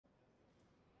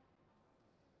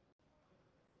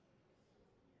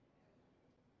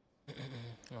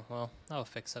Oh well, that'll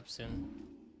fix up soon.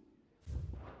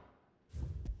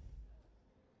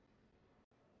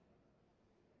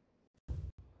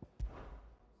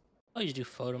 Oh, you do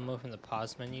photo mode from the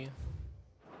pause menu.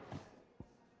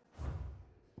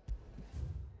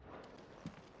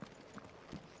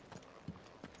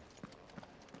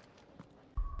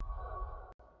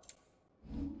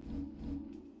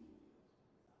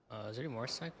 Is there any more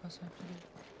side quests I have to do?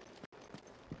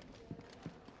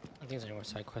 I think there's any more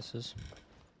side quests.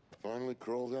 Finally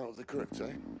crawled out of the crypt,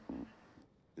 eh?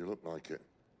 You look like it.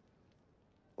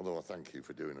 Although I thank you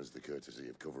for doing us the courtesy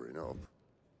of covering up.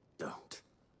 Don't.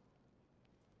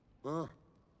 Ah,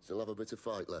 still have a bit of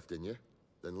fight left in you?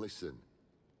 Then listen.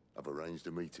 I've arranged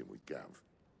a meeting with Gav.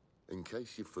 In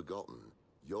case you've forgotten,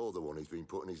 you're the one he's been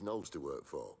putting his nose to work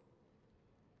for.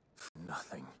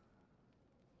 Nothing.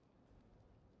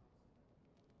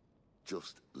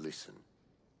 Just listen.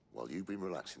 While you've been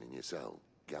relaxing in your cell,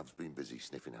 Gav's been busy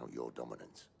sniffing out your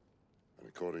dominance. And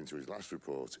according to his last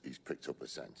report, he's picked up a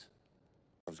scent.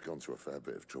 Gav's gone to a fair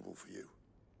bit of trouble for you.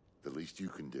 The least you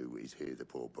can do is hear the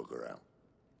poor bugger out.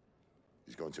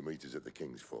 He's going to meet us at the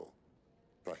King's Fall.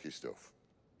 Pack your stuff.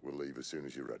 We'll leave as soon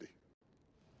as you're ready.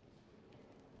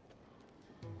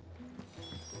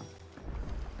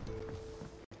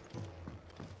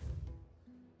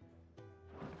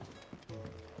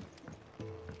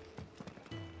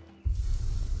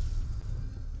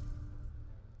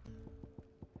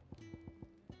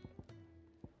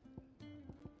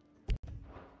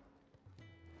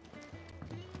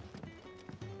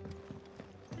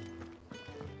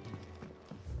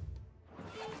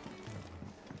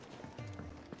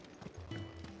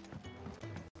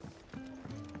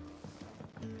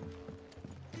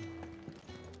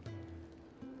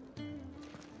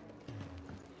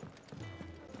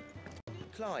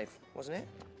 Clive, wasn't it?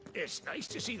 It's nice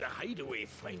to see the hideaway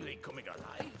finally coming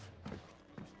alive.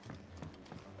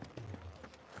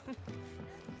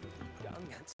 Young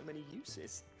had so many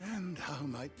uses. And how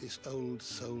might this old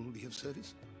soul be of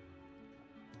service?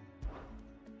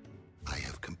 I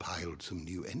have compiled some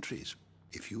new entries,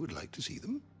 if you would like to see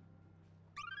them.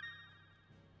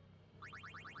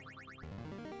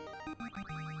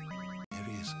 There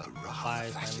is a rather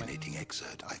fascinating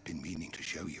excerpt I've been meaning to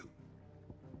show you.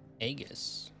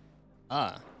 Aegis.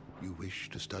 Ah. You wish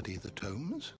to study the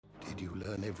tomes? Did you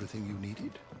learn everything you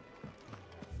needed?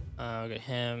 We got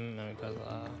him, and we got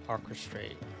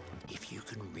orchestrate. If you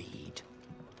can read.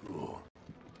 Oh.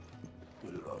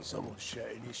 You look like someone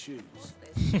shedding his shoes.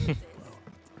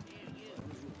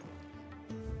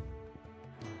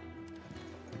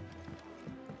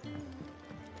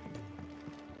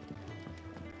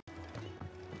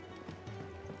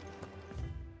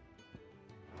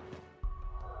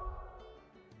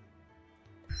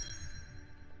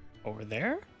 Over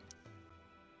there?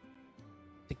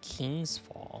 The King's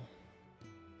Fall.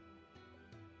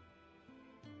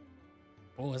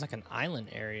 Oh, it's like an island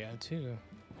area too.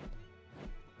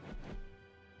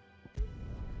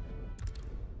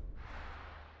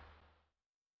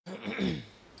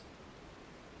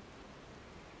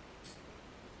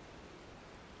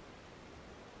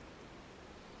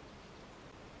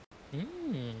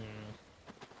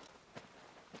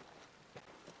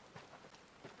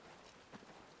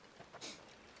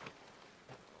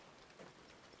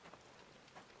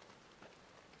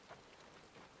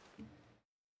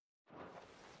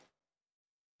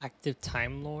 Active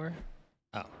time lore?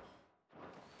 Oh.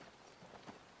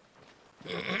 I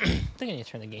think I need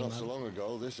to turn the game Not on. so long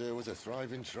ago, this here was a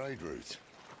thriving trade route.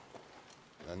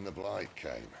 Then the Blight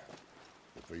came.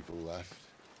 The people left.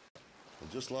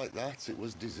 And just like that, it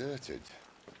was deserted.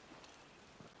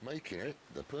 Making it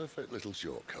the perfect little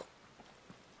shortcut.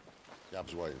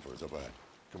 Gab's waiting for us up ahead.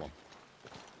 Come on.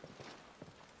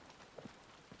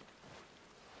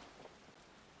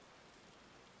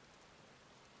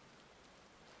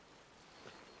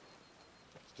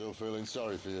 Still feeling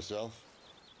sorry for yourself?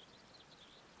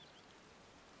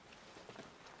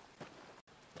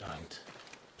 Don't.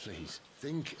 Please.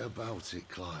 Think about it,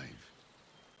 Clive.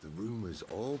 The rumours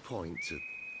all point to...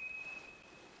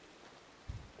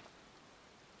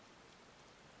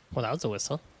 Well, that was a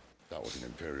whistle. That was an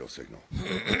Imperial signal.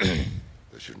 They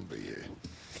shouldn't be here.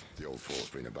 The old fort's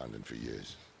been abandoned for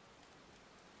years.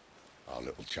 Our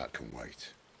little chat can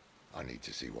wait. I need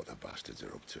to see what the bastards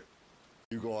are up to.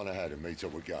 You go on ahead and meet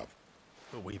up with Gav.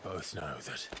 But we both know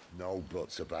that. No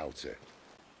buts about it.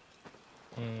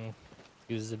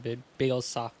 He was a big old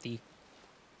softy.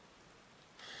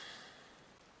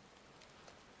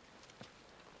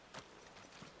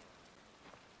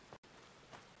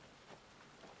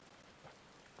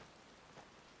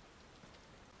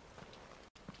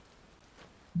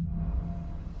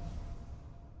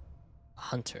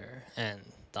 hunter and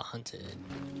the hunted.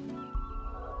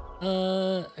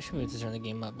 I should be able to turn the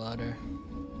game up louder.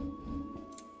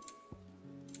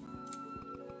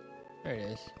 There it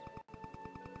is.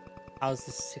 How's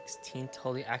the 16th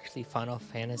totally actually Final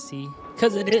Fantasy?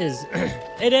 Because it is.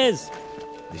 It is.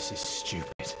 This is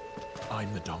stupid.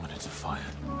 I'm the dominant of fire.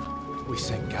 We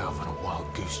sent Galv on a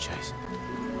wild goose chase.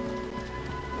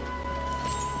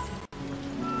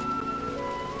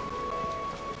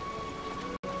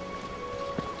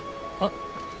 Oh.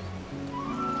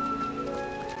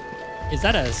 Is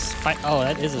that a spider? Oh,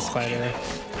 that is a spider.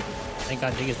 Thank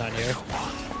God Jig is not here.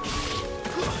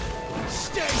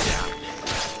 Stay down.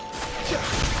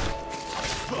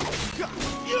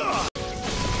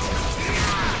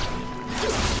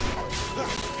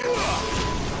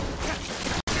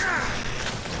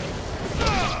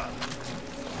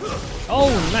 Oh,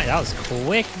 nice. That was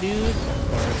quick, dude. Of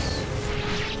course.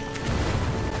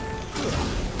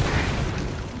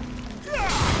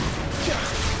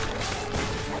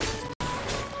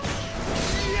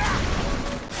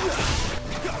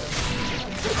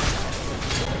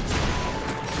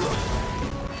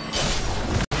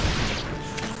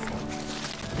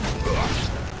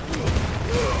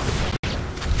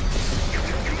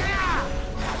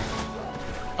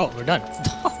 Oh, we're done.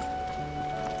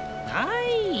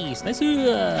 Nice, nice.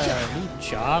 Good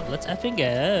job. Let's effing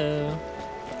go.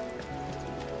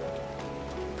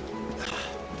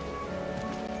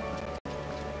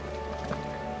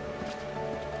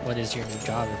 What is your new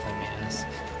job, if I may ask?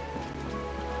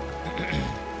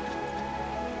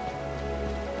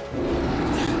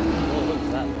 Oh, look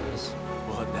at that was.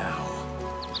 What now?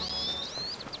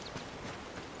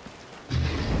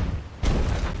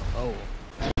 Oh.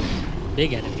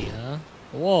 Big enemy, huh?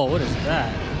 Whoa, what is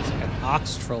that? It's like an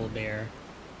ox troll bear.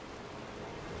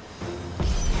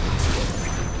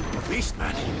 A beast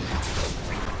man.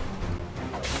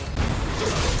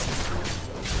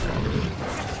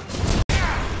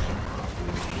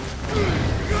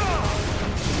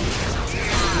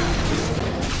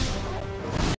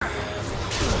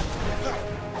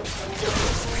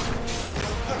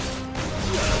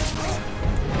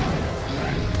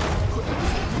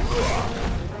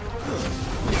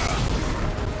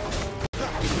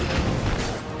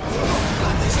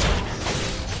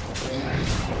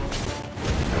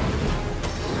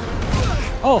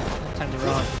 Oh, I timed it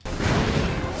wrong.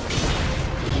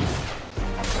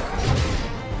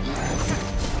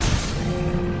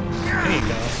 There you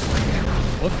go.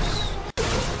 Whoops.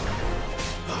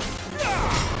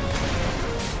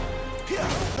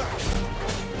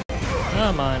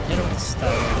 Come on, hit him with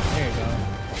stuff. There you go.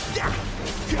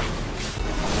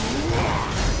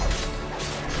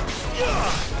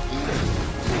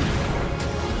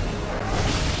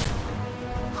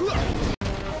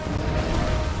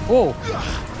 Whoa!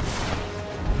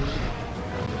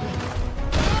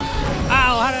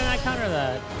 Ow! How did I counter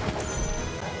that?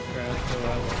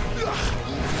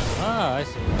 Ah, I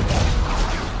see.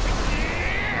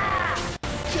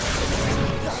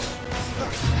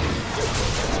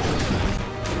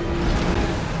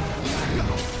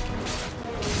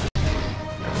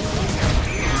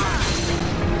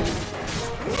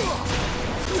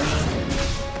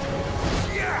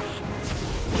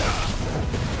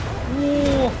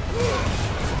 Whoa.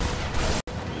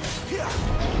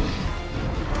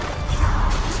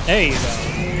 There you go.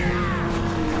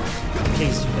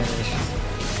 Case finished.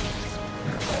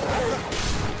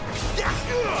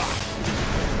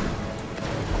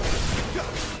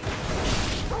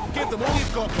 Give them all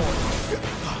you've got, boy.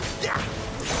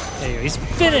 There you go. He's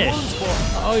finished.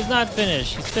 Oh, he's not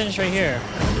finished. He's finished right here.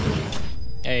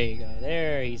 There you go.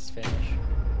 There, he's finished.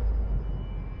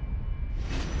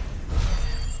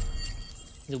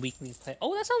 The weekly play.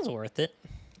 Oh, that sounds worth it.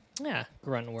 Yeah,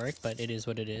 grunt work, but it is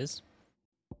what it is.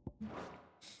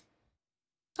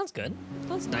 Sounds good.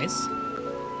 Sounds nice.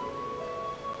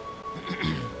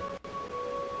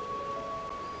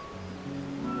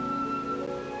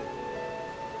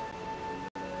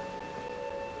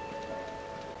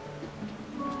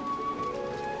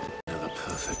 Another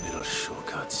perfect little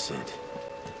shortcut, Sid.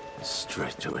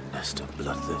 Straight to a nest of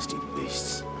bloodthirsty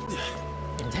beasts.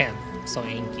 Damn, so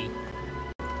inky.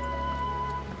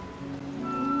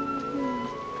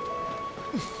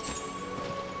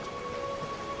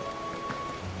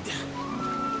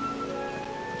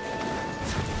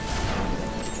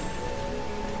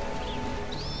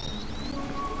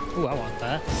 Ooh, I want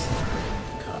that.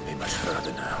 Can't be much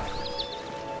further now.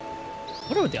 I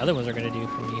wonder what the other ones are gonna do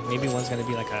for me. Maybe one's gonna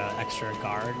be like a extra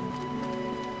guard.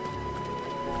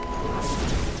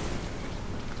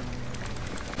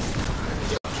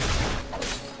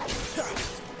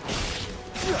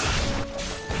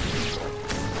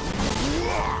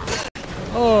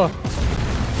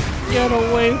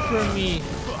 from me.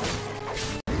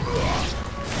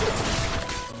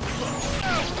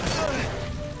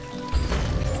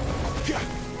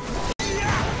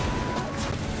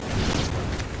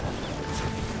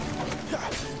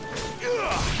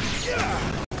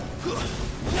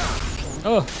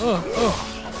 Oh, oh, oh.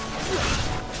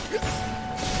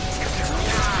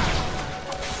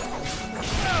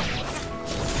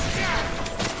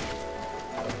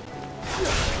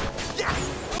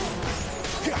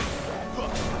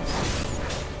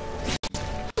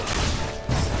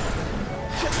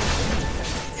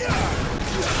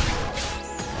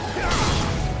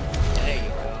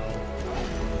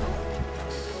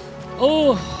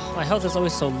 Oh, my health is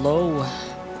always so low.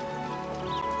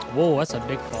 Whoa, that's a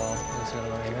big fall. This guy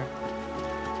right here.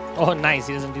 Oh, nice.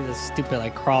 He doesn't do this stupid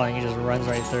like crawling. He just runs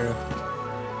right through.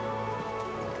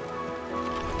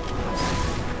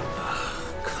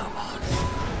 Come on.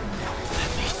 Let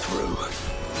me through.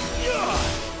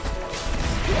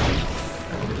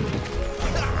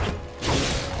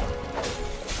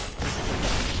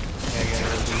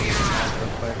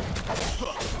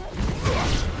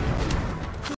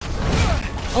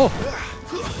 Oh!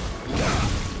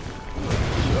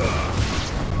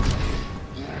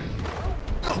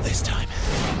 Not this time.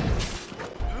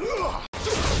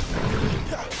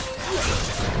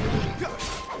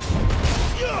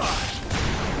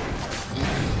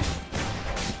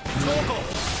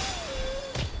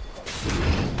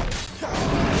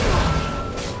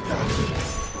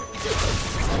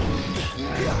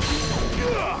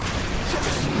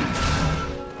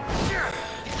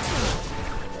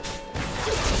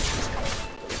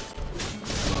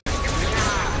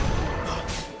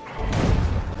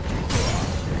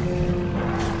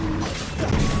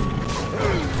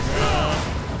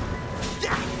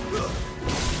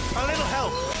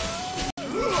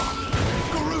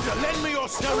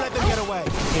 Don't let them get away.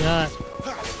 You're not.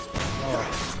 Oh.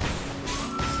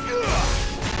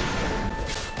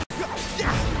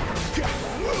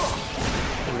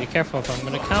 Be careful if I'm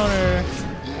gonna counter.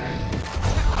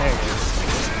 There it is.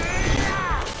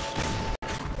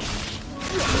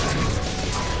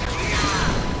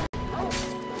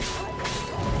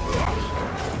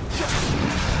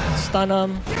 Stun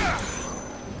him.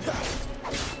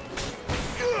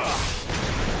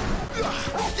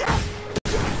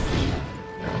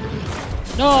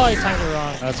 No, I timed it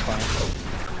wrong. That's fine.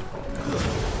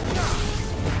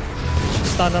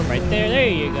 Stun him right there. There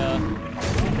you go.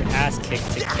 Your ass kick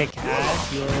to kick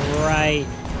ass. You're right.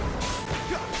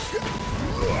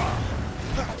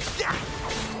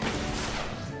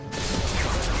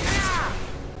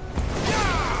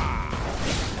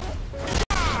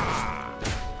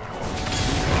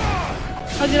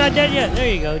 How's he not dead yet?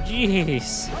 There you go.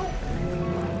 Jeez.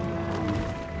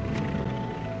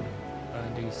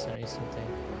 Do something.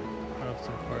 Run up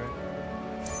some for it.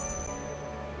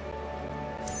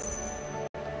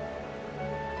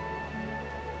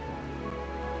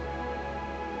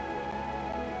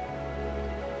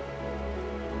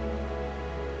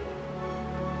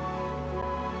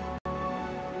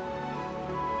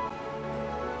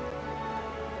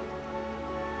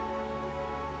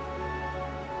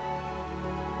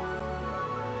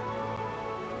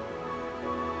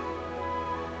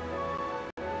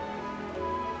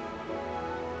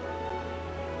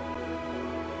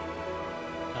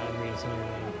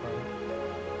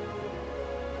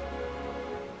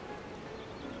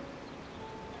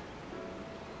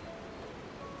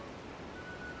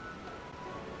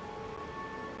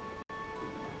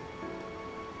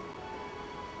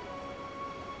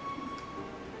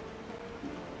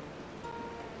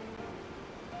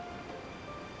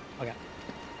 Okay.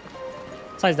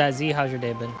 Besides that, Z, how's your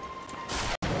day been?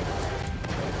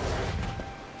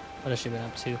 What has she been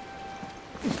up to?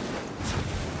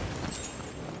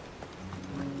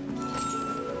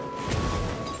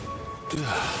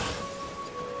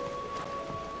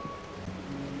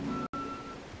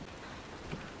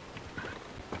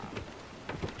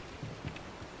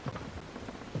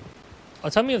 Oh,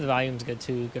 tell me if the volume's good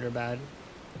too, good or bad.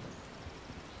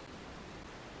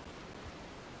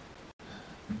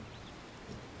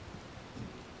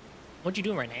 What you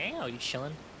doing right now? Are you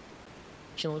chilling?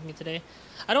 Chilling with me today?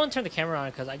 I don't want to turn the camera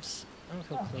on because I don't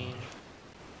feel clean.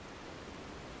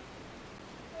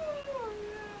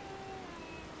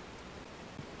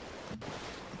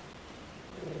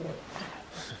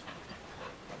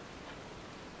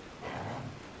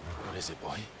 What is it,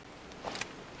 boy?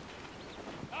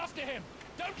 After him!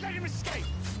 Don't let him escape!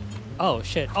 Oh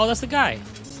shit. Oh, that's the guy.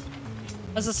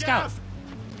 That's the scout.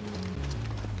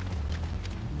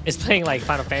 It's playing like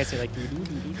Final Fantasy, like doo -doo -doo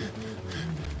 -doo -doo.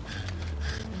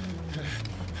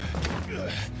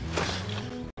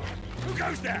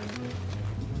 goes there?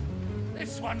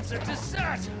 This one's a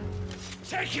deserter.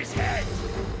 Take his head!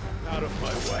 Out of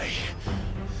my way.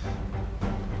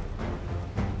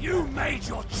 You made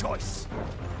your choice.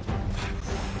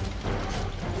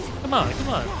 Come on, come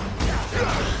on.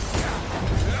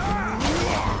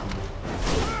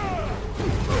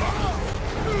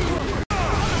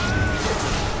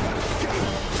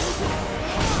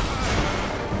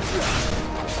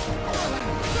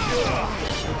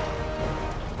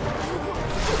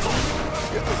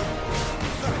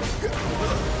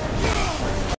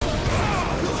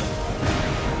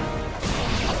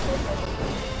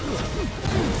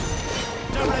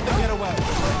 Don't let them get away.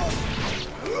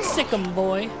 Sick 'em,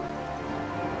 boy.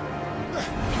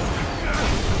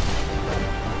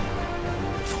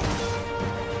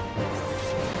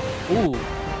 Ooh.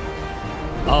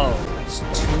 Oh, it's 2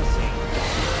 things.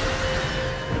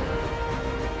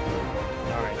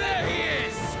 Alright. There he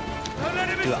is.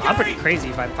 Dude, I'm pretty crazy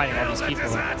if I'm fighting all these people.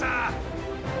 I'm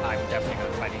definitely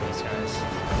not fighting these guys.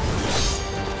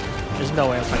 There's no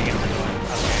way I'm fighting everyone.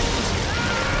 Okay.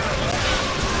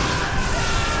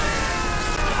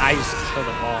 I just killed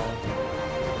them all.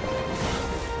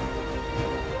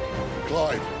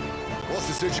 Clive, what's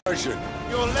the situation?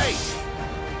 You're late.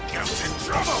 Count's in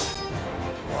trouble.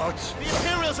 What? The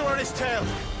Imperials are on his tail.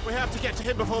 We have to get to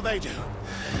him before they do.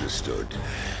 Understood.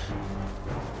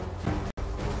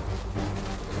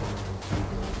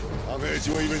 I'm here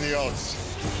to even the odds.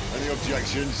 Any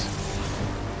objections?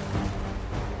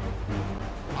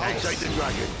 I'll take the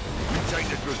dragon. You take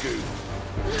the dragoon.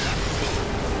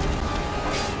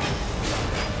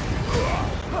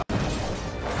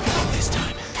 This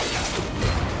time.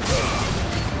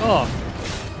 Oh.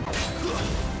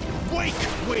 Wake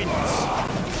wins.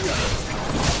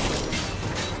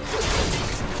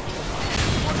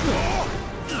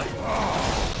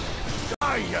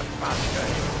 Die, you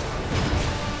bastard.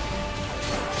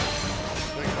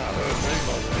 Think that hurt me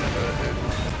more than it hurt him.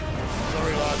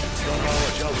 Sorry, lad. Don't know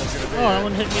what else I'm gonna be. Oh, that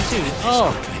one hit me too. Oh.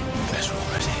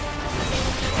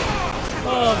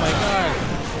 Oh my god.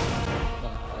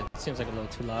 It seems like a little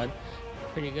too loud.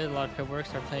 Pretty good. A lot of people are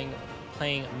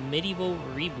playing Medieval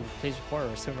Reboot. Plays before,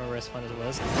 or still remember as fun as it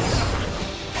was.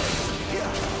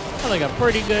 Sounds like a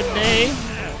pretty good day.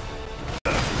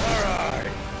 Alright.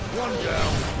 One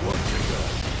down, one to go.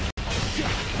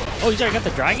 Oh, he's already got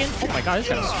the dragon? Oh my god, this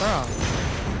guy's strong.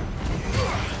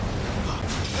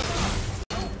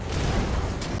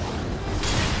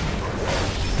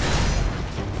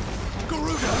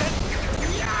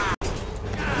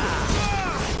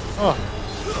 Oh.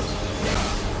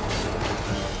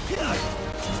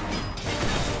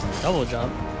 Double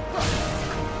jump.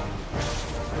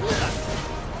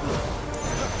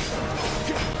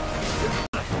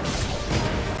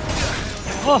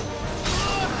 Oh!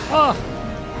 Oh!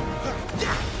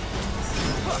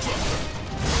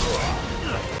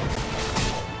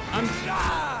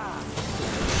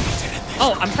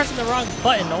 I'm pressing the wrong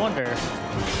button, no wonder.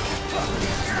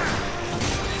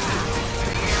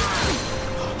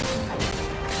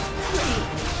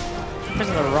 I'm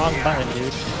pressing the wrong button,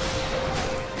 dude.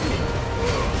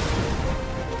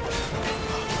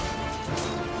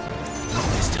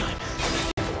 This time.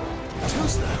 Too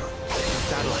slow.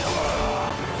 That'll help.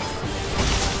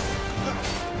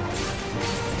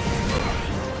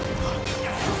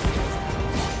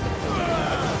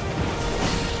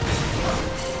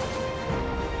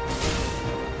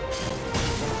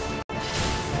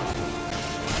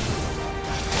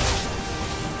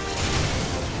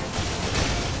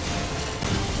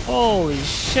 Holy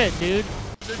shit, dude.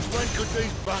 Since when could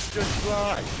these bastards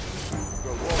fly?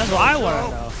 That's what I want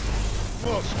to know.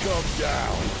 Must come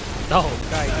down. No,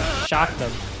 guy shocked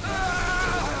him.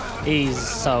 He's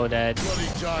so dead. Bloody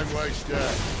time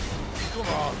waster. Come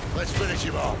on, let's finish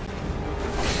him off.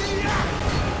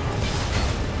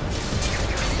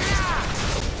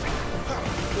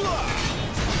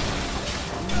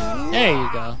 There you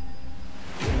go.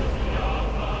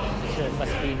 Sure, it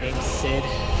must be named Sid.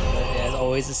 But yeah, it's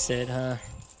always a Sid, huh?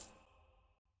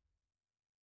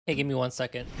 Hey, give me 1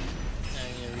 second. I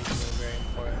need to read something very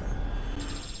important.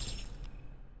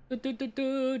 Do do do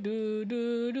do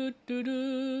do do do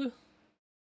do.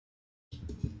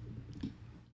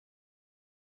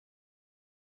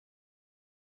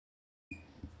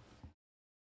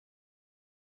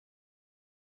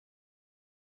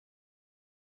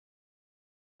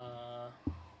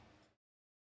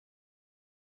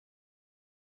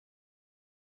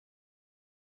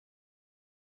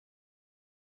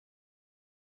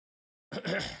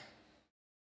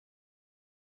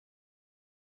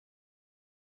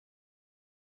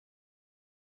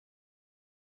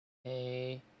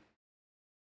 Hey.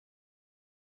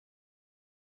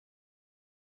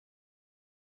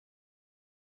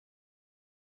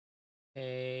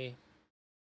 Okay.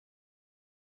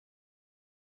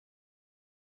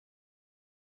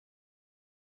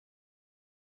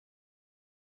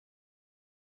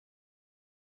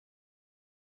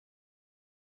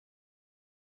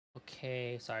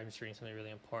 Okay, sorry, I'm just reading something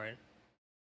really important.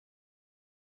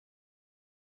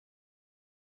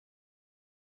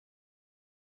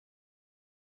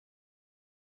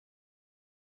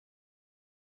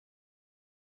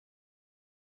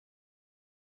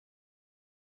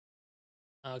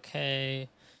 Okay.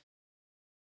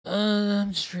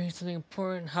 I'm just reading something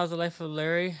important. How's the life of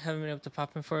Larry? Haven't been able to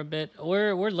pop in for a bit.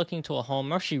 We're looking to a home.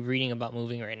 I'm actually reading about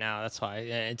moving right now. That's why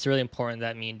it's really important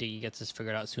that me and Diggy gets this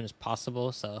figured out as soon as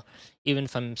possible. So even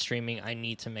if I'm streaming, I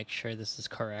need to make sure this is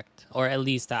correct, or at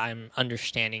least that I'm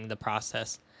understanding the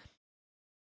process.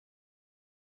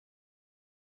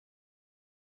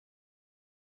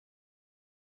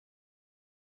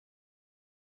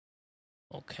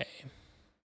 Okay.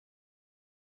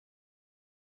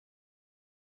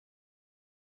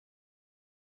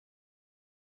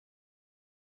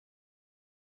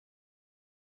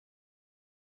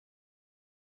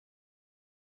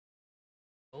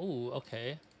 Oh,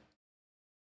 okay.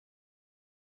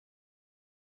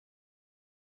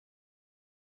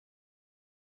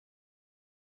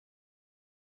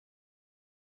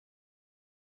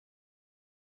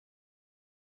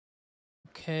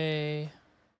 Okay.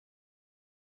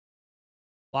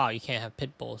 Wow, you can't have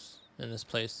pit bulls in this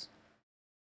place.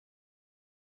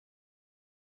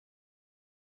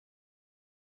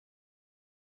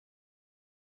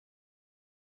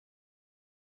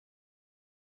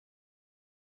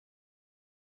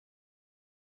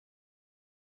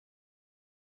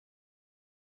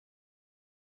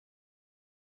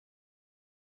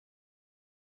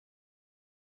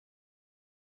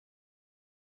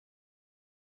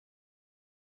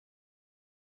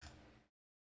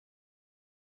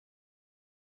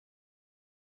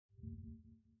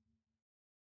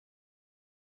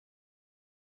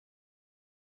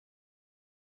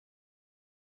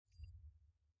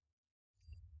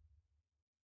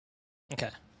 Okay.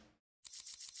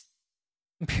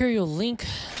 Imperial Link,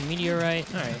 Meteorite.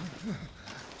 All right.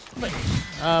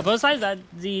 But besides that,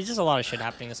 there's just a lot of shit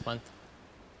happening this month.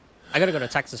 I gotta go to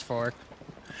Texas for work.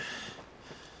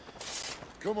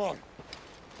 Come on.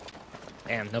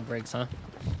 Damn, no breaks, huh?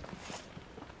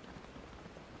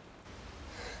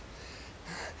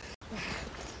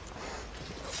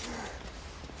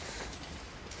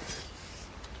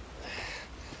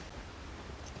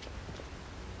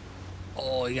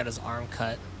 Oh, he got his arm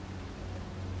cut.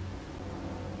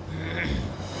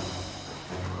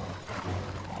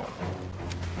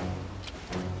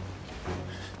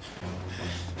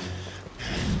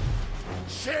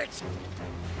 Shit!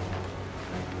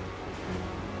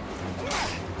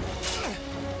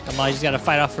 Come on, you just gotta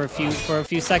fight off for a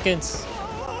few seconds.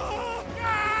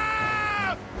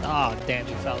 Oh, damn,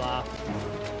 he fell off.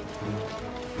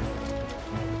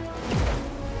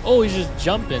 Oh, he's just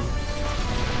jumping.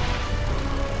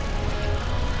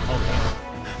 Okay.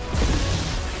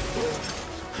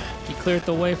 He cleared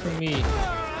the way for me.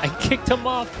 I kicked him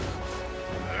off.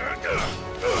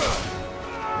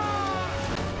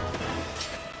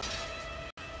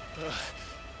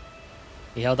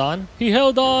 He held on. He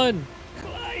held on.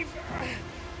 Clive!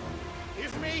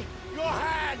 Give me your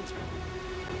hand!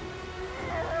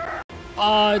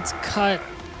 Oh, it's cut.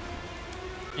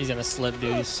 He's gonna slip,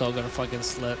 dude. He's so gonna fucking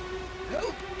slip.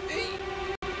 Help me!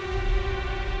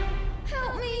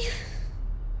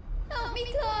 Help me,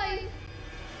 Clive!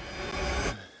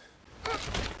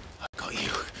 I got you.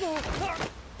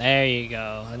 There you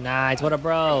go. Nice. What a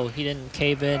bro. He didn't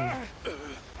cave in.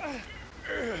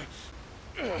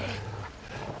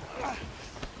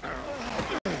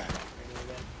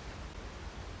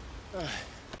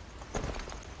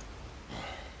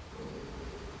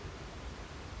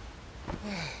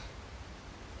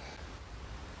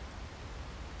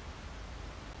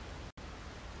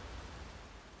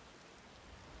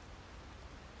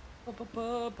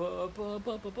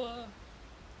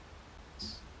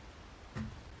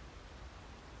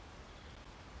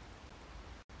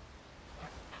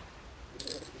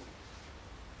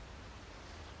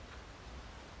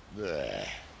 There.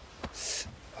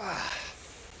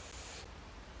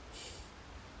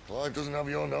 Clive doesn't have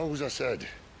your nose, I said.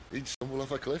 He'd stumble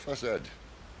off a cliff, I said.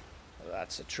 Well,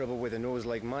 that's the trouble with a nose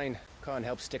like mine. Can't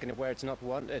help sticking it where it's not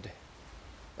wanted.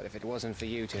 But if it wasn't for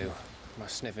you two, my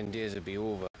sniffing days would be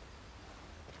over.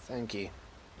 Thank you.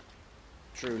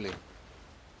 Truly.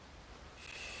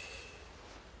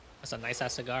 That's a nice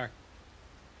ass cigar.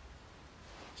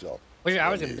 So, What's your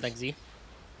hours when gonna be like, Z?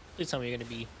 Please tell me you're gonna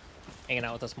be hanging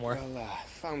out with us more. Well,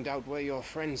 found out where your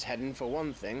friend's heading for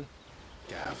one thing.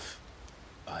 Gav,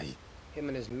 Him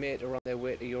and his mate are on their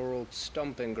way to your old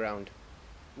stomping ground,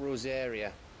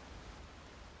 Rosaria.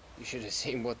 You should have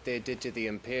seen what they did to the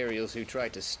Imperials who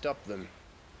tried to stop them.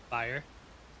 Fire.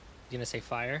 You gonna say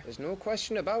fire? There's no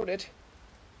question about it.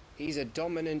 He's a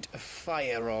dominant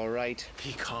fire, all right.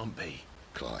 he can't be.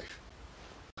 Clive,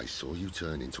 I saw you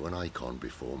turn into an icon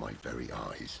before my very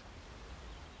eyes.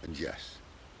 And yes,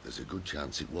 there's a good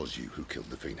chance it was you who killed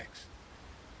the Phoenix.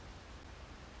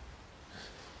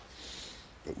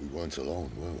 But we weren't alone,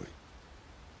 were we?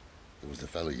 There was the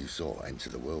fella you saw enter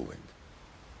the whirlwind.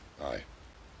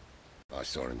 I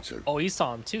saw him too. Oh, you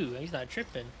saw him too. He's not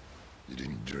tripping. You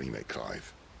didn't dream it,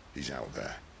 Clive. He's out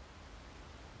there.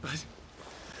 But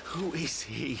who is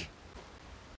he?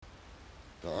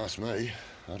 Don't ask me.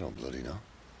 I don't bloody know.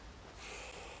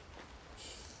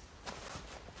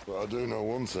 But I do know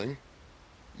one thing.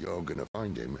 You're gonna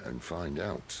find him and find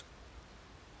out.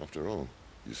 After all,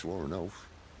 you swore an oath.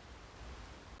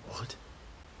 What?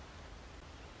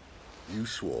 You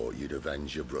swore you'd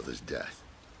avenge your brother's death.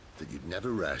 That you'd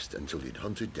never rest until you'd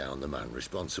hunted down the man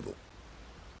responsible.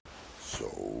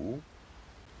 So,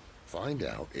 find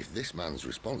out if this man's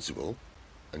responsible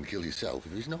and kill yourself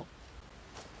if he's not.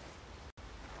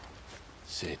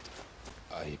 Sid,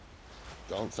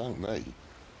 Don't thank me.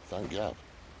 Thank Gav.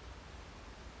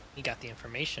 He got the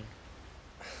information.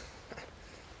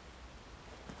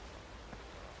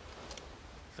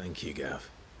 Thank you, Gav.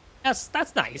 That's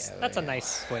nice. Yeah, That's a yeah.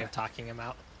 nice way of talking him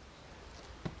out.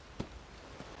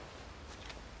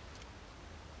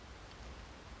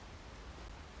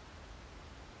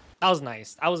 That was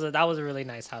nice. That was really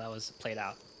nice how that was played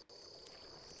out.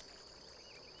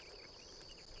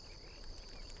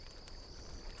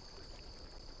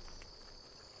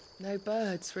 No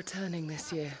birds returning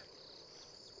this year.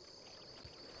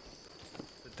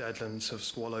 The Deadlands have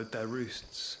swallowed their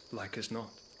roosts, like as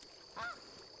not.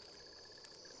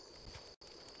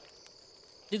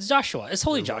 It's Joshua. It's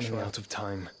Holy We're running Joshua. out of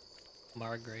time.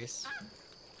 Mara Grace.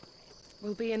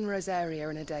 We'll be in Rosaria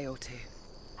in a day or two.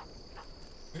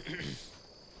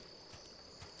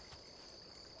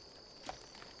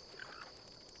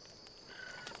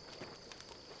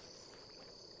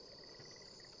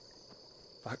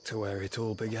 Back to where it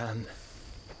all began.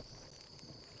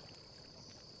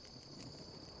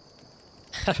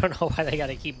 I don't know why they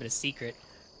gotta keep it a secret.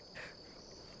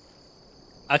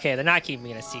 Okay, they're not keeping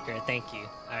it a secret. Thank you.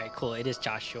 Alright, cool. It is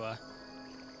Joshua.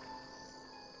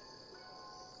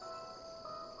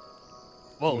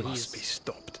 Whoa, He must be he's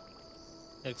stopped.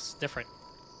 looks different.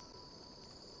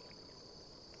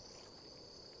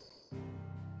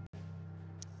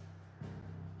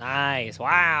 Nice.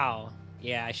 Wow.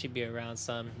 Yeah, I should be around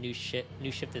some new shit.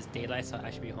 New shift is daylight, so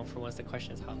I should be home for once. The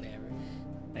question is how they ever.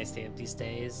 I stay up these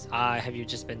days. Have you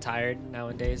just been tired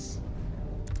nowadays?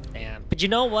 Damn. But you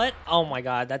know what? Oh my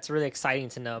god, that's really exciting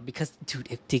to know because,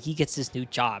 dude, if Diggy gets this new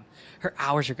job, her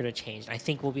hours are gonna change. I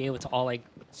think we'll be able to all like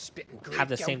have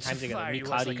the same time together. Me,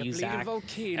 Cloudy, you, Zach,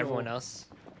 everyone else.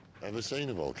 Ever seen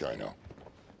a volcano?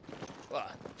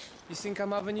 What? You think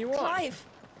I'm having you on? Clive!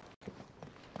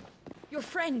 Your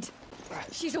friend!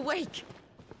 She's awake!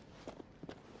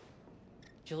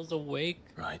 Jill's awake.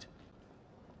 Right.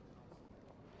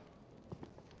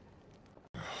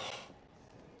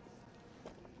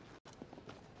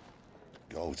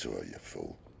 Go to her, you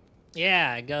fool.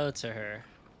 Yeah, go to her.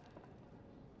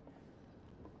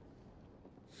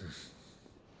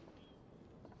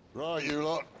 Right, you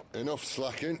lot. Enough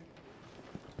slacking.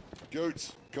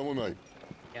 Goots, come with me.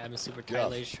 Yeah, I'm super Gav,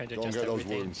 tired. Just trying to go and adjust get those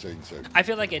everything. wounds seen to. I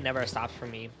feel like it never stops for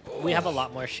me. We have a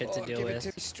lot more shit to deal Give it with. to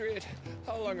me straight.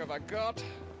 How long have I got?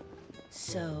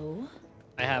 So?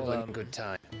 I have All in good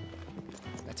time.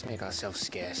 Let's make ourselves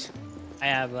scarce. I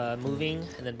have moving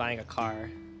and then buying a car.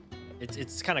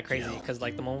 It's kind of crazy because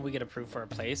like the moment we get approved for a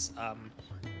place,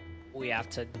 we have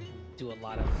to do a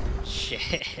lot of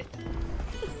shit.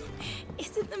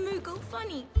 Isn't the Moogle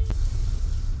funny?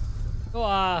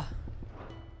 Oh,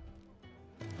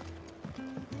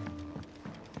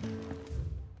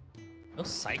 no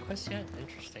side quests yet?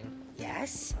 Interesting.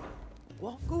 Yes?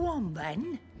 What go on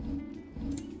then?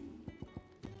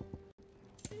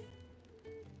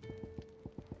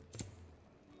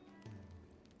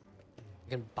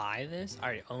 You can buy this? I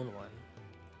already own one.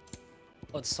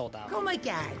 Oh, it's sold out. Come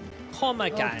again. Oh my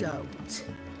Oh, god. don't.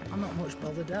 I'm not much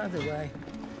bothered either way.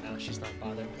 No, she's not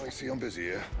bothered. I see I'm busy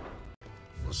here.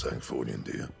 What's that for you,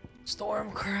 dear?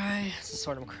 Stormcry. It's the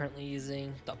sword I'm currently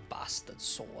using. The bastard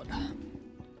sword.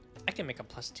 I can make a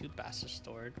 +2 bastard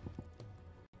sword.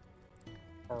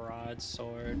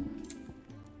 Broadsword.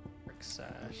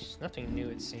 sash. Nothing new,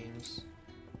 it seems.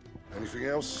 Anything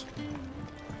else?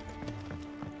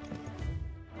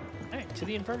 Alright, to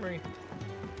the infirmary.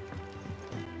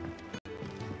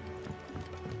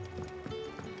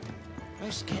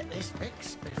 Let's get this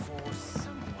fixed before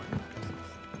someone...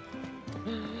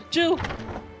 Jill!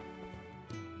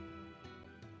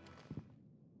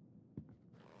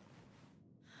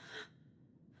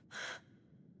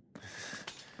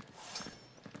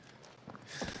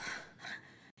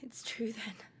 It's true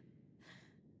then.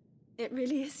 It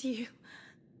really is you.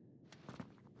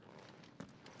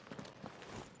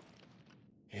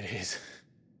 It is.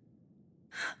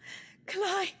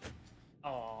 Clive!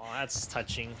 Oh, that's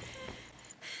touching.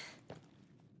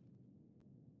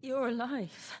 You're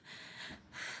alive.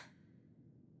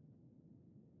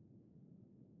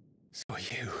 So are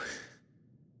you.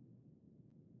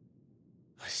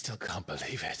 I still can't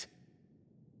believe it.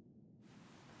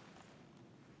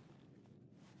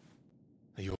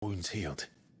 Are your wounds healed?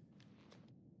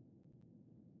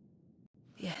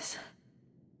 Yes.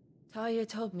 Talia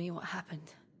told me what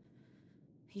happened.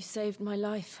 You saved my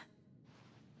life.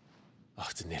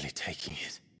 After nearly taking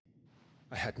it,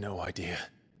 I had no idea.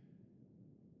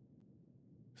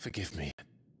 Forgive me.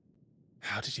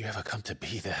 How did you ever come to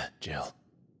be there, Jill?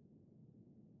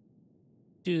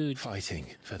 Dude. Fighting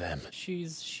for them.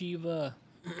 She's Shiva.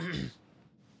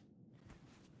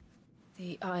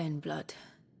 The Iron Blood.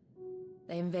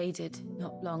 They invaded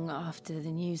not long after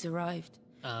the news arrived.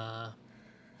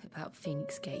 About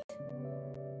Phoenix Gate.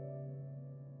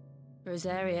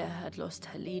 Rosaria had lost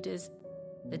her leaders.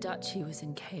 The Duchy was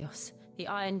in chaos. The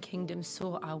Iron Kingdom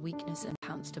saw our weakness and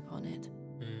pounced upon it.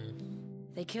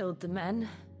 They killed the men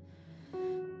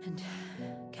and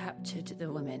captured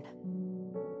the women.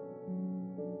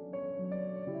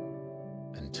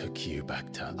 And took you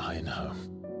back to Ironhome.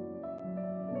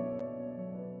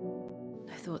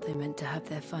 I thought they meant to have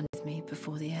their fun with me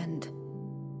before the end.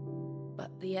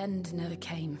 But the end never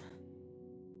came.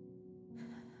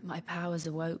 My powers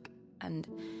awoke, and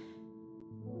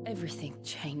everything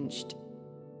changed.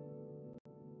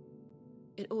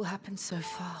 It all happened so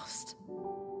fast.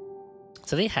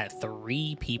 So they had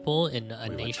 3 people in a We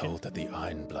were nation? told that the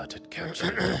Iron Blood had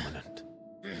captured a dominant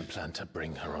and planned to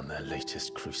bring her on their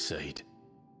latest crusade.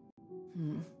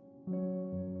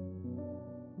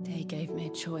 They gave me a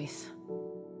choice.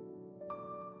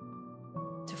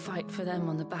 To fight for them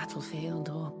on the battlefield,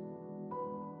 or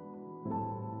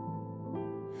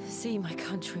see my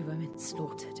countrywomen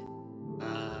slaughtered.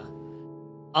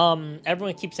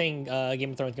 Everyone keeps saying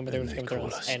Game of Thrones, Game of Thrones, Game of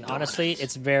Thrones, and honestly,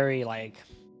 it's very like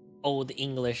old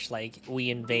English. Like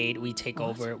we invade, we take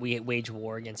over, we wage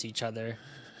war against each other.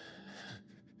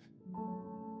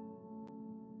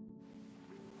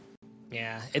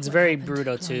 Yeah, it's very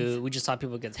brutal too. We just saw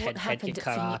people get head get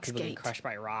cut off, people get crushed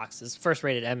by rocks. It's first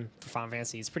rated M for Final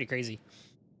Fantasy. It's pretty crazy.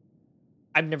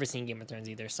 I've never seen Game of Thrones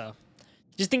either, so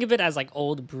just think of it as like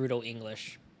old brutal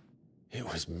English. It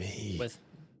was me. With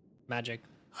magic.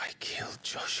 I killed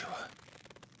Joshua.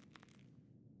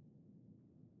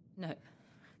 No,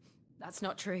 that's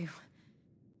not true.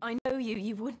 I know you.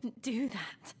 You wouldn't do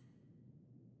that.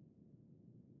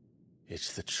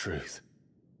 It's the truth.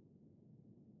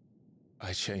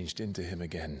 I changed into him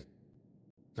again,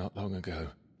 not long ago.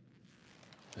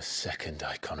 The second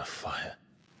icon of fire.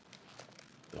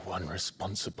 The one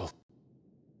responsible.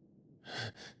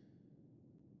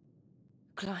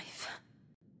 Clive.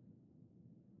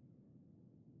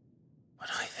 When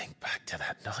I think back to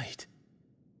that night...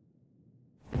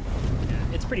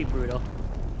 Yeah, it's pretty brutal.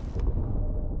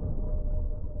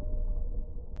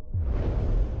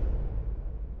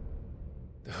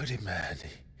 The hooded man,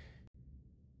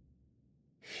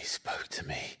 he spoke to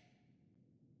me.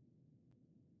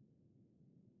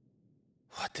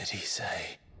 What did he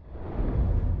say?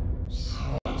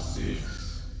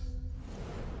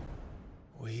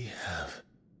 We have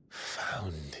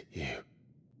found you.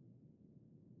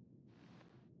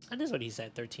 That is what he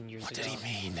said 13 years ago. What did he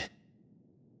mean?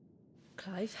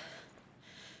 Clive,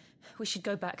 we should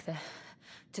go back there,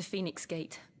 to Phoenix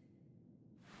Gate.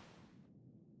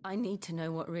 I need to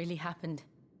know what really happened,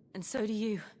 and so do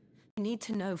you. You need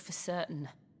to know for certain.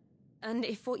 And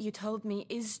if what you told me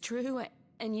is true,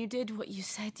 and you did what you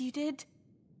said you did,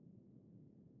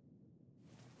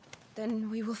 then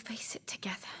we will face it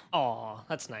together. Aw,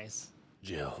 that's nice.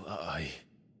 Jill,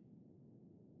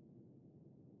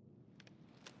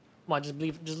 Come on, just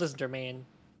listen to her, man.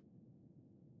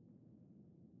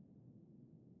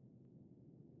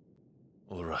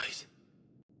 All right.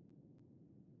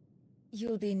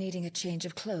 You'll be needing a change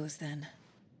of clothes, then.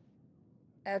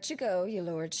 Out you go, your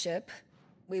lordship.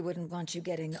 We wouldn't want you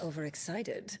getting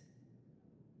overexcited.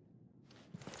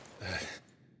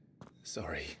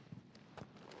 Sorry.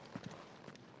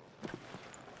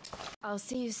 I'll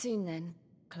see you soon then,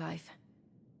 Clive.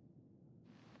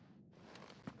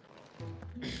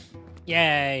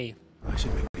 Yay! I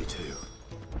should maybe too.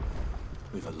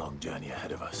 We've a long journey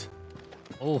ahead of us.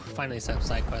 Oh, finally some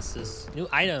side quests. New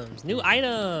items! New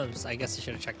items! I guess I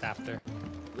should have checked after.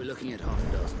 We're looking at half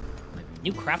a dozen.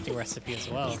 New crafting recipe as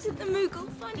well. Isn't the Moogle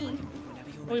funny?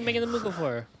 What are we making the Moogle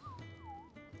for?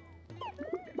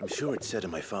 I'm sure it said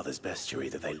in my father's bestiary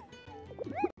that they...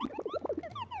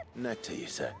 Nectar, you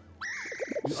said.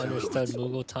 You understood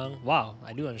Moogle tongue? Wow,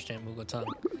 I do understand Moogle tongue.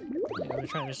 Like, I'm trying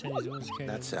to understand these women's characters.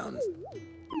 That sounds...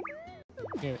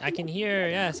 Here, I can hear,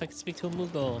 yes, I can speak to a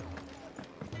Moogle.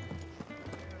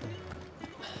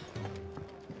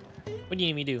 What do you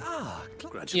need me to do? Ah,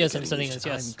 yes, I'm studying this,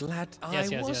 yes. I'm glad. I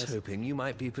was hoping you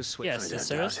might be persuaded. Yes,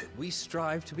 sir. We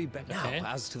strive to be better. Okay.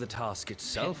 Now, as to the task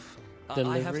itself,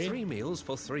 Delivery? I have 3 meals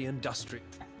for 3 industrial.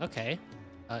 Okay.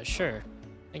 Sure.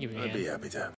 I'll give you a hand. I'd be happy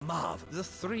to. Marv, the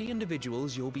 3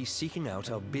 individuals you'll be seeking out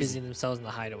are busy themselves in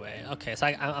the hideaway. Okay, so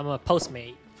I'm a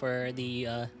postmate for the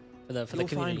You'll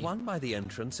community. find one by the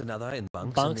entrance, another in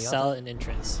bunks, Bunk, and the cell, other... and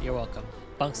entrance. You're welcome.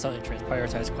 Bunk, cell, entrance.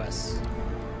 Prioritize quests.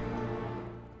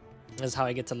 This is how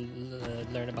I get to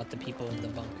learn about the people in the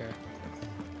bunker.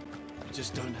 We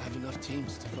just don't have enough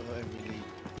teams to follow every lead.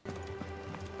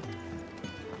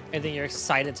 I think you're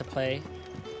excited to play.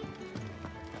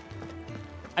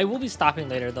 I will be stopping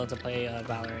later though to play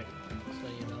Valorant, so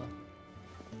you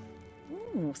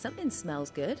know. Ooh, something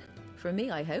smells good. For me,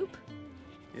 I hope.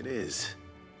 It is.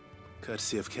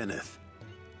 Courtesy of Kenneth.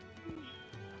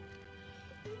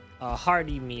 A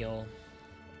hearty meal.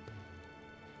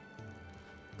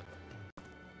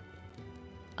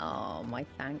 Oh, my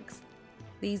thanks.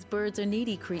 These birds are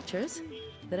needy creatures.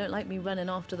 They don't like me running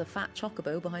after the fat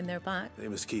chocobo behind their back. They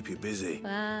must keep you busy.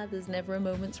 Ah, there's never a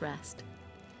moment's rest.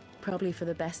 Probably for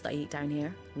the best I eat down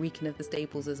here, reeking of the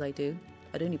staples as I do.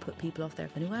 I'd only put people off there,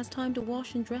 but who has time to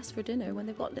wash and dress for dinner when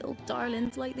they've got little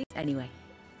darlings like these? Anyway.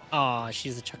 Aw,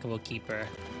 she's the chocobo keeper.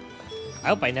 I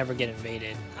hope I never get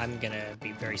invaded. I'm gonna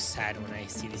be very sad when I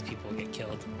see these people get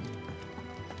killed.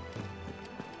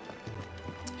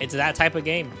 It's that type of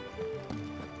game. I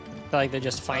feel like they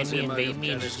just find me, invade me,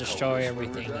 and just destroy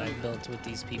everything that I've built with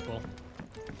these people.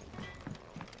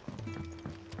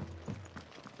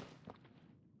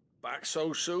 Back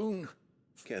so soon?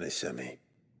 Kenneth sent me.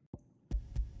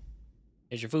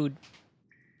 Here's your food.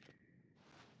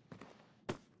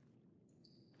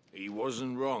 He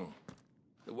wasn't wrong.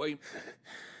 The way...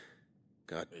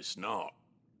 God. It's not.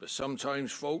 But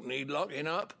sometimes folk need locking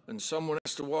up, and someone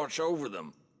has to watch over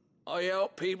them. I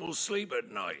help people sleep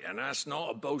at night, and that's not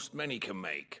a boast many can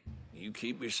make. You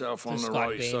keep yourself on the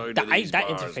right side of these that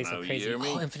bars interface now, is you crazy. hear me?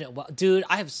 Oh, Infinite. Dude,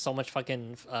 I have so much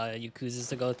fucking Yakuzas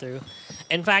to go through.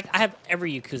 In fact, I have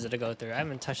every Yakuza to go through. I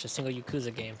haven't touched a single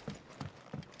Yakuza game.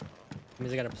 That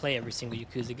means I gotta play every single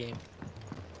Yakuza game.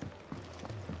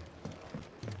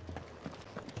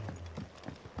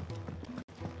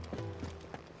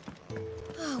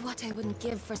 Oh, what I wouldn't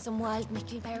give for some wild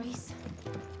mickleberries.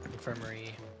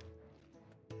 Infirmary.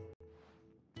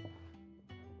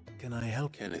 Can I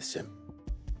help? Kenneth sent.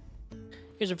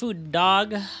 Here's your food,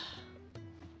 dog.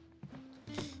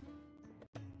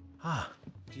 Ah,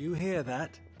 do you hear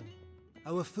that?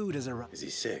 Our food has arrived. Is he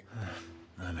sick?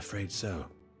 I'm afraid so.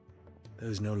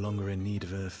 Those no longer in need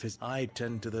of a I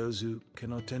tend to those who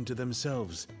cannot tend to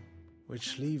themselves,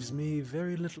 which leaves me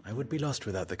very little. I would be lost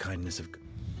without the kindness of...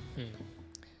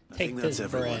 I think that's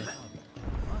everyone.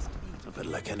 I better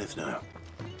let Kenneth know.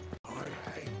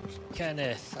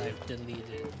 Kenneth, I've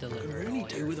delivered. Could really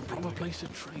do with a proper place to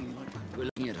train. We're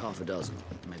looking at half a dozen,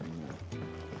 maybe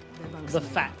more. The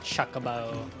fat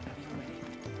chocobo.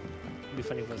 It'd be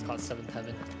funny if it was called Seventh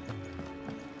Heaven.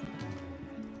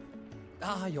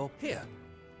 Ah, you're here.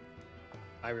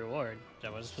 My reward. I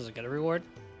was supposed to get a reward.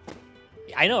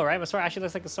 I know, right? My sword actually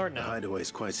looks like a sword now. The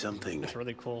hideaway's quite something. It's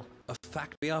really cool. A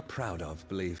fact we are proud of,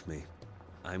 believe me.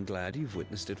 I'm glad you've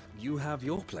witnessed it. You have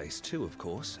your place too, of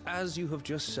course, as you have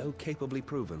just so capably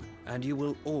proven. And you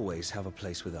will always have a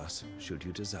place with us, should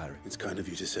you desire it. It's kind of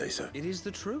you to say so. It is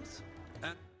the truth.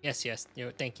 Yes,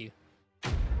 thank you.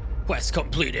 Quest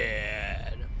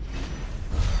completed!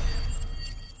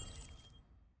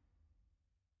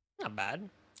 Not bad.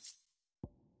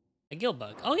 A gill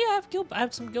bug. Oh yeah, I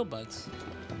have some gill bugs.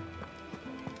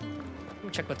 Let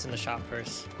me check what's in the shop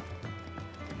first.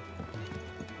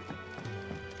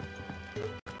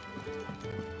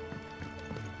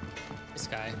 This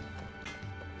guy.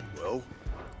 Well,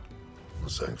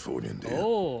 what's that for you, dear?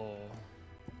 Oh.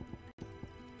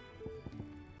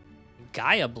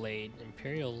 Gaia Blade,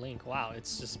 Imperial Link. Wow,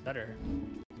 it's just better.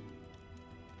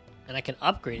 And I can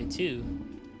upgrade it too.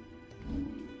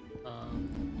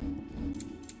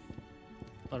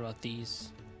 What about these?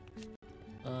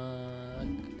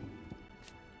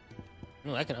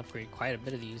 No, I can upgrade quite a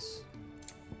bit of these.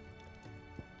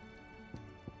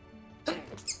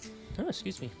 Oh,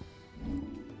 excuse me.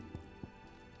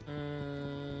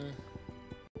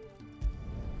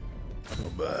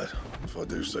 Not bad, if I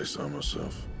do say so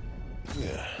myself.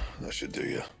 Yeah, that should do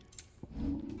you.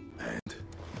 And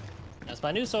that's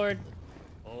my new sword.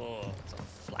 Oh, it's a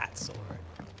flat sword.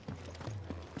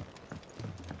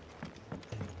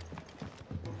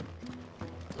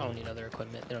 I don't need other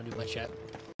equipment. They don't do much yet.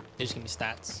 They just give me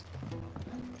stats.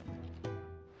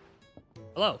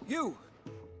 Hello. You!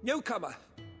 Newcomer!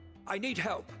 I need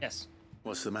help. Yes.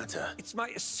 what's the matter? It's my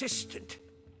assistant.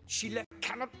 She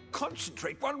cannot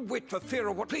concentrate one whit for fear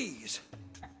of what. Please!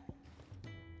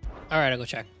 Alright, I'll go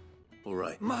check.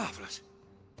 Alright. Marvelous.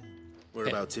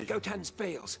 Whereabouts is? Gotan's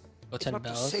Bales. It's Gotan not the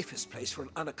Bales. safest place for an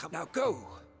unaccompanied. Now go!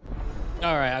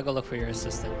 Alright, I'll go look for your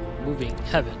assistant. Moving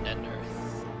heaven and earth.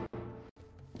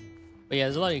 But yeah,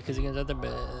 there's a lot of because you can other,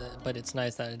 but it's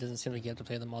nice that it doesn't seem like you have to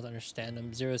play them all to understand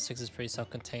them. 06 is pretty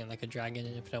self-contained, like a dragon,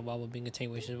 and Infinite Wild will be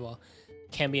continuation as well.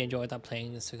 Can be enjoyed without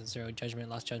playing the 6-0 Judgment,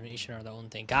 Lost Judgment, each are their own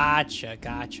thing. Gotcha,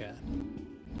 gotcha.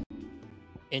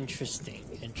 Interesting,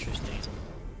 interesting.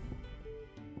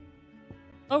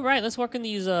 All right, let's work on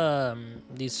these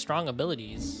strong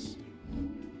abilities.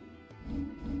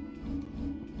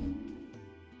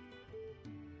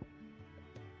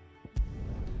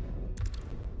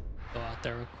 Go out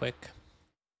there real quick.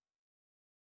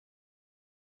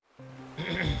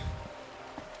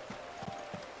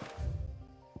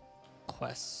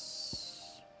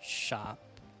 Quests. Shop.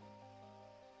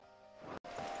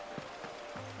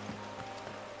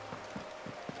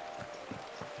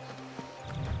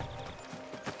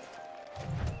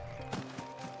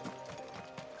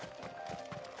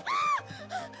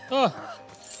 Oh.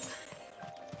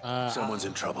 Someone's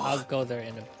in trouble. I'll go there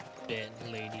in a bit,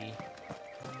 lady.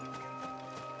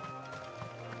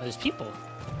 Oh, there's people.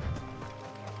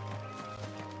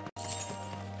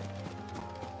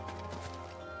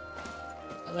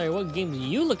 Larry, what games are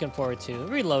you looking forward to?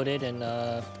 Reloaded and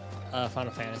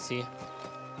Final Fantasy.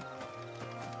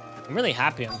 I'm really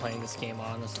happy I'm playing this game,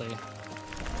 honestly.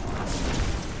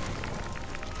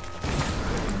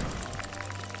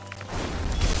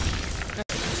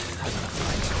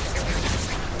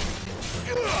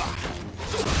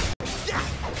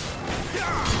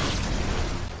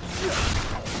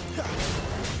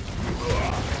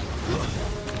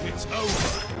 It's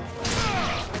over.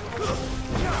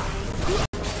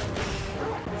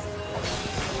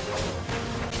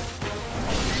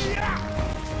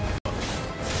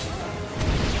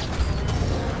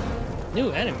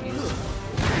 New enemies.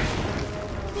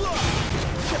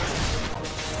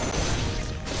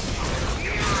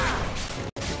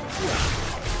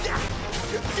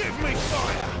 Give me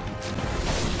fire.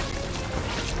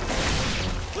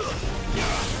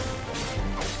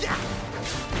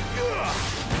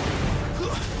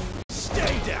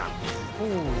 Stay down.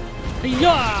 Ooh.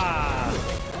 Yeah.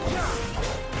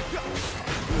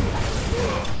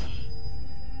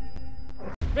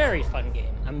 Very fun game.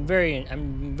 I'm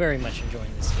very much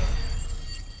enjoying this game.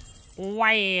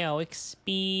 Wow,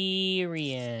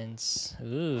 experience.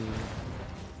 Ooh.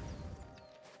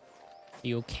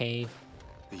 You okay?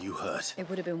 Are you hurt? It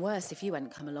would have been worse if you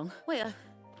hadn't come along. Wait,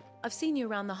 I've seen you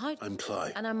around the hide. I'm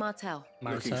Clive. And I'm Martel.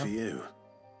 Looking for you.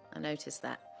 I noticed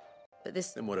that. But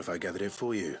this... Then what if I gathered it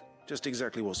for you? Just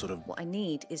exactly what sort of... What I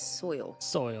need is soil.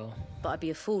 Soil. But I'd be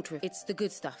a fool to... It's the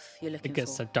good stuff you're looking for. The good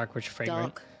stuff. Dark, rich,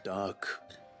 fragrant. Dark.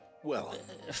 Well...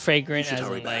 fragrant as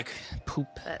in, like, poop.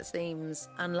 That seems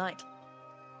unlikely.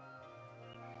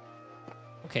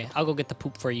 Okay, I'll go get the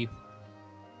poop for you.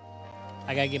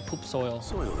 I gotta get poop soil.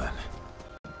 Soil, then.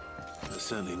 There's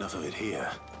certainly enough of it here.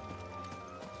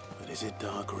 But is it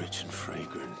dark, rich, and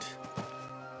fragrant?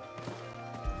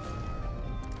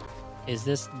 Is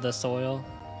this the soil?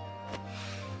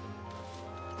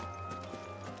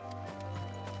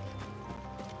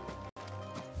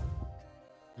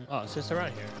 Oh, it's just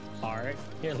around here. Alright.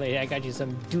 Here, lady, I got you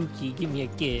some dookie. Give me a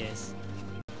kiss.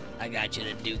 I got you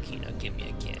the dookie. Now give me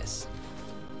a kiss.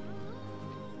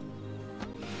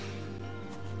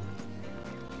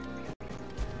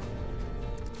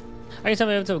 I guess I'm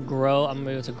able to grow. I'm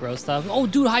able to grow stuff. Oh,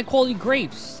 dude, high quality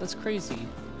grapes. That's crazy.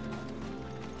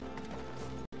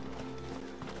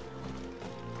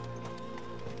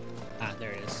 Ah,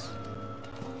 there it is.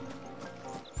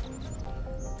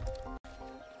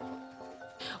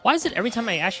 Why is it every time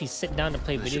I actually sit down to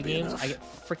play video games, I get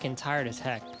freaking tired as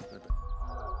heck?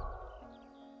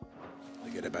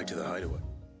 They get it back to the hideaway.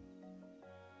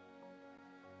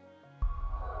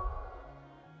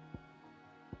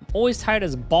 always tired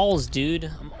as balls,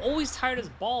 dude. I'm always tired as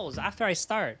balls after I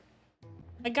start.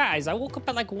 Like, guys, I woke up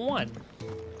at like 1.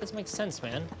 Doesn't make sense,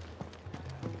 man.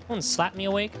 Someone slapped me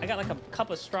awake. I got like a cup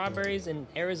of strawberries and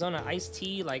Arizona iced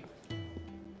tea. Like,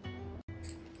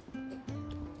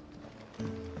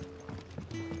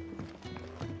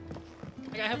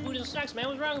 I gotta have food and snacks, man.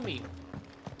 What's wrong with me?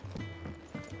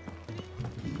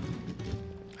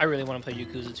 I really want to play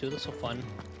Yakuza 2. That's so fun.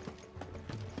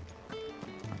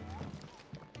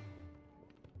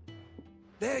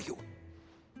 There you.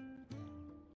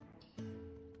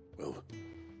 Well,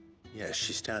 yeah,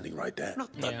 she's standing right there.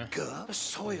 Not that girl. The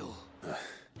soil.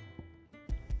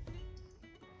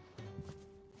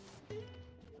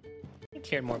 I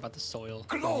cared more about the soil.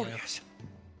 Glorious.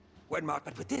 When marked,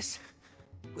 but with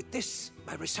this,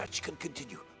 my research can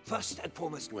continue. First and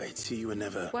foremost. Wait, see, you were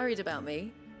never Worried about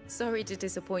me? Sorry to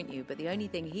disappoint you, but the only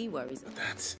thing he worries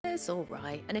about. It's all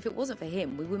right. And if it wasn't for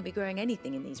him, we wouldn't be growing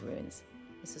anything in these ruins.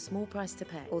 It's a small price to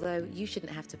pay. Although you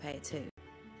shouldn't have to pay it too.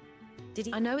 Did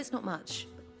he? I know it's not much.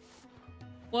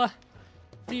 What?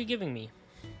 What are you giving me?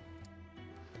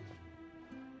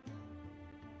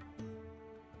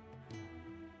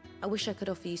 I wish I could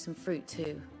offer you some fruit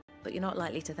too, but you're not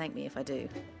likely to thank me if I do.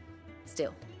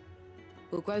 Still,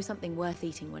 we'll grow something worth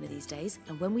eating one of these days,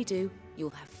 and when we do,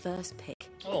 you'll have first pick.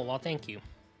 Oh, well, thank you.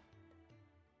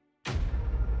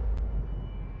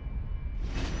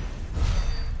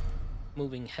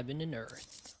 Moving heaven and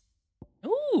earth.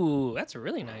 Ooh, that's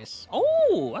really nice.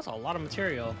 Oh, that's a lot of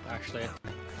material, actually.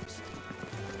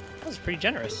 That's pretty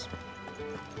generous.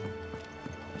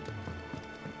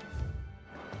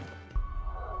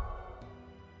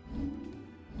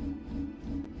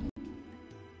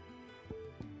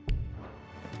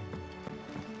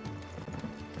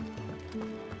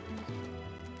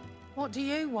 What do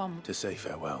you want? to say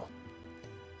farewell.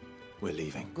 We're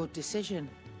leaving. Good decision.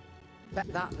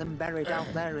 Bet that than buried out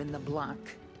there in the black.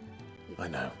 I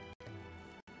know.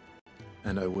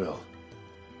 And I will.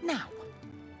 Now,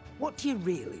 what do you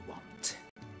really want?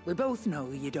 We both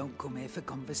know you don't come here for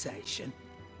conversation.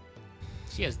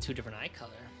 She has 2 different eye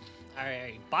color. I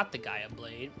already bought the guy a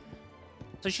blade.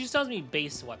 So she sells me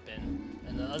base weapon,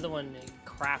 and the other one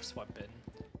crafts weapon.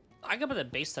 I could put the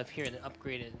base stuff here and then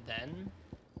upgrade it then.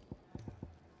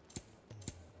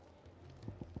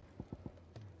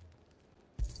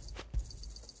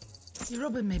 You're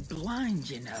rubbing me blind,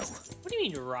 you know. What do you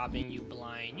mean robbing you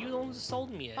blind? You the one who sold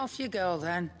me it. Off you go,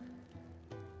 then.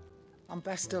 And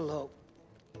best of luck.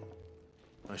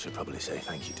 I should probably say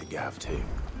thank you to Gav, too.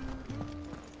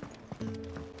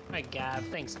 Hi, Gav.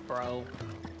 Thanks, bro.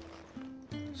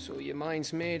 So your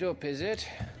mind's made up, is it?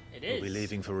 It is. We'll be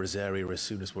leaving for Rosaria as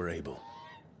soon as we're able.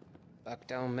 Back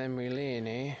down memory lane,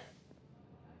 eh?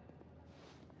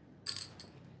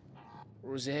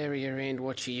 Rosaria ain't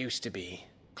what she used to be,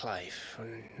 Clive.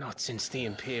 Not since the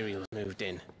Imperials moved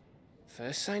in.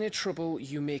 First sign of trouble,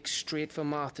 you make straight for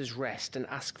Martha's Rest and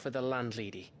ask for the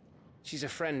landlady. She's a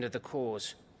friend of the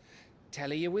cause. Tell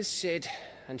her you was Sid,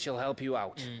 and she'll help you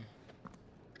out.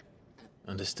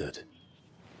 Understood.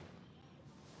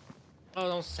 Oh,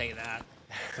 don't say that.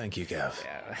 Thank you, Gav.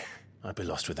 Yeah. I'd be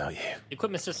lost without you. The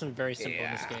equipment system is very simple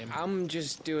in this game. I'm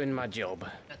just doing my job.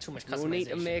 Not too much customization. No need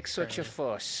to make such a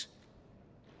fuss.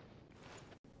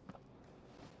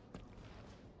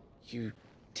 You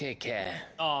take care.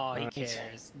 Oh, he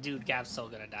cares. Dude, Gav's so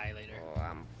gonna die later. Oh,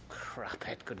 I'm crap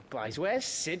at goodbyes. Where's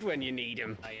Sid when you need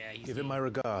him? Oh, yeah, he's Give him my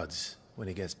regards when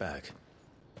he gets back.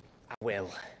 I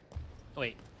will.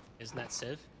 Wait, isn't that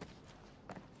Civ?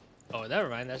 Oh, never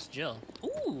mind. That's Jill.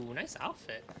 Ooh, nice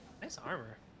outfit. Nice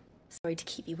armor. Sorry to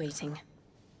keep you waiting.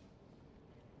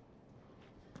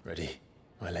 Ready,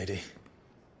 my lady?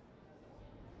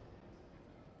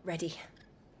 Ready.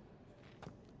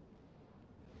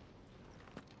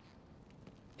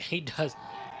 He does.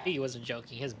 He wasn't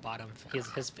joking. His bottom.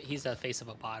 He's the face of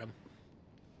a bottom.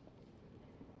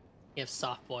 He has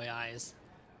soft boy eyes.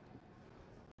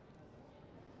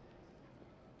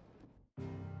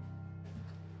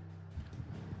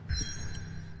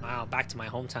 Wow, back to my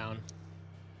hometown.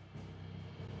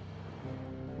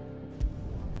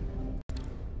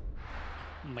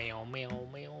 Meow, meow,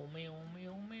 meow, meow,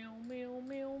 meow, meow, meow,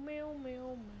 meow, meow,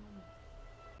 meow.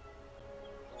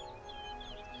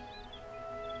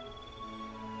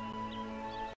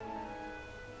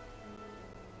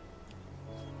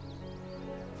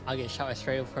 I'll get shot by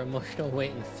straight for emotional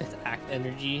weight and 5th act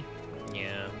energy.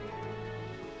 Yeah.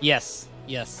 Yes.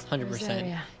 Yes. 100%.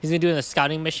 Rosaria. He's gonna do a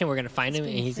scouting mission. We're gonna find him, It's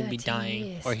and been he's gonna be 13 dying,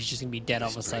 years. or he's just gonna be dead all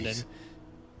of a This sudden. breeze,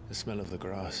 the smell of the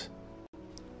grass.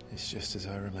 It's just as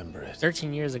I remember it.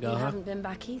 13 years ago, You huh? haven't been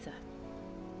back either.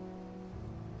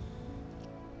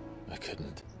 I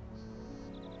couldn't.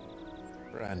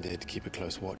 Branded, keep a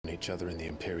close watch on each other in the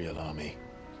Imperial Army.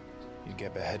 You'd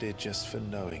get beheaded just for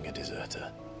knowing a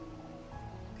deserter.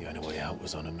 The only way out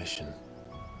was on a mission.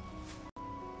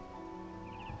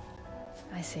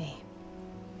 I see.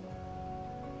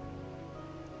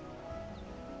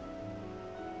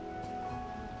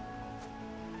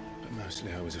 But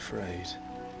mostly I was afraid.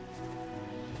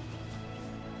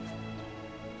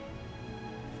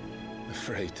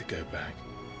 Afraid to go back.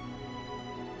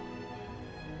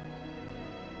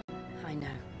 I know.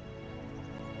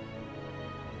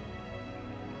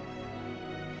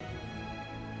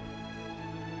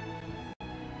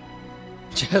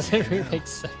 Doesn't really make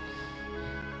sense.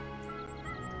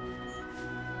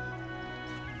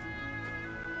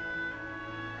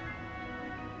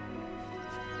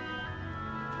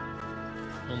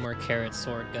 No more carrot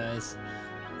sword, guys.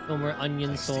 No more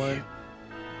onion sword.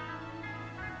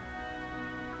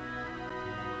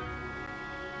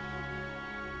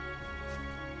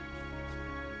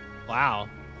 Wow.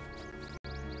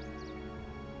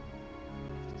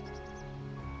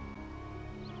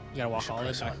 You gotta walk all the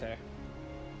way back there.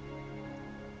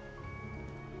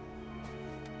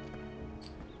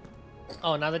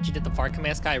 Oh, now that you did the far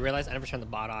command sky, I realized I never turned the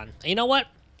bot on. And you know what?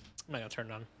 I'm not gonna turn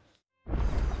it on.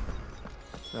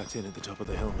 That inn at the top of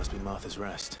the hill must be Martha's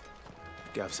Rest.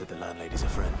 Gav said the landlady's a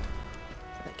friend.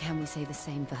 But can we say the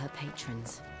same for her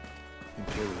patrons?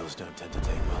 Imperials don't tend to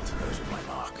take well to those with my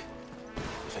mark.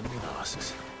 If anyone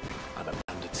asks, I'm a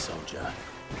banded soldier,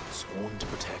 sworn to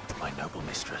protect my noble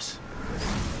mistress.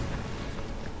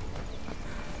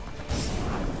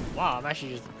 Wow, I'm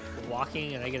actually just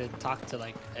walking and I get to talk to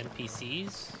like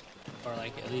NPCs, or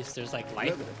like at least there's like life.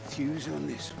 Look at the fuse on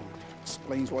this one.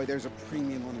 Explains why there's a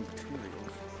premium on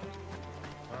Imperials.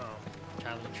 Wow,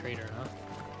 traveling trader, huh?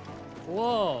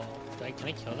 Whoa, can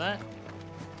I kill that?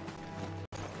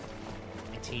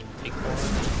 19 big horn.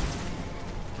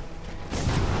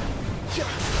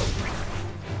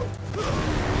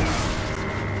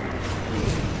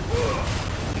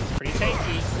 Pretty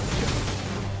tanky.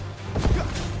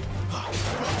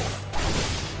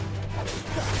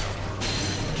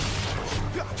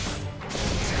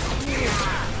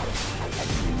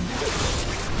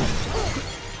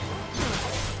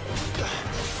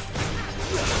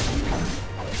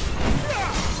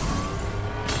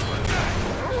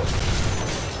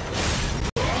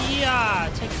 Yeah,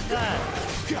 take that.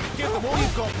 Get them all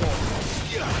you've got, boys.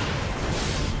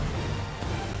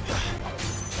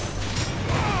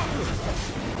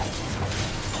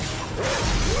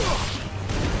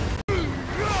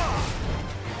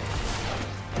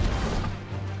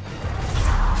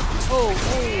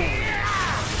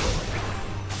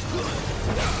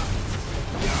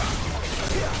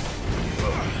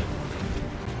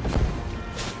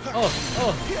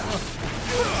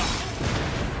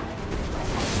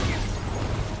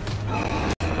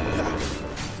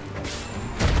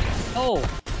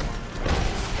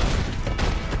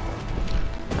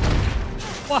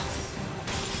 What?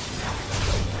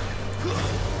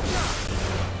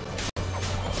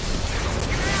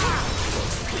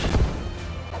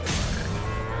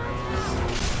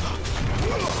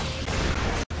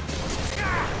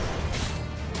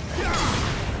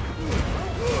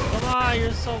 Come on,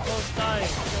 you're so close to dying.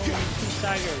 Two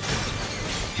staggers.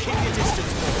 Keep your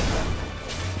distance,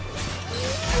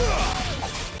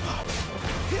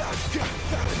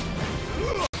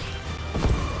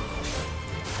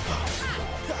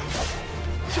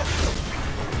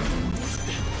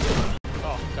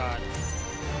 Oh god.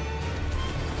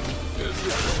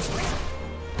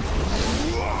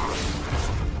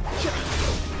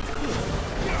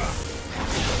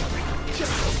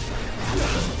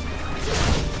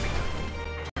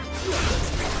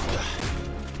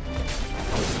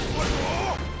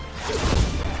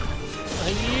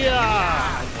 Yeah.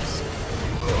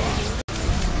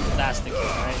 That's the kill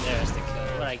right there. That's the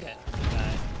kill. What I get?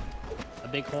 A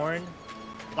big horn.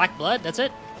 Black blood. That's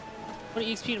it. What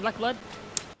EXP to black blood?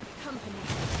 Company.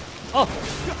 Oh.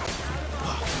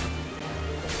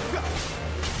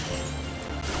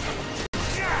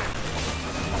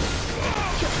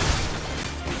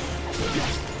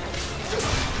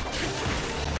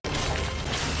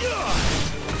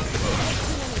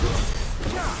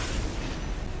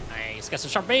 Nice. Got some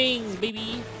sharp bangs,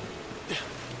 baby.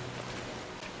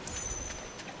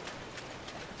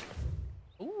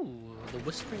 Ooh, the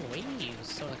Whispering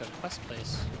Waves. Sound like a quest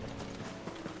place.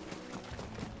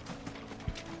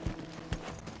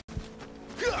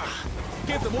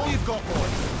 Give them all you've got,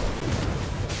 boys.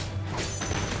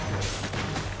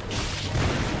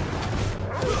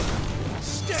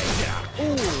 Stay down.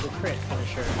 Ooh, the crit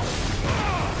finisher.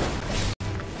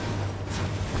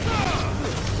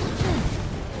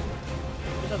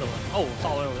 Oh, it's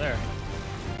all the way over there.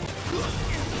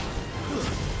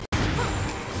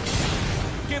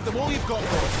 Give them all you've got,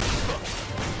 boys.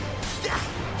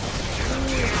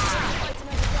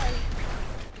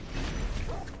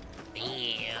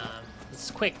 Damn. This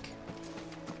is quick.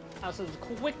 This is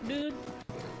quick, dude.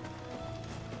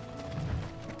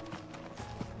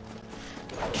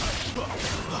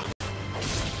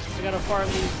 We gotta farm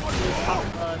these top,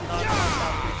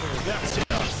 non-top creatures. That's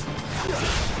enough.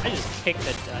 I just kicked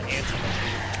the ants.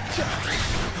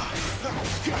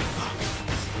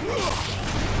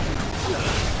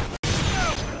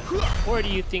 Where do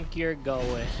you think you're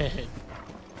going?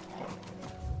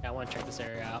 I want to check this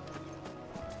area out.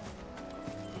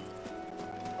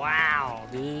 Wow,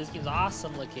 dude, this game's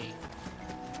awesome looking.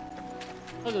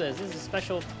 Look at this. This is a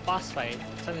special boss fight.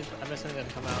 I bet something's gonna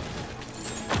come out.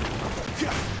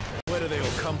 Where do they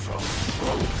all come from?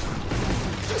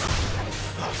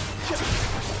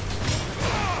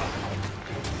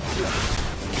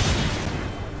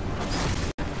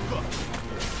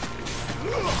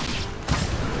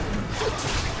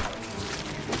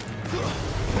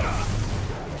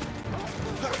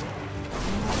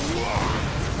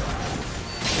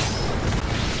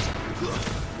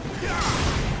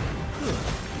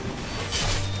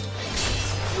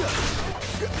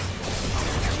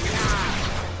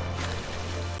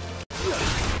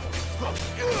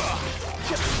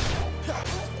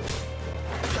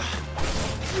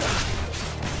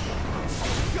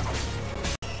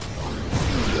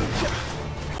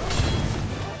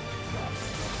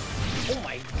 Oh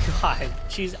my god,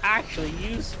 she's actually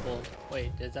useful.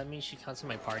 Wait, does that mean she counts in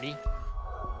my party?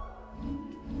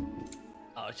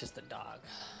 Oh, it's just a dog.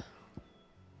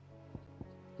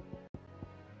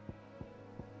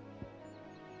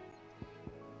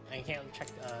 I can't check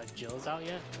Jill's out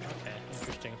yet? Okay,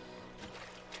 interesting.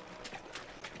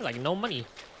 Like, no money.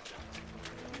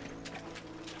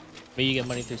 Maybe you get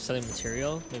money through selling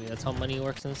material. Maybe that's how money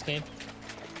works in this game.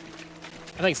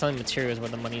 I feel like selling material is where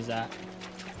the money's at.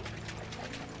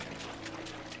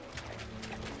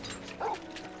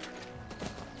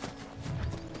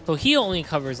 So he only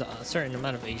covers a certain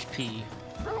amount of HP.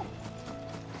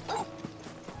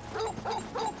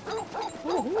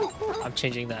 I'm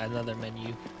changing that another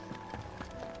menu.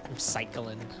 I'm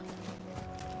cycling.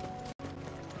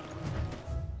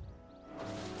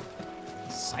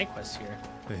 Side quest here.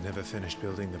 They never finished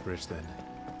building the bridge then.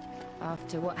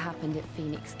 After what happened at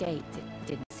Phoenix Gate, it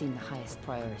didn't seem the highest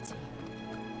priority.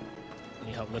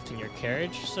 Need help lifting your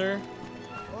carriage, sir?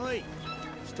 Oi!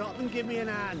 Stop and give me an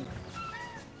hand.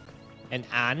 An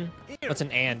an? Here, What's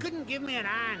an an? Couldn't give me an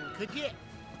hand, could you?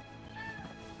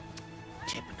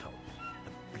 Typical.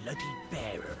 A bloody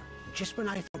bearer. Just when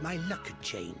I thought my luck had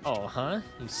changed. Oh, huh?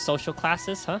 You social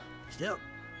classes, huh? Still,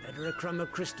 better a crumb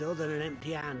of crystal than an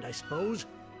empty hand, I suppose.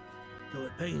 Though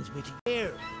it pains me to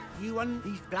hear. You and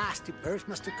these blasted birds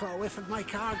must have caught a whiff of my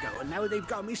cargo, and now they've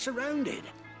got me surrounded.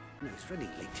 No, it's really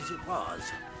late as it was.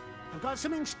 I've got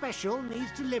something special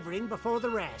needs delivering before the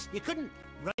rest. You couldn't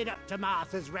ride up to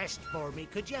Martha's Rest for me,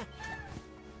 could you?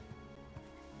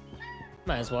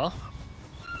 Might as well.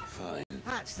 Fine.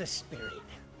 That's the spirit.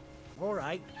 All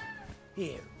right.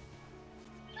 Here.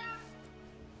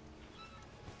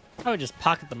 I would just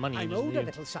pocket the money. I'm owed a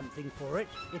little something for it.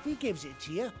 If he gives it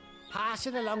to you, pass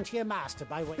it along to your master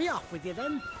by way. Be off with you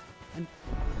then. And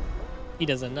he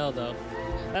doesn't know though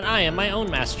that I am my own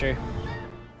master.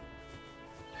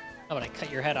 How about I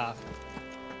cut your head off?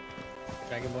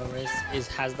 Dragon Ball race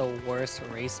has the worst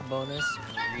race bonus.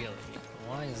 Really?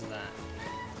 Why is that?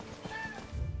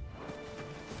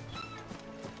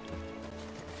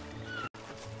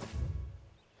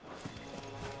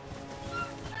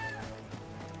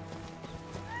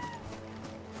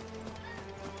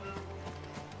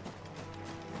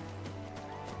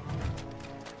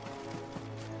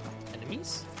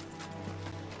 Enemies?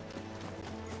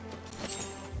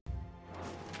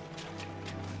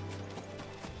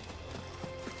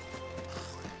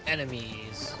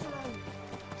 Enemies.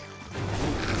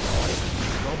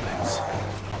 Goblins.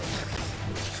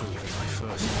 So even my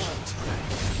first chance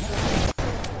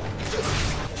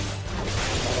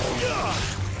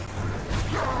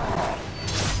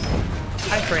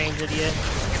High frames, idiot.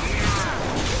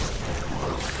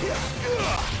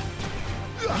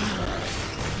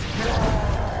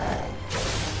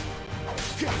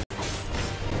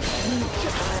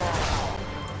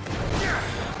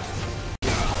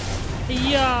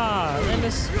 Yeah, let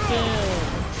us spin.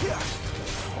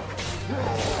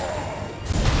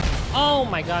 Oh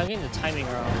my god, I'm getting the timing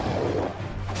wrong.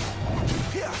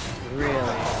 Really?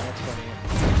 That's funny.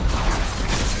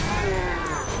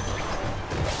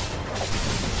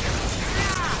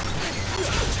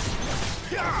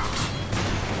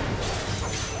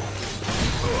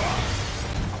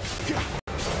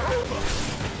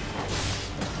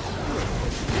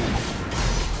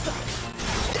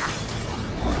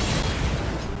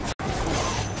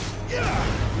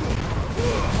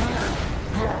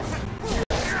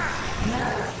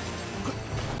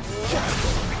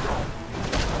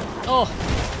 Oh!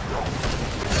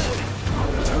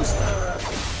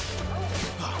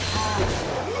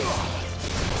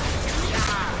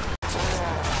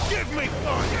 Give me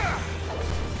fire!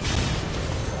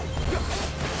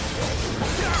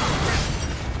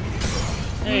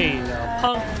 There you go,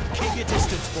 punk. Keep your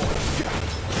distance, boy.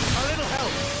 A little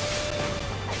help.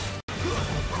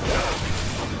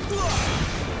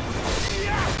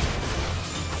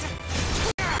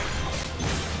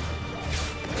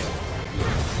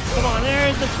 Come on,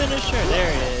 there's the finisher.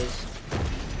 There it is.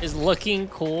 Is looking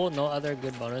cool. No other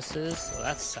good bonuses. So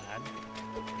that's sad.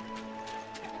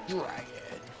 Dragon.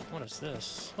 What is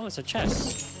this? Oh, it's a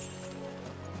chest.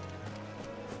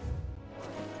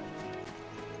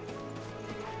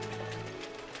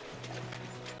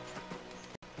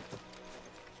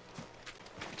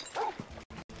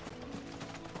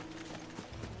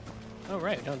 Oh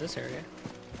right, no, this area.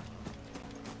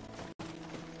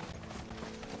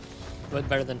 Way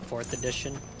better than 4th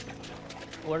edition.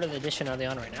 What edition are they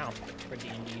on right now for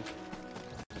D&D?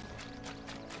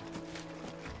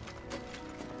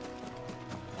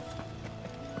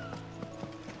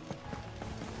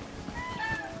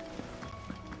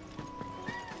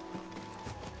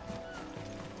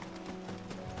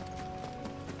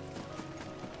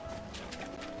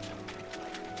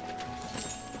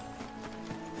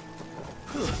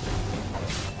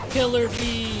 Killer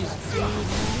bees, dude.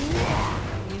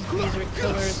 These bees are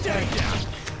killers.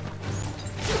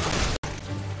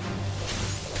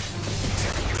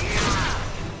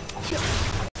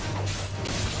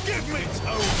 Give me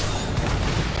toe.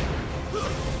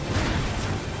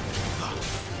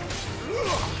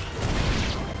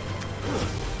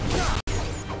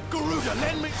 Garuda,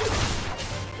 lend me.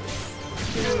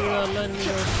 Garuda, lend me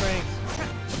your strength.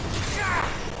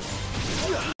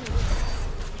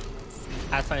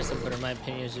 Pathfinder's the better, in my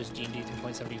opinion, is just D&D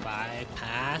 3.75.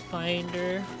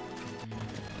 Pathfinder.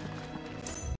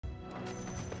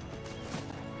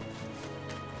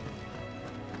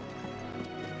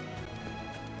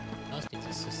 Else needs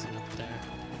assistant up there.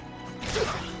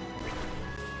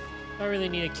 I really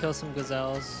need to kill some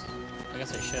gazelles. I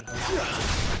guess I should.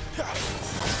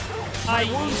 I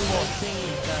use that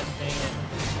thingy, god dang it.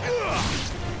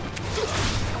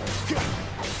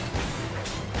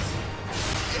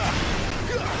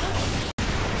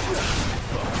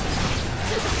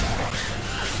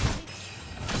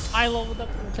 I leveled up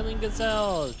from killing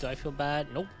gazelles. Do I feel bad?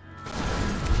 Nope.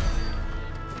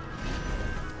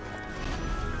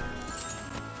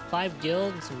 Five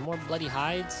guild and some more bloody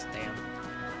hides? Damn.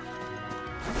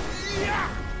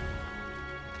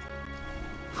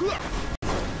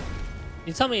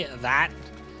 You tell me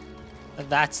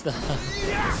that's the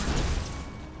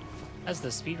that's the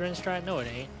speedrun strat? No, it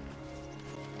ain't.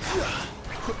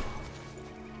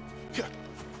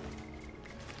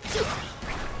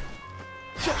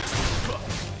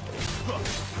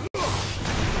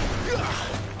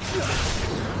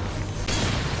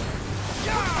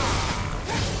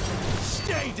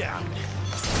 Stay down.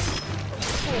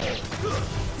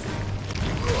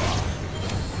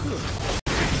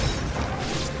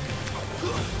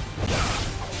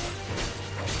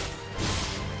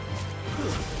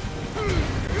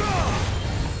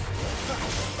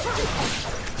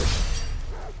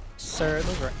 Sir,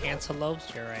 those were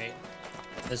antelopes. You're right.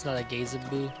 It's not a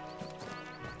gazaboo.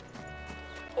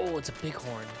 Oh, it's a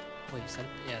bighorn. Wait, is that?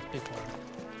 Yeah, it's bighorn.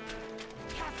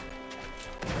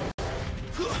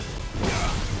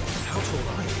 How tall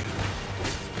are you?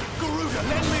 Garuda,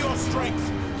 lend me your strength.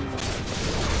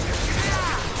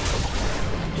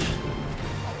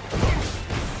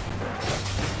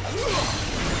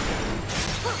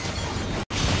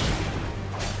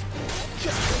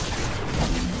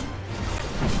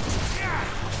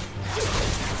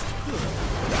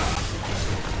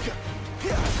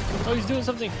 Oh, he's doing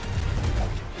something.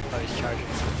 Oh, he's charging.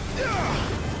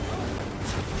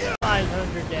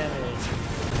 500 damage.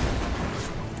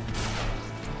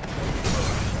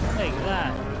 Take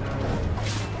that.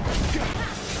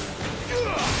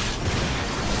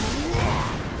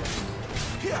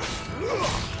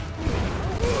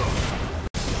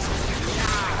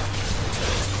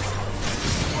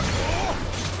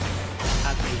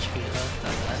 Half HP, huh?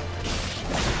 Not bad.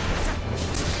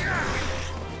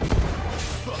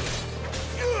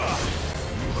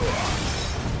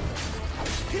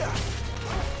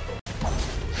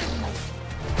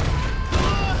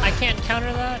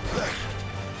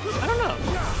 I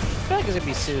feel like it's gonna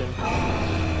be soon.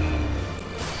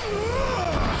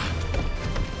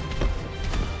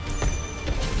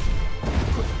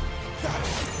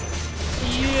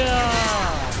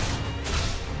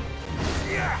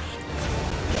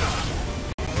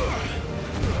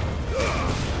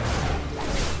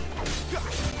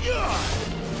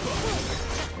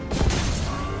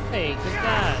 Hey, good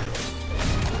God.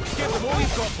 Get them all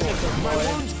you've got, boy. My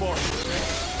wounds, boy.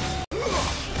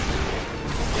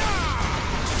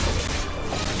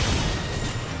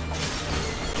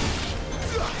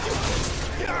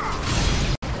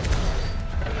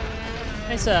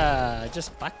 It's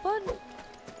just black blood?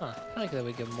 Huh, I feel like that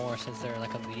would give more since they're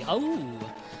like a medium.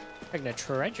 Oh! Like a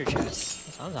treasure chest.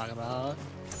 That's what I'm talking about.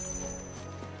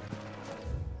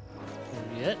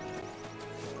 Yet.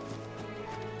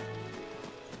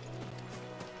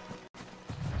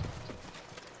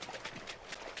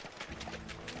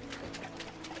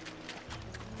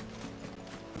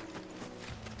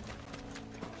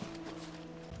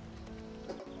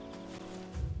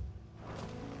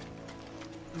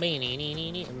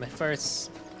 In my first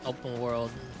open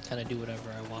world, kind of do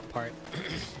whatever I want part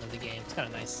of the game. It's kind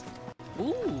of nice.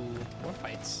 Ooh, more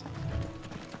fights.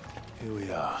 Here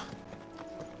we are.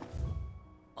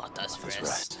 Let us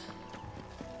rest.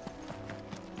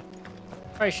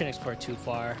 Probably shouldn't explore too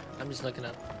far. I'm just looking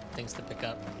up things to pick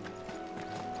up.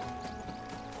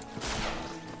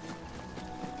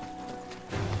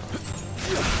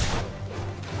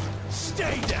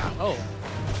 Stay down. Oh.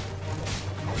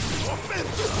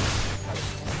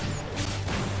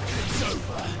 It's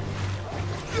over.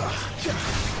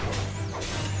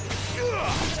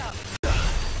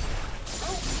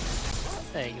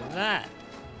 Take that.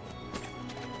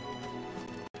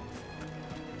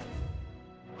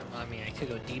 I mean, I could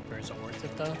go deeper. Is it worth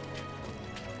it though?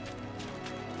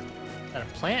 Is that a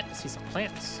plant? I see some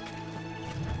plants.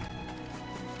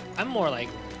 I'm more like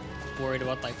worried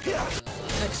about like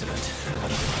excellent.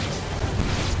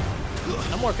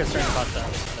 I'm more concerned about the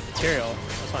material.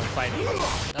 That's why I'm fighting. Not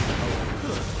the hope.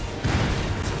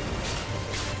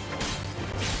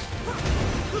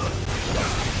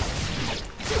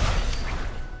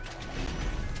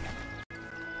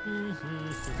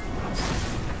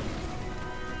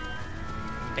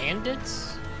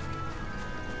 Bandits?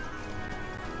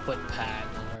 Foot pad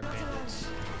or bandits.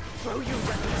 Throw your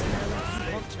weapons now if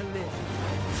you want to live.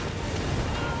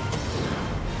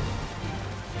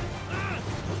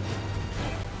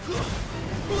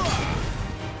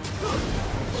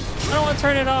 I don't want to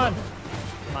turn it on.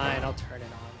 Fine, I'll turn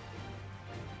it on.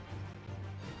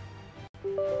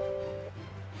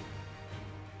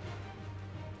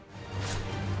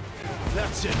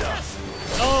 That's enough.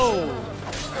 Oh!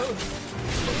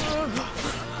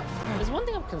 There's one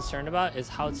thing I'm concerned about is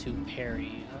how to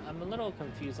parry. I'm a little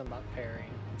confused about parrying.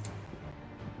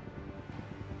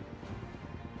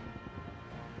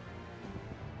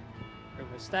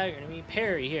 Stagger enemy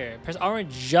parry here. Press R1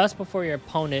 just before your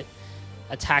opponent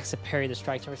attacks to parry the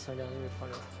strike. Every time your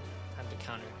opponent time to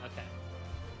counter. Okay.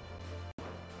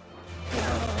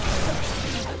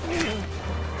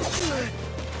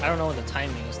 I don't know what the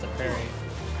timing is to parry.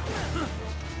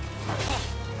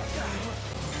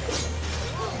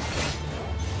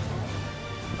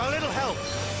 A little help.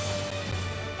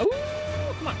 Oh,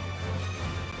 come on.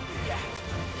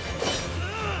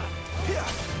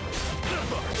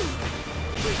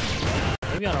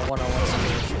 Maybe on a one-on-one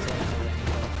situation.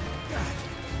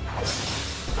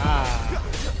 Ah.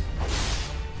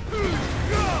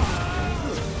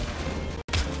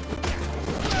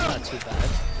 Not too bad.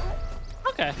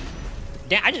 Okay.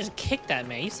 Damn, I just kicked that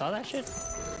man. You saw that shit?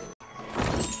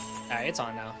 Alright, it's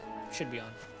on now. Should be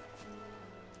on.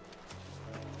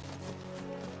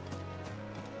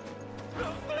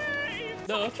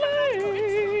 The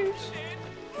flames!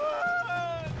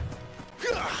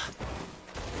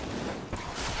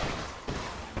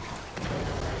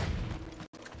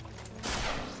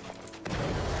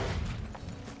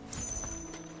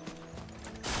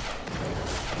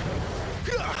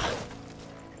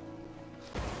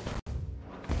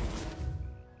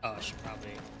 Oh, I should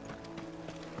probably...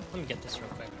 Let me get this real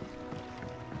quick.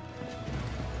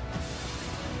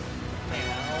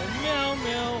 Meow, meow,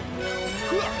 meow, meow,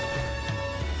 meow.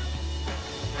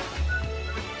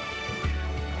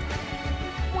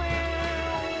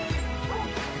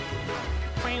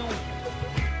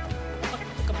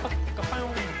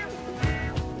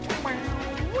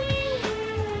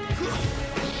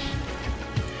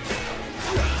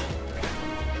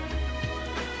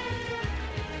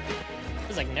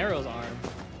 It's like Nero's arm.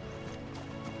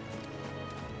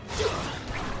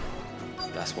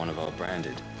 That's one of our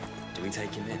branded. Do we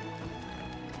take him in?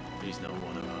 He's not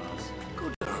one of ours.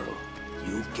 Good girl.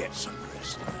 You get some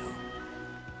rest now.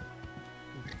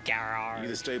 You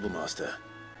the stable master?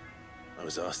 I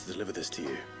was asked to deliver this to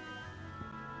you.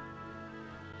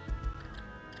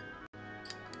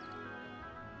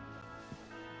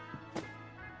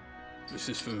 This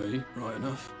is for me, right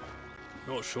enough.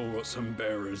 Not sure what some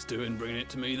bearer's doing bringing it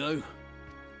to me, though.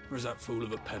 Where's that fool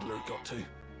of a peddler got to?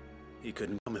 He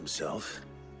couldn't come himself.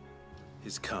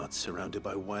 His cart's surrounded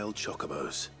by wild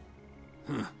chocobos.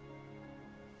 Huh.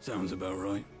 Sounds about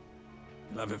right.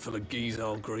 He'll have it full of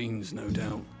Gizal greens, no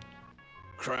doubt.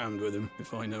 Crammed with him,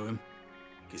 if I know him.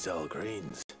 Gizal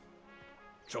greens?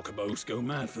 Chocobos go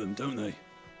mad for them, don't they?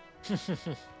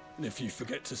 And if you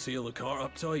forget to seal the cart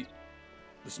up tight,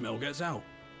 the smell gets out,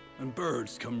 and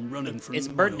birds come running from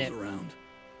miles around.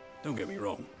 Don't get me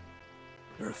wrong.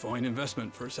 They're a fine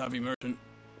investment for a savvy merchant,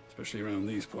 especially around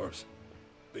these parts.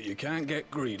 But you can't get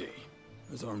greedy,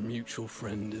 as our mutual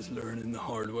friend is learning the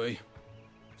hard way.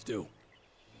 Still,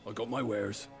 I got my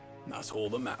wares, and that's all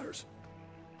that matters.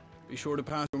 Be sure to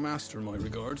pass your master my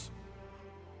regards.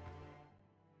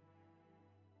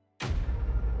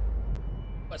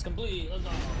 Quest complete. Let's go.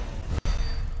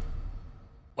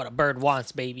 What a bird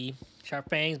wants, baby. Sharp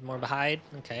fangs, more behind.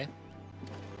 Okay.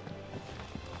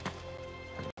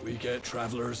 We get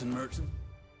travelers and merchants.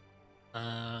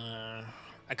 I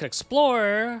could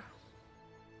explore.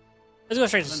 Let's go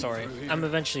straight to the story. I'm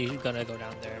eventually gonna go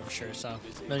down there, I'm sure, so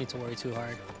no need to worry too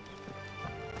hard.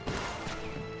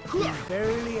 You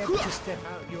barely have to step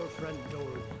out your front door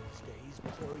these days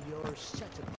before you're set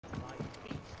upon by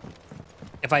beast.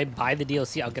 If I buy the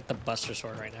DLC, I'll get the Buster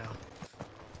Sword right now.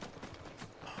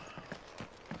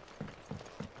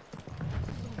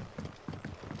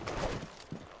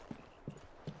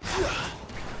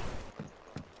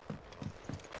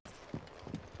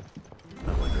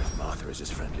 I wonder if Martha is as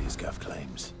friendly as Gav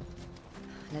claims.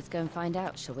 Let's go and find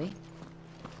out, shall we?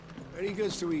 Very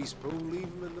good to eat, Paul. Leave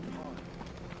him in the pot.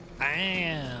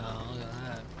 Damn, look at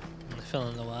that. I'm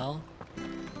feeling the well.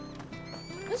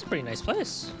 That's a pretty nice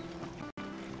place.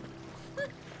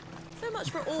 So much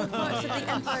for all parts of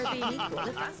the Empire being equal,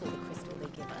 if that's all the crystal they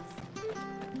give us.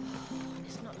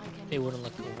 It's not like They wouldn't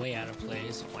look way out of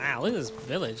place. Wow, look at this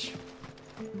village.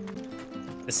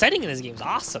 The setting in this game is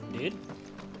awesome, dude.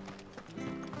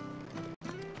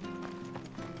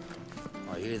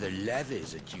 I hear the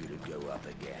levies are due to go up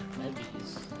again.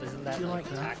 Levies? Isn't that Do you like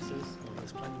like that? taxes? Well,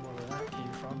 there's plenty more where that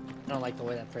came from. I don't like the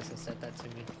way that person said that to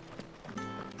me.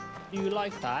 Do you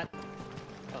like that?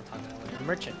 Don't talk that way.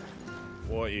 Merchant.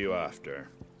 What are you after?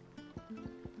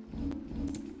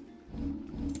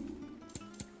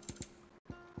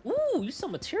 Ooh, you sell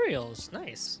materials.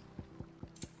 Nice.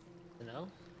 You know?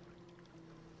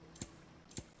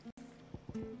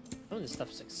 Some of this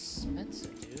stuff's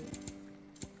expensive, dude.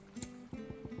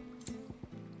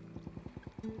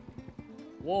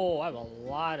 Whoa, I have a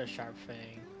lot of sharp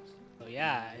fang. So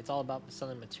yeah, it's all about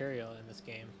selling material in this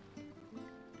game.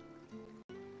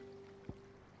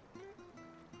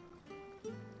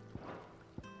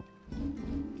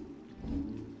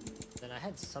 Then I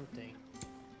had something,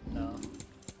 though.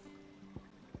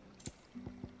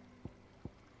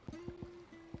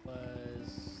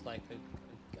 Was like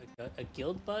a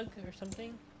guild bug or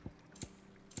something?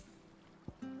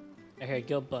 I hear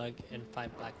guild bug and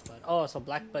 5 black bud. Oh, so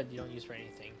black bud you don't use for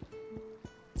anything.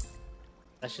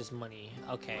 That's just money.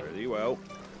 Okay. Pretty well.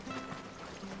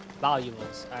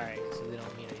 Valuables. Alright, so they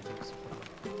don't mean anything.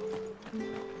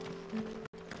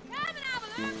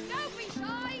 Don't be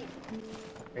shy!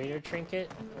 Trader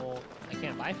trinket? Well, I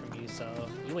can't buy from you, so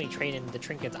you ain't trading the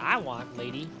trinkets I want,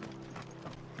 lady.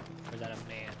 Or is that a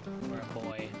man? Or a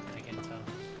boy? I can't tell.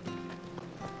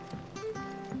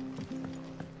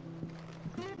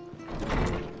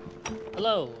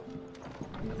 Hello.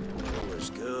 It was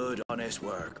good, honest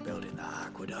work building the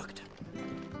aqueduct.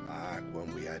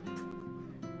 When we had...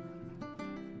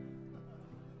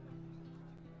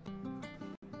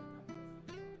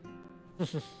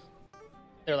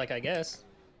 They're like, I guess.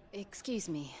 Excuse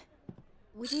me.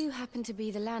 Would you happen to be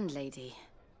the landlady?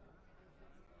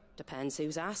 Depends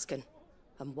who's asking,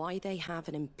 and why they have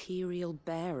an Imperial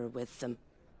bearer with them.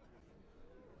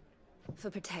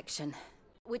 For protection,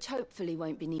 which hopefully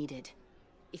won't be needed.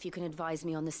 If you can advise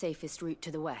me on the safest route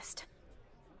to the west.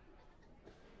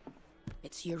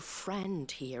 It's your friend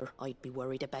here I'd be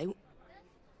worried about.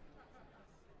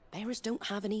 Bearers don't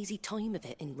have an easy time of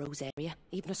it in Rose area.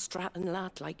 Even a strapping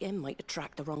lad like him might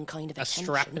attract the wrong kind of attention. A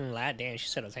strapping lad? Damn, she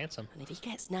said I was handsome. And if he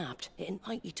gets nabbed, it ain't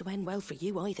likely to end well for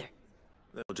you either.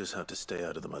 They'll just have to stay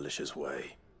out of the malicious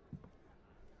way.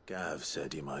 Gav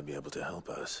said he might be able to help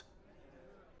us.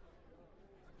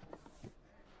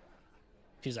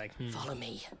 She's like, Follow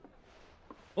me.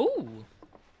 Ooh.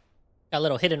 Got a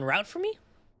little hidden route for me?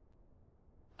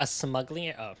 A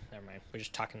smuggling? Oh, never mind. We're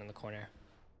just talking in the corner.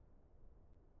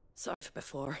 Sorry for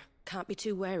before. Can't be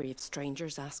too wary of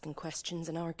strangers asking questions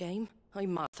in our game.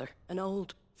 I'm Martha, an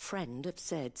old friend of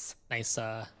Sid's. Nice,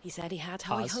 He said he had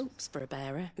high pause. hopes for a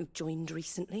bearer who joined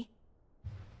recently.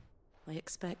 I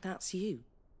expect that's you.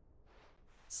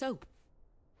 So,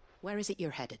 where is it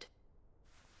you're headed?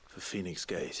 For Phoenix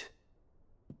Gate.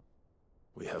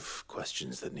 We have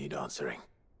questions that need answering.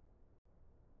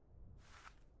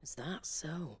 Is that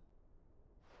so?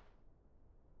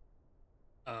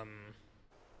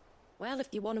 Well, if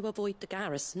you want to avoid the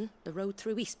garrison, the road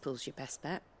through Eastpool's your best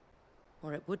bet.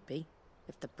 Or it would be,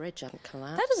 if the bridge hadn't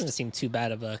collapsed. That doesn't seem too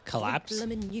bad of a collapse. What a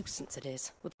bloomin' nuisance it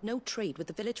is, with no trade with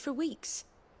the village for weeks.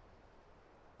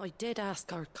 I did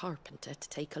ask our carpenter to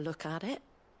take a look at it,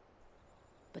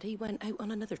 but he went out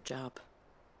on another job,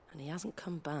 and he hasn't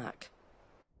come back.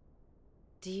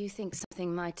 Do you think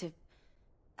something might have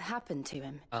happened to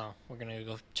him? Oh, we're gonna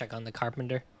go check on the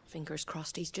carpenter. Fingers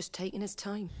crossed he's just taking his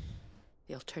time.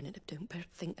 The alternative don't bear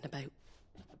thinking about.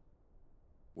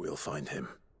 We'll find him.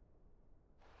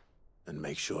 And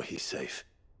make sure he's safe.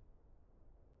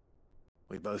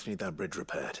 We both need that bridge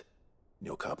repaired.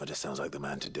 Your carpenter sounds like the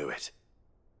man to do it.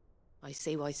 I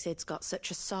see why Sid's got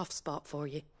such a soft spot for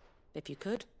you. If you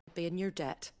could, be in your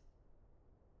debt.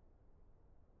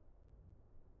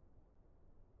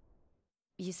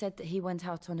 You said that he went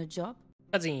out on a job?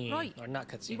 Cutscene. Right. Or not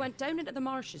cutscene. He went down into the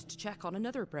marshes to check on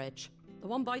another bridge. The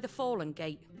one by the Fallen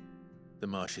Gate. The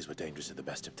marshes were dangerous at the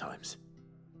best of times.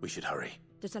 We should hurry.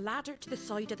 There's a ladder to the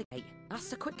side of the gate. That's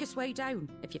the quickest way down,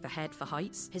 if you've a head for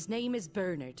heights. His name is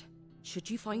Bernard. Should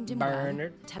you find him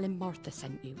Bernard. well, tell him Martha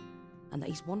sent you. And that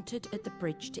he's wanted at the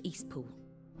bridge to Eastpool.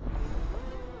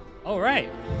 Alright.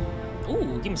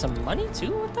 Ooh, give me some money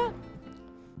too with that?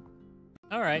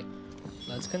 Alright.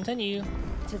 Let's continue.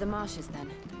 To the marshes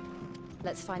then.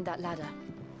 Let's find that ladder.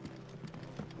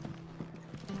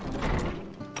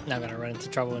 Not gonna run into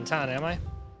trouble in town, am I?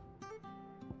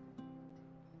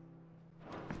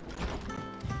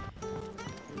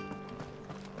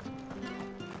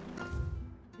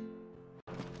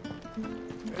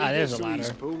 Ah, there's a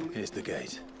ladder. Here's the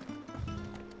gate.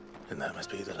 And that must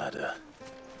be the ladder.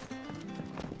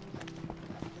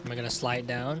 Am I gonna slide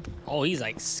down? Oh, he's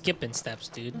like skipping steps,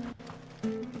 dude.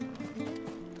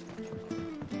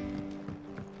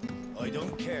 I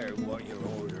don't care what your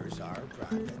orders are,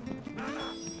 Brandon.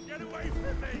 Get away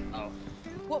from me! Oh.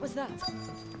 What was that?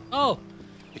 Oh!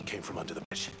 It came from under the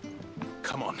bridge.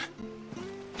 Come on.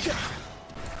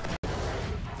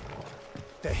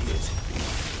 There he is.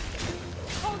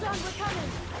 Hold on, we're coming!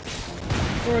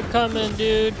 We're coming,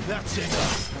 dude. That's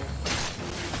enough.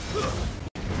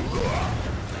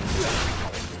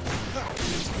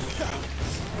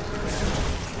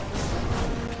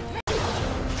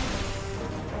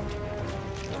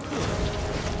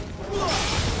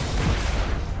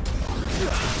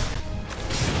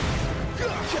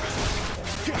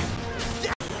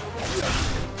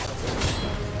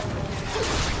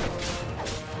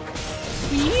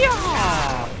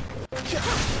 Yeah!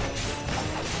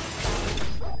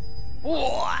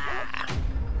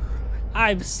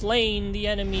 I've slain the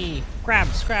enemy.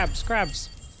 Crabs, crabs, crabs.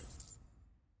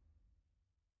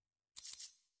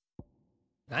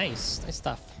 Nice, nice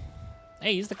stuff.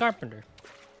 Hey, he's the carpenter.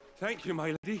 Thank you,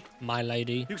 my lady. My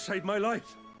lady. You saved my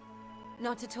life.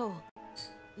 Not at all.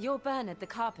 You're Bernard the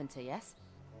carpenter, yes?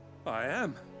 I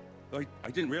am.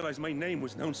 I didn't realize my name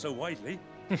was known so widely.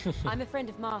 I'm a friend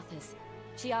of Martha's.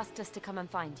 She asked us to come and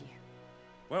find you.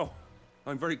 Well,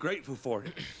 I'm very grateful for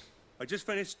it. I just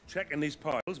finished checking these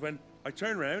piles when I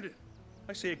turn around.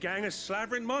 I see a gang of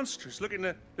slavering monsters looking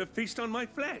to feast on my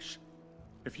flesh.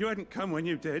 If you hadn't come when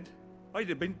you did, I'd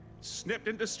have been snipped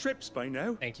into strips by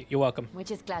now. Thank you. You're welcome. We're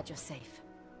just glad you're safe.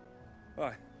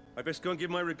 I best go and give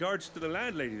my regards to the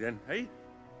landlady then, eh?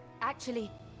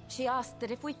 Actually, she asked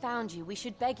that if we found you, we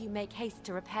should beg you make haste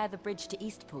to repair the bridge to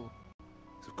Eastpool.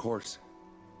 Of course.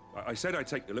 I said I'd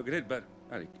take a look at it, but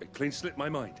it clean slipped my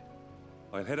mind.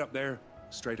 I'll head up there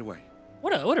straight away.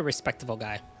 What a respectable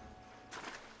guy.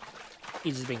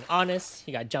 He's just being honest.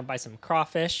 He got jumped by some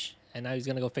crawfish, and now he's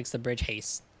gonna go fix the bridge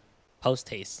haste. Post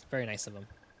haste. Very nice of him.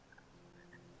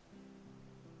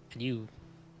 Can you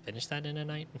finish that in a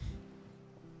night?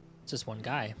 It's just one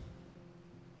guy.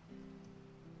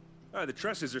 The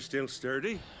trusses are still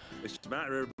sturdy. It's just a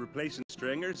matter of replacing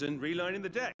stringers and relining the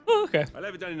deck. Oh, okay. I'll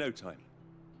have it done in no time.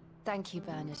 Thank you,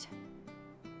 Bernard.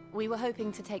 We were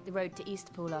hoping to take the road to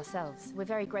Eastpool ourselves. We're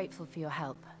very grateful for your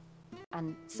help.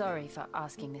 And sorry for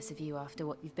asking this of you after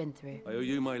what you've been through. I owe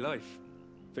you my life.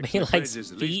 He the likes bridge is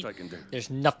the least feet. I can do. There's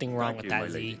nothing wrong Thank with you, my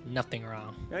that, lady. Z. Nothing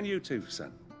wrong. And you too,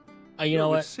 son. You You're know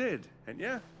with what? Sid, ain't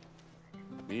ya?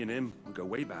 Me and him, we go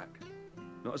way back.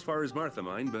 Not as far as Martha,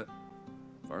 mind, but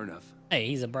far enough. Hey,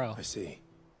 he's a bro. I see.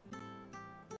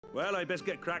 Well, I best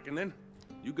get cracking then.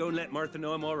 You go and let Martha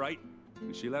know I'm all right,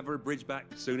 and she'll have her bridge back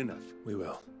soon enough. We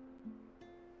will.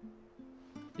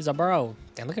 He's a bro.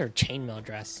 Damn, look at her chainmail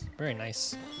dress. Very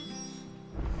nice.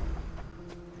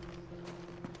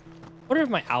 Wonder if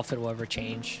my outfit will ever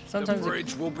change. Sometimes the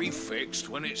bridge will be fixed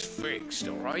when it's fixed,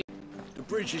 all right? The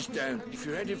bridge is down. If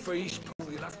you're headed for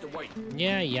Eastpool, you'll have to wait.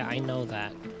 Yeah, I know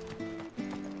that.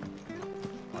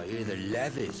 I hear the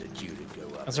levies are due to go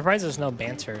up. I'm surprised there's no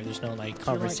banter. There's no like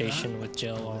conversation with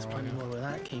Jill. There's plenty more where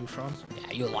that came from.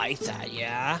 Yeah, you like that,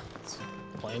 yeah?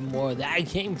 Plenty more where that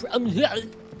came from.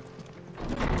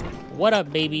 What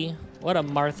up, baby? What up,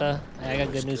 Martha? I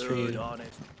got good news for you.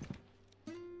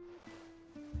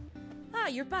 Ah,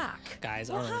 you're back. Guys,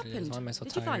 I what don't know what it is. happened? Why am I so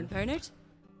Did tired? you find Bernard?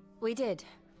 We did.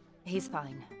 He's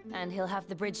fine. And he'll have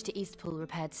the bridge to Eastpool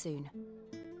repaired soon.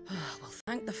 Well,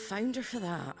 thank the founder for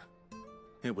that.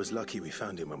 It was lucky we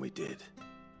found him when we did.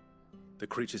 The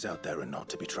creatures out there are not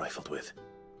to be trifled with.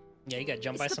 Yeah, you got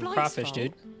jumped by It's the some Blythe's crawfish, fault.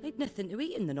 dude. They'd nothing to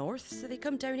eat in the north, so they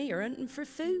come down here hunting for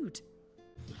food.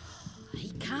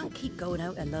 He can't keep going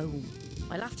out alone.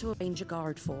 I'll have to arrange a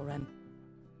guard for him.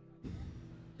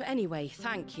 But anyway,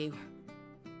 thank you.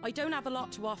 I don't have a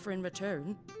lot to offer in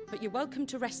return, but you're welcome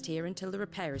to rest here until the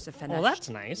repairs are finished. Well, that's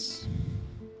nice.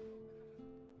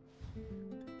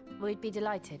 We'd be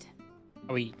delighted.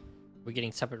 Are we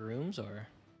getting separate rooms or?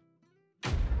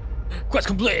 Quest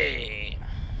complete.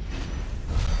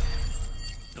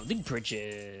 Building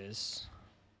bridges.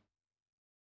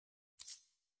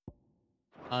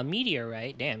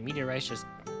 Meteorite. Damn, meteorite's just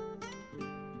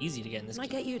easy to get in this. Can I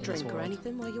get you a in this drink or world.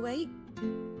 anything while you wait?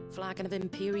 Flagon of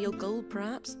imperial gold,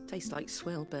 perhaps? Tastes like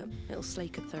swill, but it'll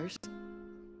slake a thirst.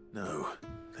 No,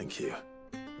 thank you.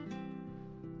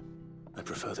 I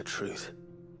prefer the truth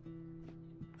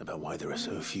about why there are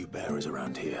so few bearers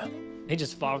around here. They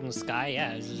just fall from the sky.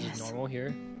 Yeah, this is normal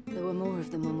here. There were more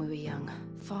of them when we were young.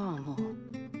 Far more.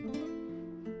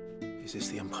 Is this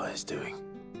the Empire's doing?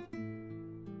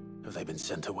 Have they been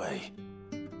sent away?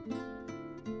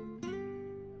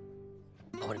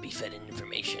 I want to be fed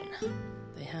information.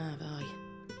 They have, aye.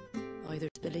 Either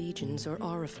the Legions or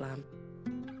Oriflamme.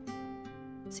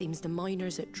 Seems the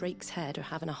miners at Drake's Head are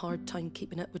having a hard time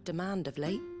keeping up with demand of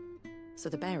late, so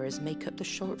the bearers make up the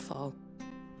shortfall.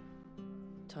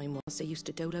 Time was they used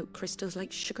to dole out crystals like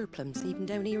sugar plums even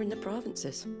down here in the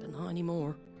provinces, but not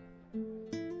anymore.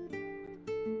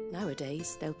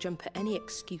 Nowadays, they'll jump at any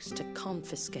excuse to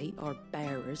confiscate our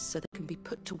bearers so they can be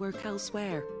put to work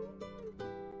elsewhere.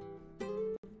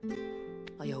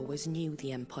 I always knew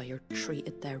the Empire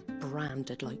treated their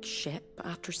branded like shit, but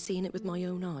after seeing it with my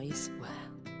own eyes, well...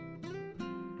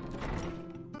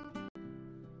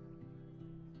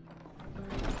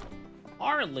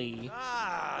 Harley.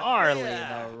 Harley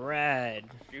the Red.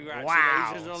 Congratulations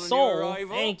Wow. on the new Soul.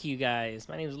 arrival. Thank you guys.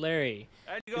 My name's Larry.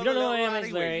 And you If you got don't a know who I little am, laddie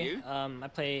it's with Larry. you? I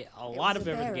play a It lot was of a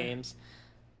different bearer. games.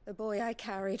 The boy I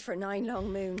carried for 9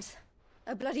 long moons.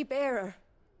 A bloody bearer.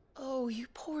 Oh, you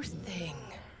poor thing.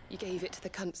 You gave it to the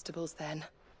constables then?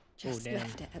 Just damn.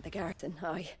 left it at the garden,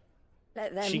 aye.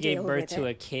 Let them She gave deal birth with to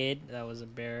it. a kid that was a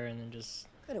bear and then just...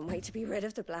 Couldn't wait to be rid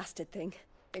of the blasted thing.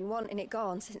 Been wanting it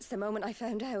gone since the moment I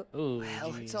found out. Ooh,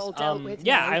 well, it's all dealt with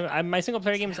yeah, now. my single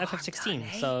player game is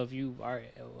ff16, so if you are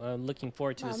looking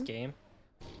forward to this Mom? game,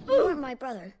 You were my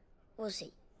brother, was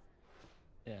he?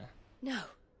 yeah. No.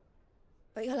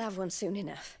 But you'll have one soon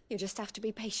enough. You just have to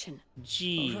be patient.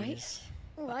 Jeez. Alright?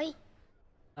 Alright.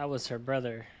 That was her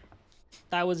brother.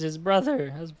 That was his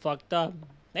brother. That's fucked up.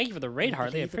 Thank you for the raid,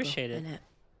 Harley. I Unbelievable, appreciate it. innit?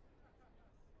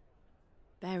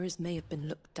 Bearers may have been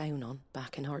looked down on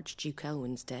back in Archduke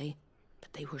Elwin's day,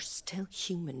 but they were still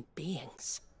human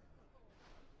beings.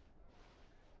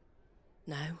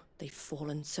 Now they've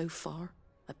fallen so far,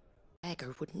 a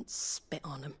beggar wouldn't spit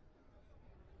on them.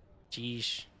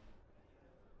 Jeez.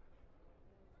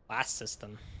 Last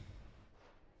system.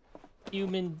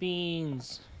 Human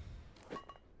beings.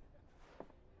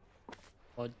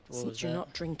 What was Since you're that?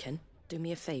 not drinking, do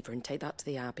me a favour and take that to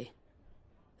the Abbey.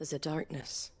 There's a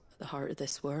darkness at the heart of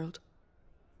this world,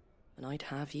 and I'd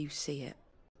have you see it.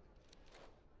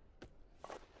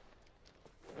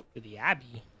 To the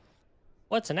Abbey?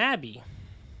 What's an Abbey?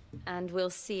 And we'll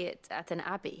see it at an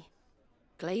abbey.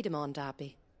 Glademond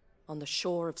Abbey, on the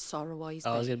shore of Sorrowise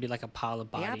Oh, it's Bay. gonna be like a pile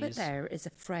of The abbot bodies. there is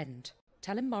a friend.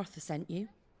 Tell him Martha sent you,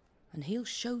 and he'll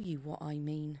show you what I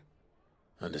mean.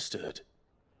 Understood.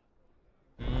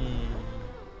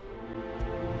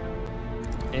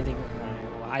 Anything?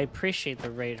 Well, I appreciate the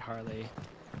raid, Harley.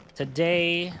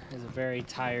 Today is a very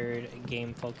tired,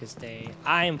 game-focused day.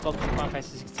 I am focused on Final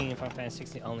Fantasy 16 and Final Fantasy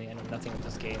 16 only. I know nothing of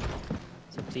this game.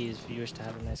 So please, if you wish to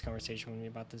have a nice conversation with me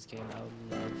about this game, I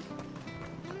would love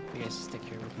for you guys to stick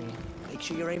here with me. Make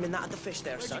sure you're aiming that at the fish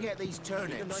there, son. Where'd you get these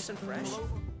turnips? Keep them nice and fresh.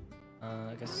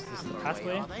 I guess this is the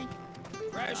pathway.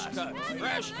 Fresh cuts,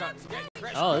 fresh cuts.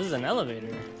 Fresh Oh, this is an elevator.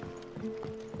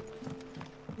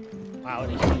 Wow, what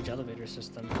a huge elevator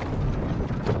system.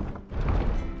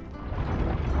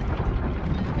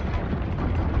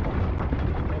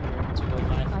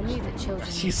 I knew that children.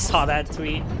 You saw that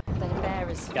tweet? They bear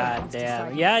as God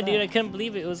damn. Yeah, dude, I couldn't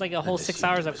believe it. It was like a whole 6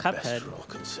 hours of Cuphead.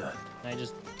 And I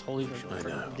just totally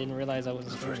didn't realize I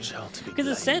wasn't streaming. Because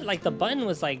it said like the button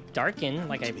was like darkened,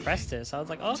 like I pressed it, so I was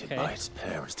like, okay. By its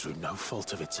parents through no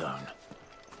fault of its own.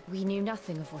 We knew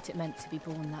nothing of what it meant to be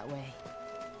born that way,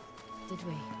 did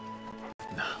we?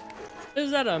 No. Is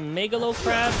that a megalo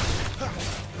crab?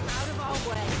 Out of our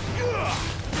way.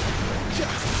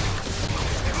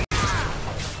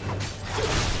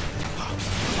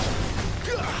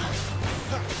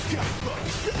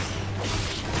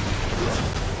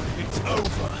 It's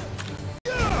over.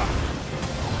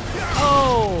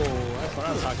 Oh, that's what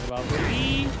I'm talking about,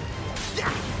 baby.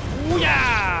 Ooh,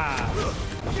 yeah.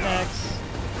 Next.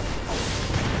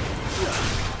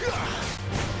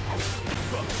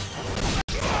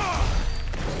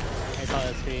 I saw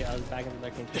that street. I was back in the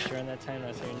lurking picture on that time.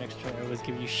 I saw your next stream. I always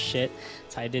give you shit,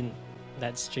 so I didn't.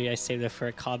 That street, I saved it for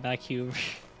a callback humor.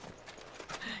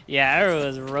 Yeah, everyone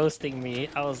was roasting me.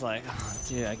 I was like, oh,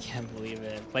 dude, I can't believe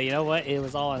it. But you know what? It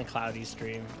was all on Cloudy's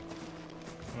stream.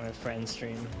 My friend's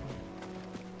stream.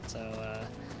 So,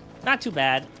 not too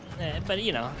bad. But,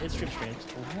 you know, it's streams.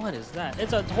 What is that?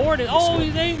 It's a horde. Oh,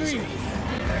 he's angry.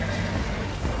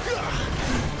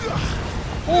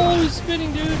 Oh, he's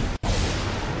spinning, dude.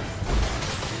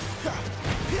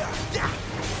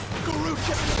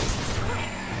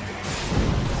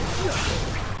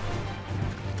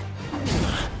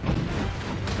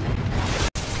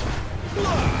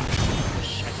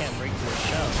 I can't break through the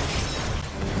shell.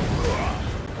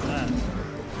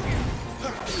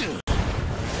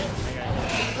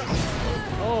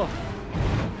 Oh.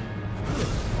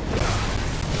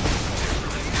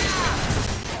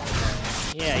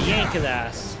 Yeah, yank his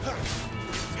ass.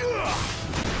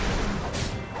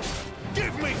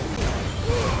 Give me.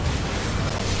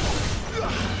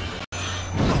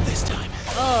 Not this time.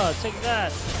 Oh, take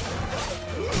that.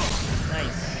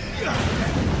 Nice.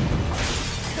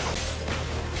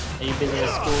 Are you busy at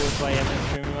school? That's why you haven't been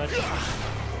streaming much? Or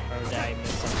did I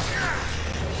miss something?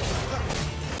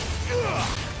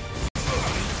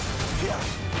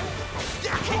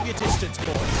 Keep your distance,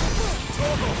 boy.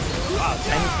 Wow,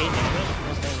 10k damage?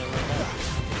 Most things are like that.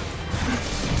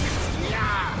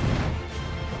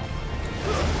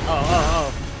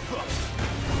 Oh.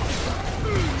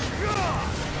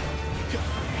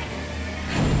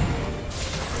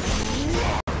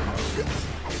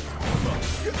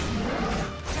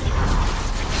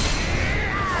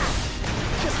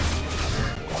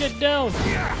 Get down!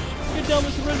 Get down,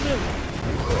 Mr. President!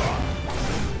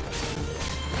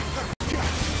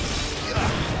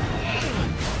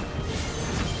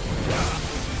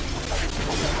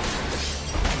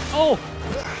 Oh!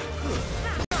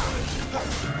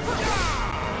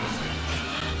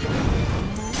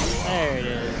 There it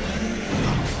is.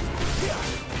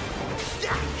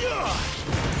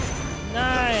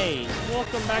 Nice!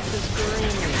 Welcome back to the stream.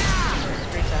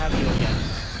 It's great to have you again.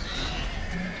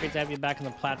 Great to have you back on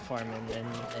the platform and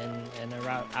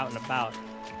out and about. Can't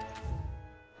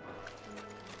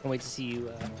wait to see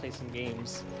you play some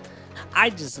games. I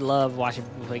just love watching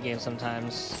people play games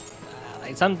sometimes.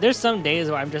 There's some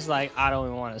days where I'm just like, I don't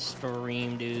even want to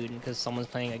stream, dude, because someone's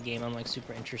playing a game I'm like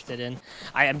super interested in.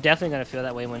 I am definitely gonna feel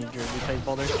that way when Drew plays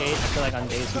Boulder Skate. I feel like on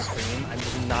days we stream, I'm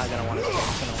just not gonna want to stream.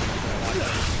 I'm just gonna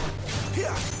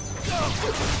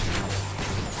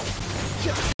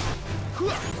watch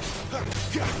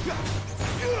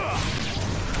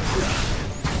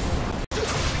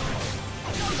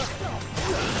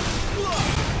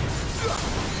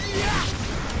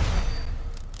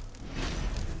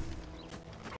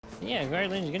Yeah,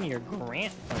 congratulations on getting your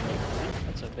grant funding.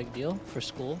 That's a big deal for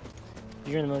school.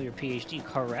 You're in the middle of your PhD,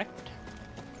 correct?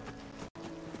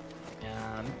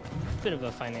 Yeah, a bit of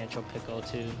a financial pickle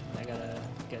too. I gotta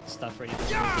get stuff ready for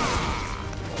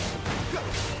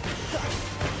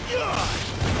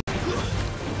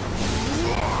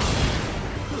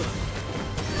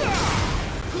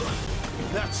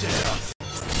That's it.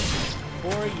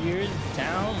 4 years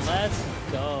down, let's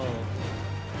go.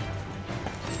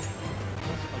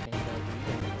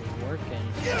 Working.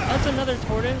 another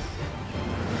tortoise?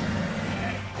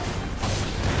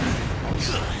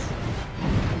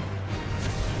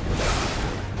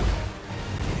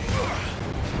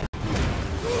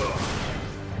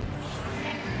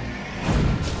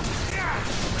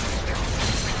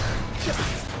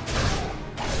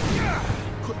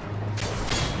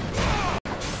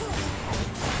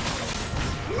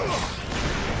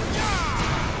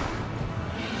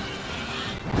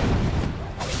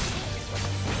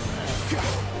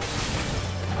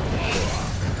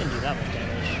 Didn't do that much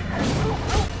damage.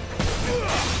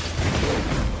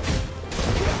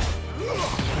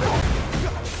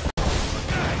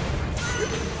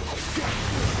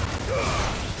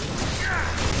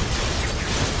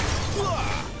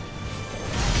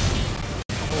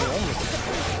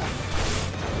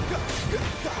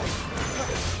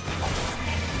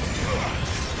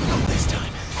 Not this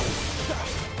time.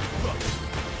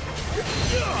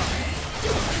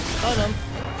 Got him.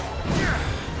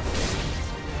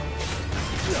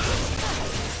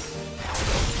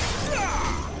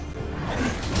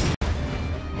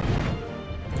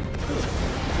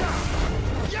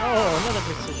 Oh, another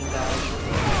precision dodge.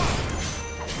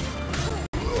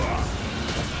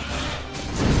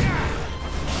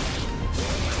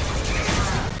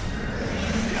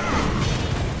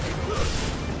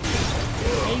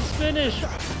 He's finished.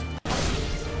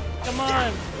 Come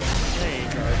on. There you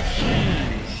go.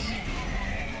 Jeez.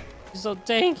 He's so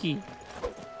tanky.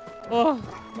 Oh,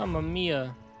 mamma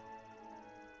mia.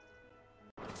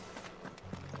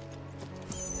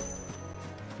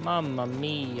 Mamma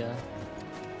mia.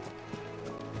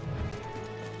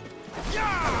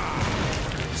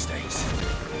 Stays.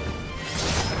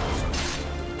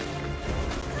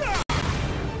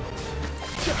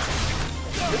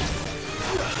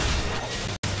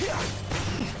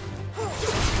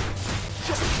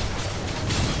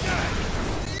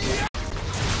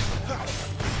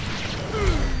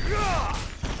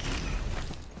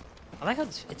 I like how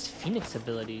it's Phoenix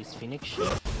abilities. Phoenix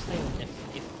shift. It's not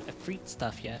even Efreet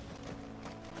stuff yet.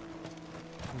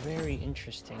 Very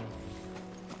interesting.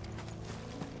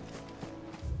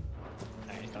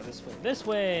 Alright, go this way. This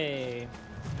way!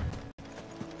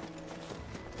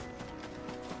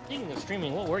 Speaking of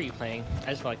streaming, what were you playing?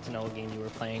 I just would like to know what game you were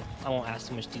playing. I won't ask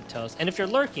too much details. And if you're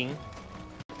lurking,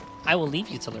 I will leave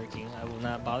you to lurking. I will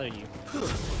not bother you.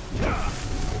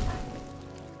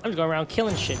 I'm just going around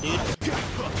killing shit, dude.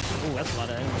 Ooh, that's a lot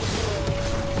of enemies.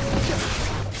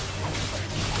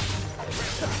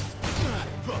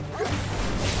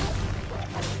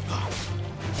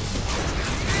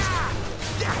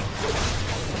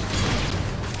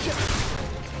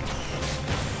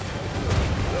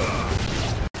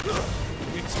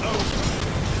 It's over.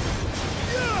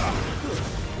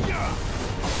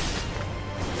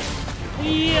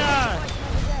 Yeah!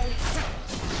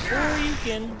 Or you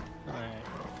can...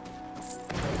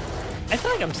 I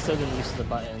feel like I'm still getting used to the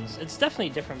buttons. It's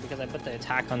definitely different because I put the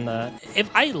attack on the... If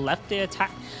I left the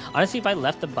attack... Honestly, if I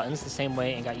left the buttons the same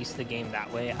way and got used to the game that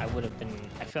way, I would have been...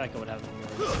 I feel like I would have been...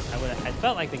 I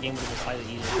felt like the game would have been slightly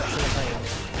easier. I playing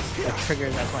the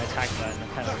triggers as my attack button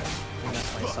and kind of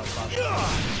messed myself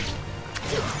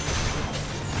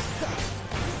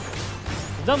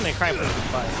up. Don't make cry for the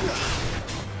buttons.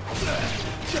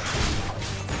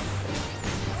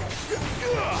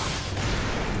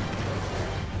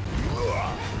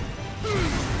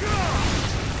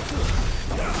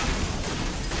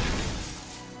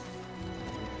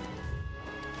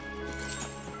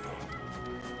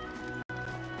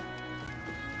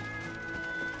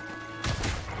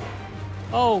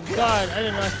 Oh god, I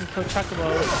didn't know I could kill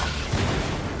Chocobos.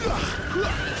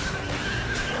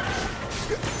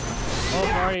 Oh,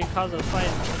 I've already caused a fight.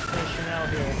 Let's finish him out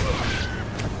here.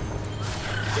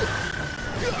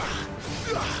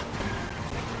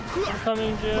 I'm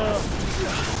coming, Jill.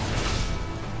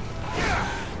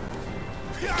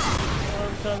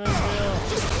 I'm coming, Jill.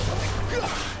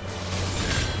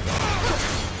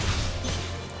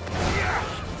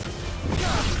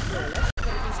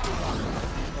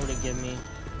 What would it give me?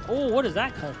 Oh, what is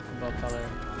that comfortable color?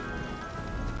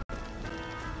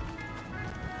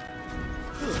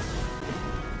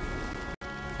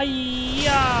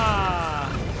 Hiya!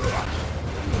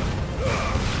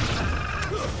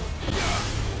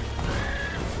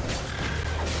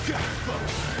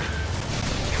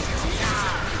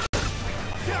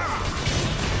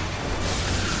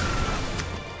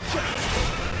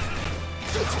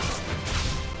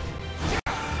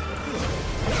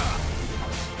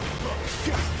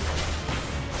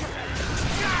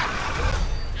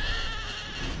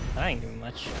 That ain't doing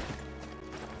much.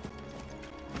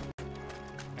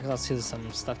 I guess I'll see there's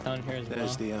some stuff down here as well.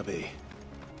 There's the Abbey.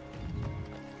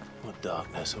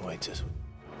 darkness awaits us?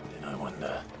 Then I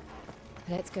wonder.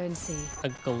 Let's go and see. A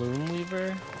Gloom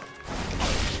Weaver?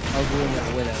 Oh,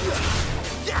 Gloom Widow.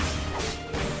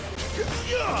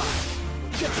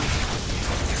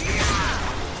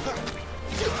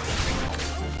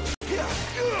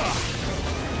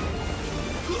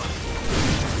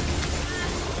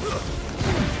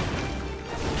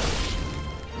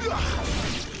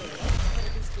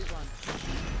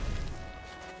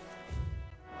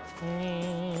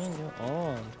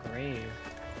 Oh, grave.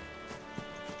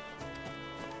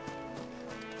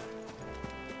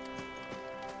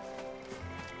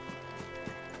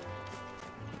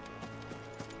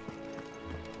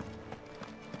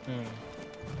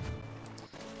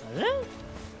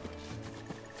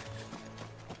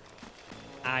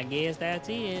 I guess that's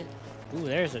it. Ooh,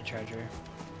 there's a treasure.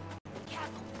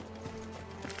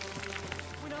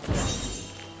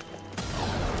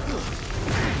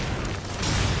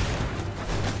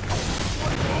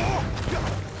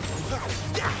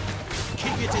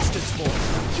 Keep your distance, boy.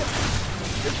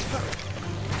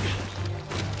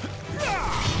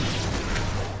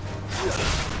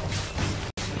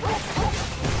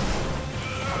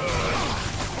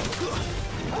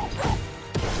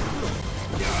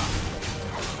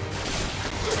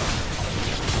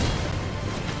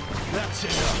 That's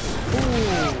enough.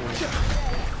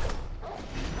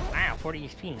 Wow, 40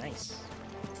 HP, nice.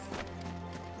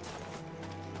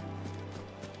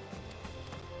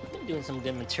 Been doing some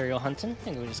good material hunting. I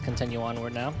think we'll just continue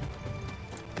onward now.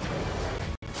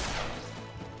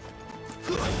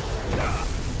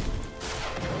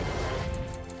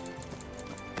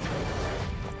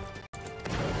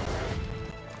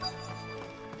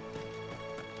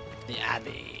 The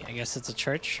Abbey. I guess it's a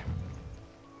church.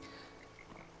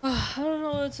 I don't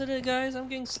know what's today, guys. I'm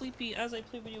getting sleepy as I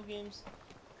play video games.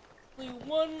 Only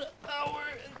 1 hour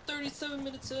and 37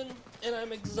 minutes in, and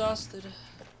I'm exhausted.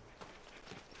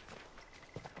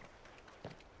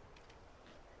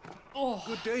 Oh.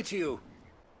 Good day to you.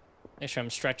 Make sure I'm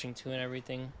stretching too and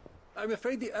everything. I'm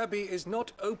afraid the Abbey is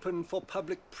not open for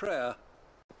public prayer.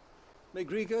 May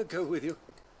Griga go with you?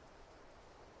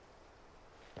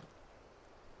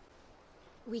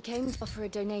 We came to offer a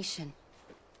donation.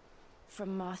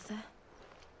 From Martha.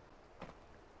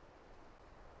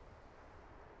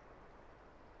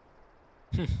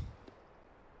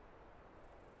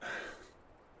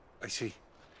 I see.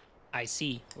 I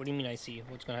see. What do you mean I see?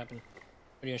 What's gonna happen?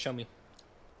 What are you gonna show me?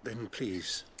 Then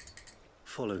please,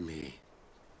 follow me.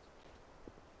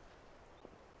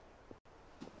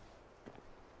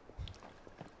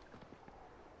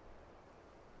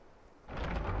 I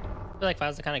feel like if I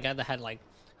was the kind of guy that had like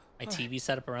my TV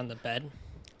set up around the bed,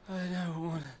 I don't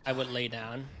want I would lay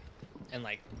down and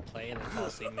like play and then fall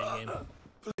asleep mid-game.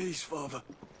 Please, Father.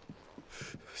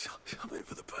 I'm in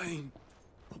for the pain.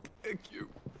 I beg you.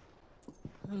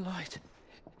 The light,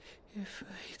 it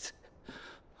fades.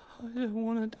 I don't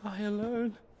want to die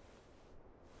alone.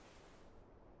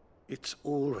 It's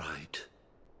all right.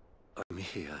 I'm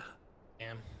here.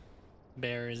 Damn.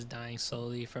 Bear is dying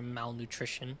slowly from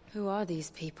malnutrition. Who are these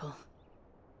people?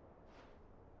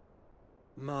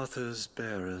 Martha's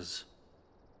bearers.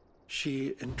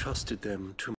 She entrusted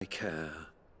them to my care,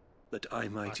 that I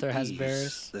might Martha has ease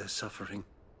bearers? their suffering.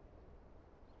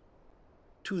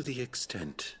 To the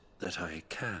extent that I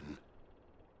can.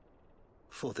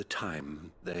 For the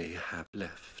time they have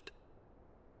left.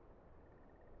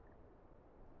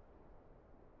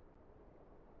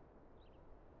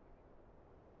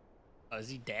 Oh, is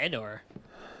he dead or?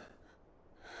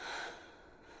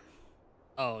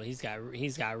 Oh, he's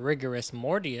got rigorous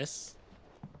mortius.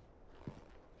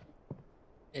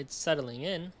 It's settling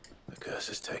in. The curse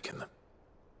has taken them.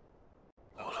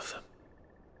 All of them.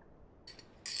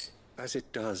 As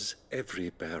it does every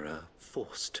bearer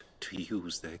forced to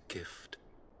use their gift.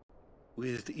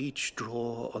 With each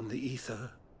draw on the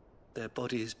ether, their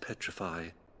bodies petrify,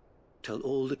 till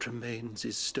all that remains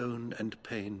is stone and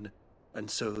pain, and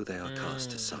so they are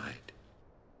cast aside.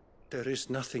 There is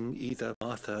nothing either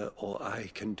Martha or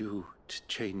I can do to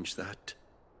change that,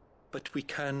 but we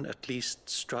can at least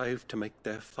strive to make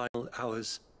their final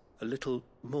hours a little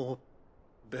more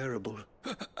bearable.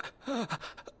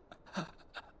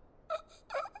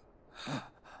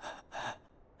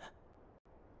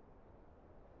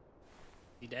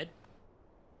 He dead?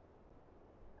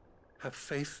 Have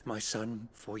faith, my son,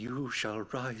 for you shall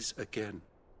rise again,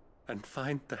 and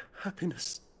find the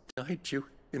happiness denied you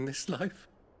in this life.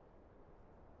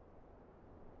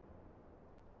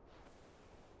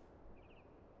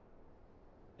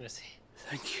 Let's see.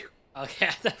 Thank you. Okay,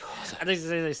 I think this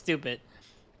is stupid.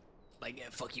 Like, yeah,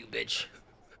 fuck you, bitch.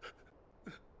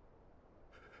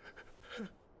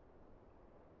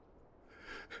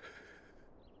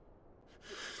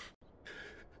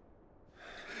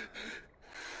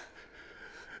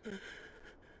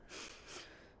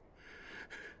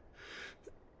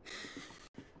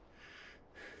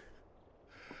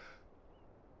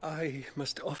 I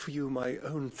must offer you my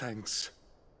own thanks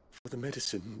for the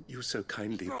medicine you so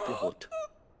kindly brought.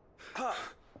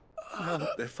 Now,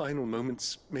 their final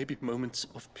moments may be moments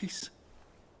of peace.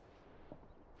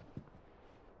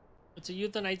 It's a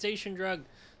euthanization drug.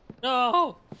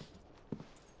 No!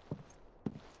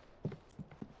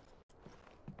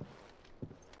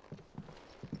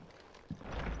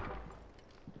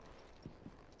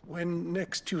 When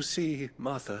next you see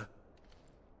Martha,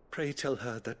 pray tell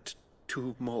her that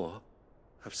 2 more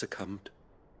have succumbed.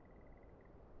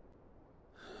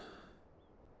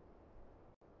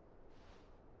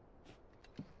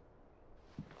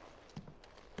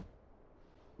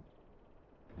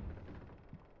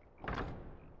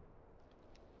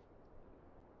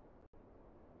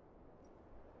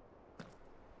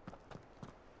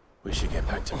 We should get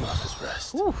back to Martha's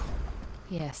Rest. Whew.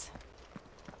 Yes,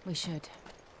 we should.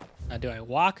 Now, do I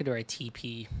walk or do I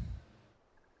TP?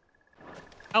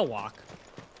 I'll walk.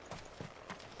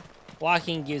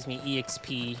 Walking gives me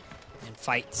EXP and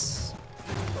fights.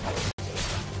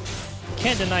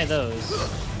 Can't deny those.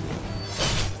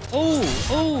 Oh,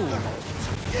 oh!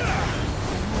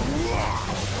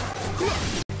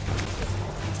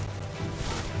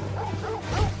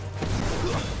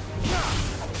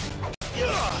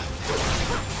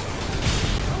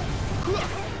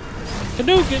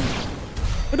 Hadouken!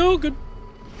 Hadouken!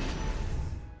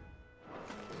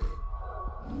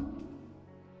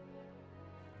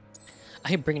 I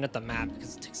hate bringing up the map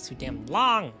because it takes too damn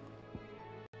long.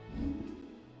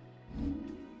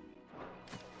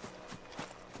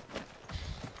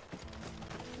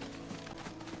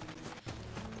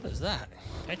 What is that?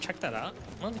 Can I check that out?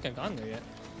 I don't think I've gone there yet.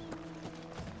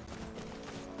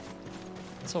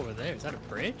 It's over there. Is that a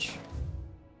bridge?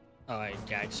 Oh,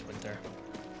 yeah, I just went there.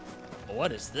 But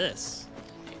what is this?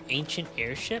 Ancient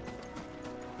airship?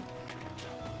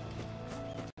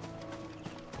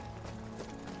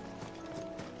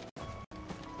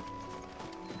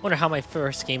 Wonder how my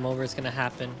first game over is gonna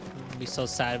happen. It'd be so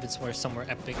sad if it's somewhere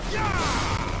epic. Or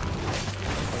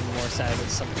more sad if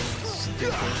it's something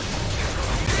stupid.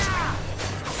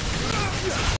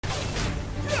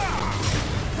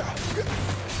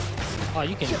 Oh,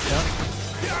 you can jump.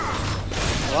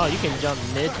 Wow, you can jump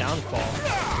mid-downfall.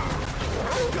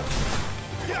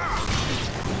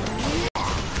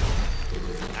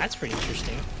 That's pretty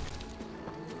interesting.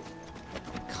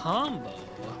 Combo.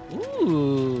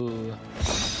 Ooh.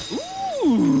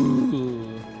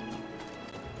 Ooh.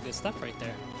 Good stuff right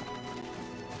there.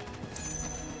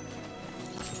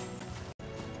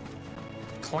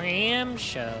 Clam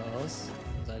shells.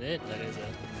 Is that it? That is it.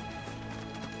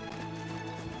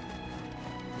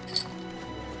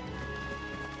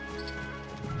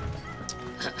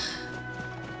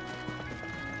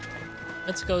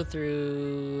 Let's go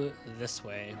through this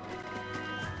way.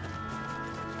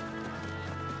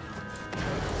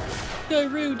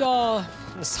 Gerudo!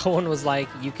 Someone was like,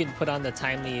 you can put on the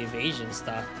timely evasion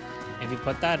stuff. If you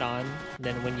put that on,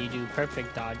 then when you do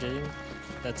perfect dodging,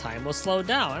 the time will slow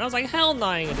down. And I was like, hell no,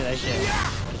 I ain't gonna do that shit.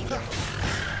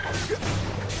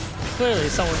 Clearly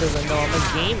someone doesn't know I'm a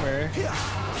gamer.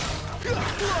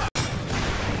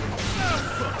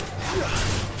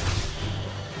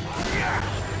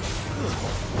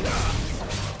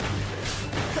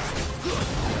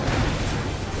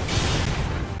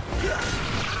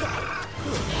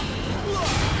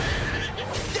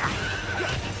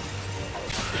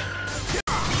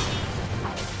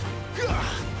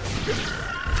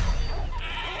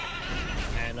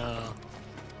 And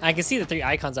I can see the 3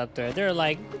 icons up there. They're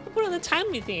like, put on the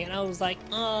timely thing, and I was like,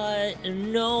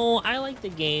 no. I like the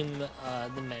game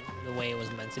the way it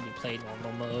was meant to be played,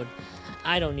 normal mode.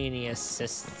 I don't need any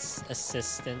assistance.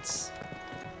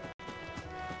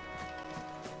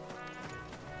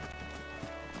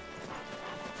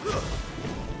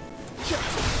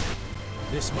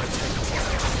 This might take a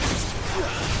while.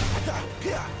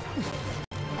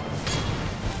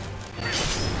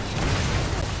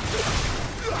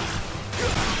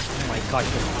 Oh my god,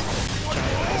 there's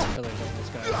giant ice pillars on this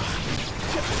guy.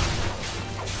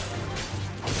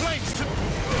 Flames to...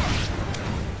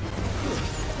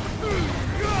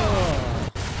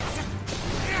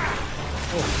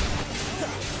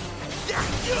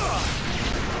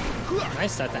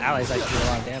 Nice that the allies actually do a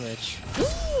lot of damage.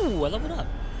 Ooh, I leveled up.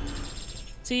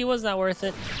 See, was that worth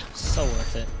it? So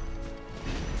worth it.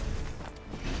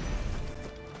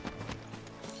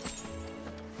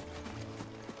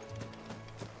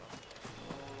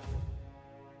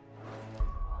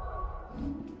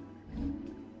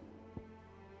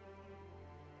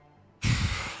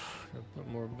 Put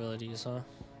more abilities, huh?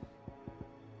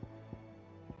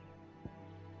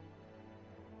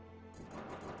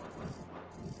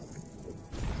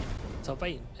 So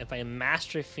if I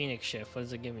master Phoenix Shift, what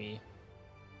does it give me?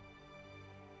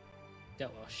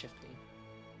 Dealt well shifting.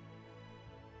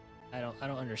 I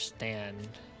don't understand.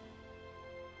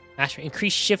 Master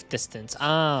increase shift distance.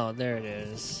 Oh, there it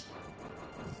is.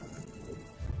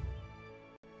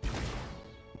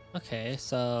 Okay,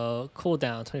 so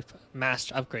cooldown 25.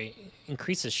 Master upgrade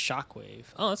increases shockwave.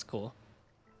 Oh, that's cool.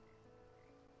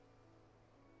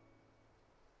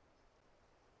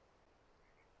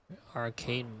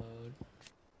 Arcade mode.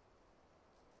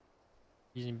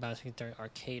 Using bouncing during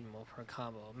arcade mode per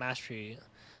combo. Mastery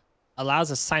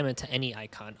allows assignment to any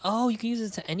icon. Oh, you can use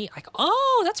it to any icon.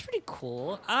 Oh, that's pretty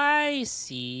cool. I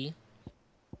see.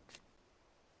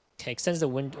 Okay, extends the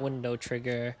window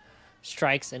trigger.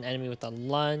 Strikes an enemy with a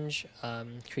lunge.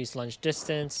 Increase lunge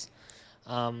distance.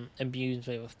 Imbues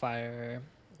with fire.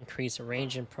 Increase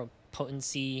range and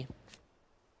potency.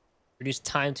 Reduce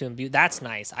time to imbue. That's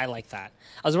nice. I like that.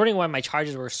 I was wondering why my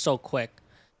charges were so quick.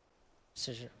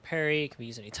 Precision parry. Can be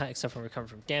used any time except for recover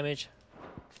from damage.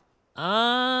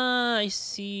 Ah, I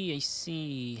see. I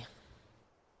see.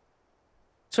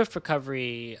 Swift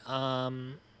recovery. Oh,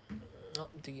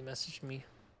 did you message me?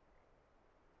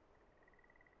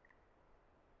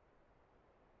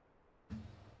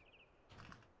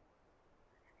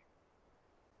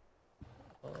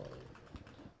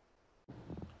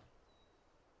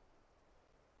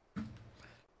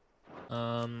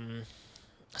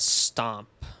 Stomp.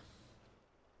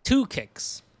 2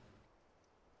 kicks.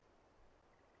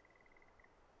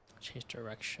 Change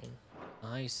direction.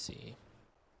 I see.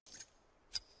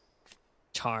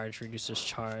 Charge reduces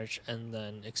charge and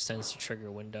then extends the trigger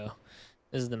window.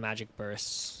 This is the magic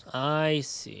burst. I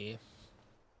see.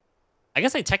 I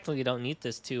guess I technically don't need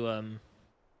this to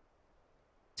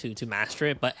master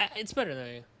it, but it's better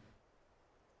than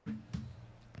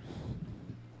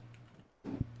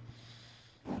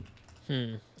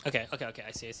Okay.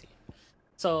 I see.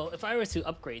 So if I were to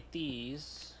upgrade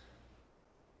these,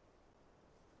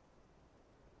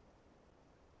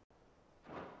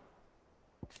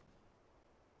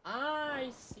 I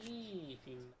see.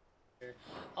 If you master,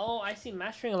 oh, I see.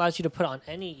 Mastering allows you to put on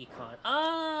any econ.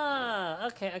 Ah,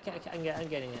 okay. I'm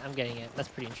getting it. That's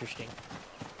pretty interesting.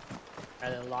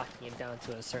 Rather than locking it down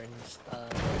to a certain style.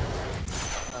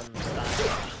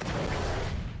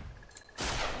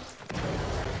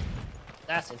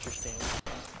 That's interesting.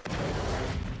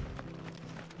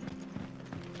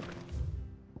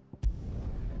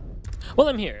 Well,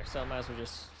 I'm here, so I might as well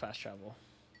just fast travel.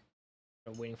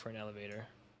 I'm waiting for an elevator.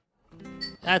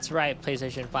 That's right,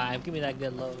 PlayStation 5. Give me that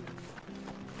good load.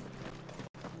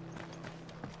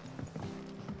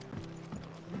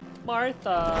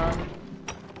 Martha!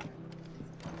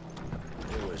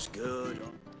 It was good.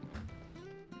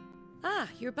 Ah,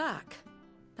 you're back.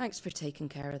 Thanks for taking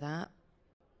care of that.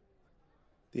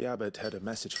 The abbot had a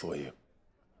message for you.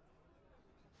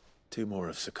 2 more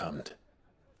have succumbed.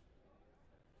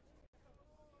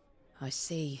 I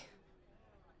see.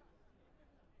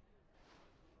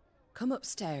 Come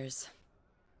upstairs.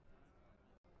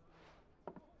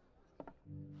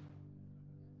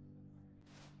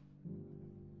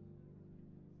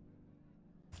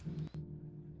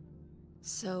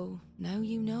 So, now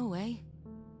you know, eh?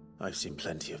 I've seen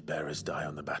plenty of bearers die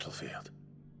on the battlefield.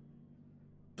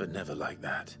 But never like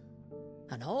that.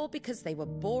 And all because they were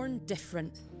born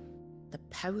different. The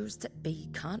powers that be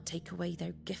can't take away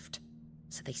their gift,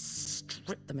 so they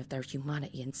strip them of their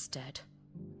humanity instead.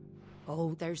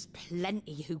 Oh, there's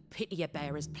plenty who pity a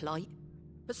bearer's plight.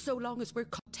 But so long as we're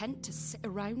content to sit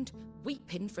around,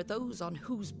 weeping for those on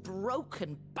whose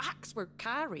broken backs we're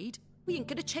carried, we ain't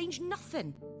gonna change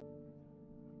nothing.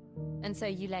 And so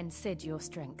you lend Sid your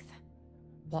strength?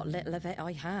 What little of it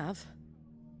I have.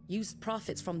 Used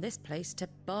profits from this place to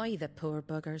buy the poor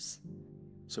buggers.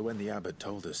 So when the abbot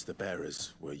told us the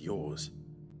bearers were yours...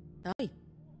 Aye,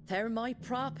 they're my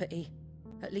property,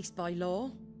 at least by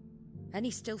law.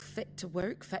 Any still fit to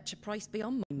work fetch a price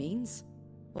beyond my means.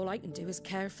 All I can do is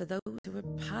care for those who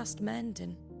are past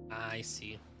mending. I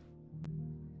see.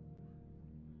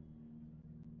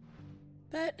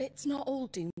 But it's not all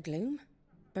doom and gloom.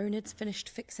 Bernard's finished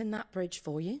fixing that bridge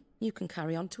for you. You can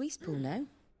carry on to Eastpool now.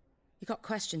 You got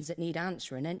questions that need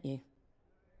answering, ain't you?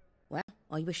 Well,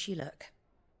 I wish you luck.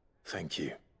 Thank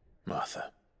you,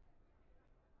 Martha.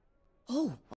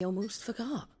 Oh, I almost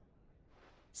forgot.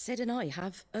 Sid and I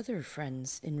have other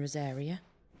friends in Rosaria.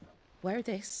 Wear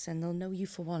this and they'll know you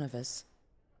for one of us.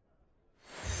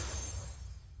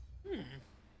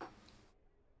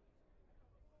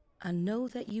 And know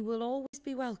that you will always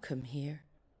be welcome here.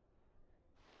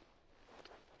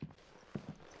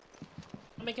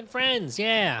 I'm making friends,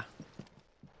 yeah.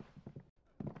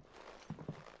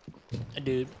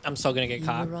 Dude, I'm still gonna get You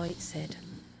caught. were right, Sid.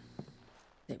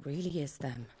 It really is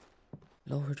them.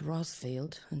 Lord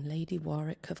Rosfield and Lady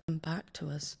Warwick have come back to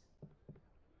us.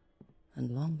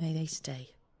 And long may they stay.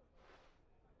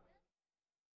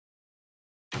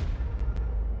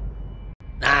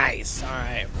 Nice. All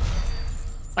right.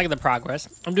 Like the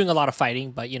progress. I'm doing a lot of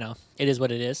fighting, but you know, it is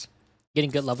what it is.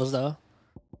 Getting good levels though.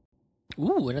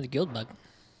 Ooh, another guild bug.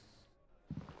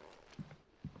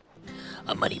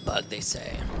 A money bug, they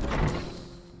say.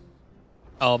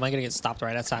 Oh, am I gonna get stopped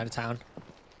right outside of town?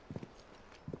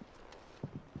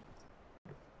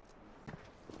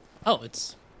 Oh,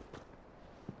 it's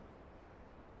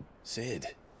Sid.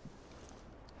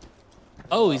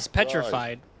 Oh, he's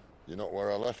petrified. You're not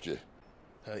where I left you.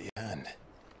 Hurt your hand.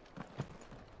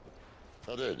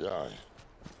 I did, aye.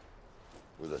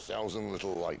 With 1,000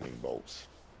 little lightning bolts.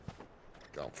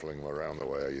 Can't fling them around the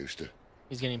way I used to.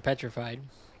 He's getting petrified.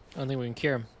 I don't think we can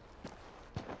cure him.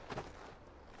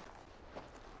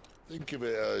 Think of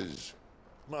it as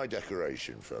my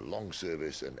decoration for long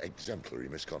service and exemplary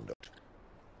misconduct.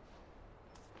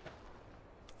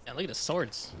 Yeah, look at the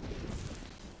swords.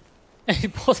 He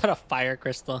pulls out a fire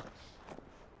crystal.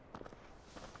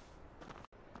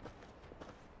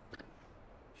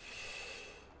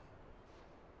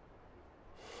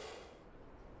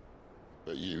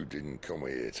 But you didn't come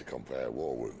here to compare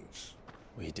war wounds.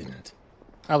 We didn't.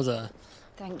 That was a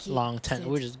Thank you, long time. Sid,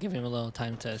 We're just giving him a little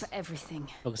time to for everything.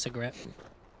 smoke a cigarette.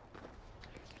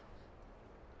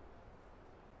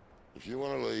 If you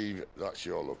want to leave, that's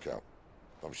your lookout.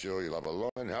 I'm sure you'll have a long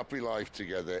and happy life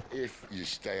together if you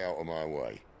stay out of my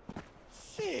way.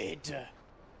 Sid!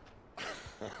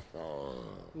 Oh.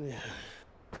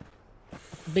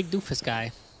 Big doofus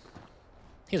guy.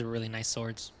 He has really nice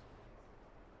swords.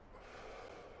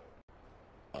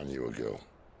 I knew a girl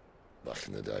back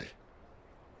in the day.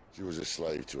 She was a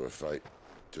slave to her fate,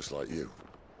 just like you.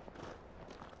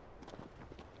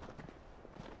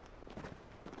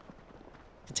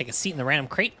 Take a seat in the random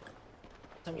crate.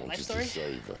 Tell me your life Wanted story. to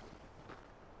save her.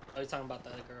 Oh, you're talking about the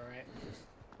other girl, right?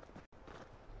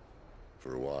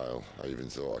 For a while, I even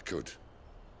thought I could.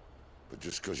 But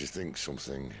just because you think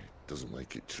something doesn't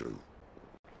make it true.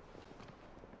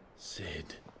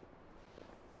 Sid.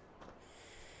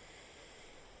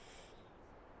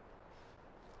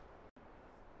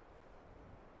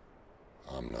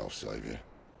 I'm no savior.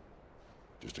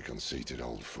 Just a conceited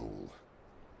old fool.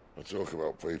 I talk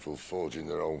about people forging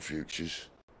their own futures.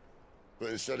 But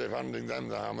instead of handing them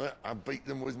the hammer, I beat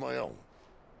them with my own.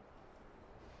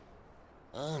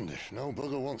 And if no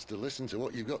bugger wants to listen to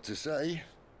what you've got to say,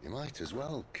 you might as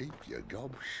well keep your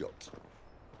gob shut.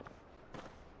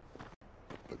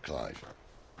 But Clive,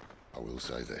 I will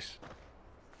say this.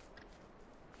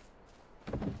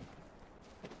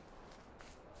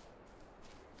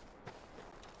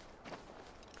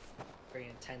 Very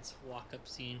intense walk-up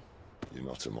scene. You're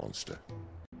not a monster.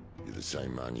 You're the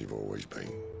same man you've always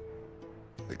been.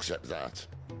 Accept that,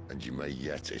 and you may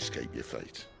yet escape your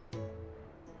fate.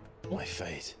 My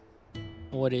fate?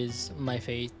 What is my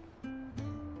fate?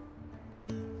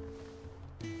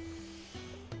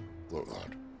 Look,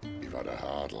 lad, you've had a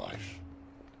hard life.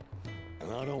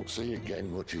 And I don't see it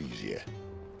getting much easier.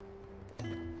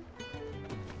 You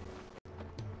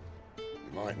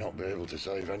might not be able to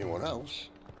save anyone else,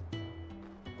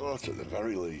 but at the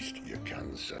very least, you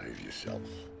can save yourself.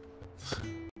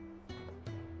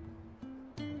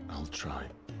 I'll try.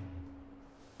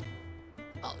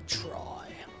 I'll try.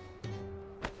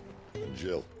 And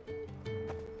Jill,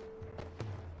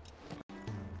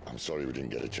 I'm sorry we didn't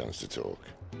get a chance to talk,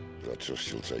 but I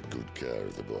trust you'll take good care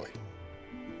of the boy.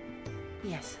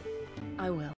 Yes, I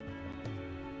will.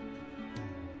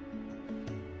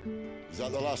 Is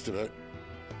that the last of it?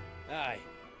 Aye.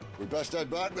 We best head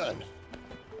back then.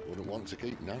 Wouldn't want to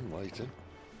keep Nan waiting.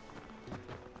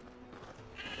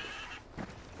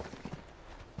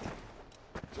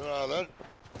 Ta-ra then.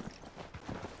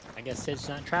 I guess Sid's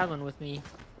not traveling with me.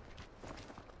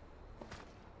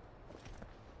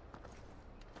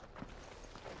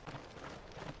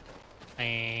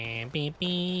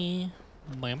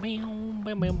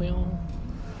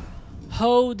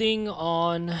 Holding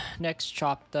on. Next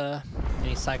chapter.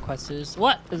 Any side quests?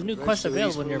 What? There's a new quest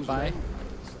available nearby.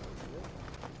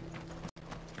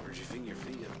 Where'd you think your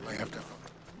feet left?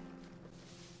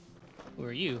 Who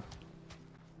are you?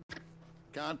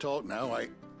 Can't talk now,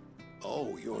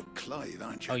 Oh, you're Clive,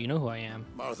 aren't you? Oh, you know who I am.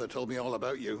 Martha told me all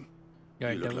about you. You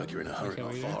look like you're in a hurry.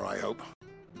 Not far, I hope.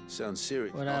 Sounds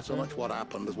serious. What Not so happened? much what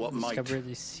happened as what might. Discovered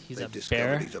he's They've a discovered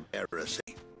bear. he's a bear, see.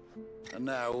 And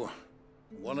now,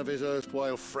 one of his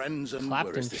erstwhile friends and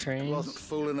Clapton where is this? trains. Wasn't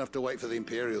fool enough to wait for the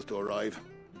Imperials to arrive.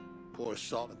 Poor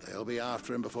sod, they'll be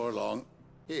after him before long.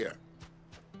 Here,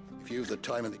 if you've the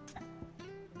time and the...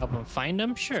 Help him find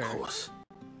him? Sure. Of course.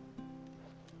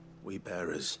 We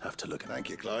bearers have to look... Thank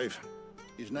you, Clive.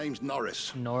 His name's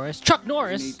Norris. Norris? Chuck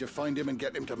Norris? We need to find him and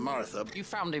get him to Martha. You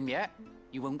found him yet?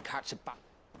 You won't catch a bat.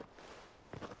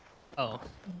 Oh.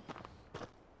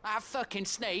 That fucking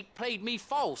snake played me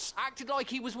false. Acted like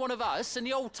he was one of us, and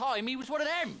the whole time he was one of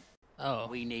them. Oh.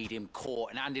 We need him caught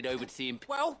and handed over to the imp...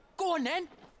 Well, go on then.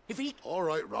 If he... All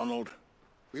right, Ronald.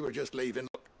 We were just leaving.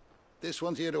 Look, this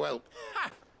one's here to help. Ha!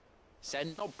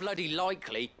 Said not bloody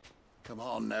likely. Come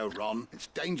on now, Ron. It's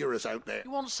dangerous out there.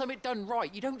 You want something done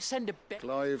right, you don't send a bit...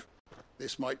 Clive,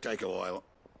 this might take a while.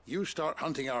 You start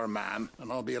hunting our man,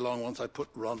 and I'll be along once I put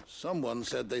Ron... Someone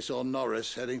said they saw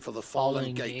Norris heading for the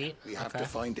Fallen Gate. We have to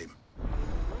find him.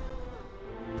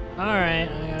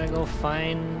 Alright, I gotta go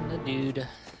find the dude.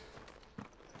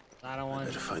 I don't want...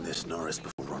 Better find this Norris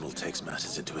before Ronald takes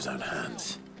matters into his own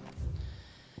hands.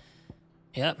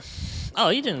 Yep. Oh,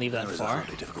 you didn't leave that That was far.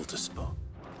 hardly difficult to spot.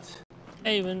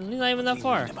 Hey, he's not even that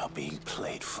far. About being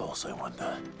played false, I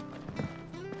wonder.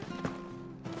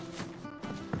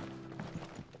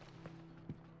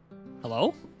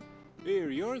 Hello?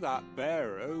 Here, you're that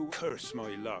bear. Oh, curse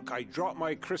my luck. I dropped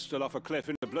my crystal off a cliff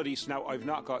into the bloody snout. I've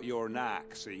not got your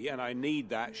knack, see? And I need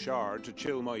that shard to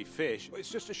chill my fish. It's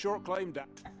just a short climb down.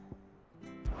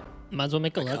 Might as well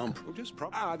make a look.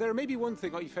 There may be one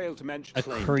thing I failed to mention. A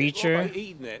creature? Well, by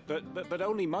eating it, but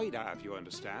only might have, you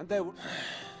understand. There were...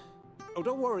 Oh,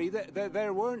 don't worry.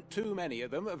 There weren't too many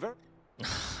of them.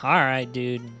 Alright,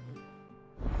 dude.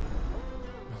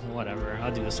 Whatever,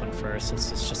 I'll do this one first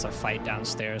since it's just a fight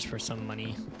downstairs for some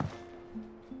money.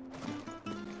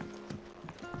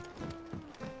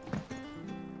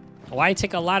 Why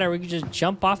take a ladder? We could just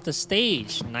jump off the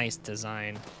stage. Nice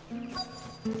design.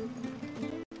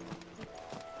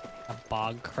 A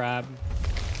bog crab.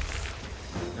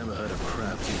 Never heard of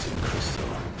crabs eating crystal.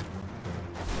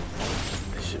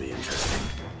 This should be interesting.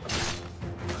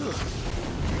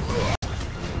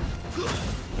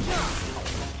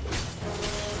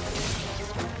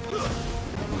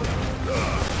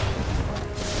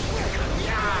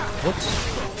 Whoops.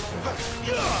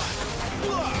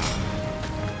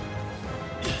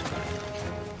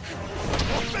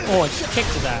 Oh, it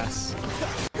kicked his ass.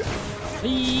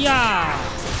 Yeah.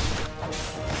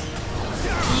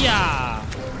 Yeah.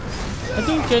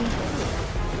 Hadouken.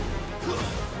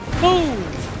 Boom.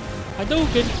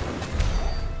 Hadouken.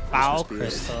 Foul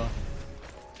crystal.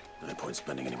 No point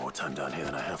spending any more time down here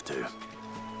than I have to. That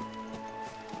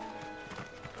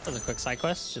was a quick side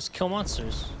quest. Just kill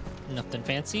monsters. Nothing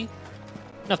fancy.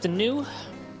 Nothing new.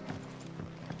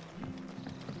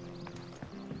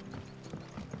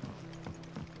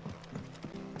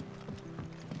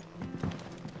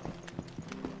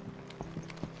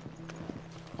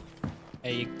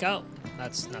 There you go.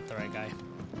 That's not the right guy.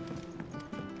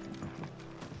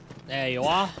 There you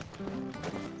are.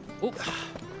 Oop.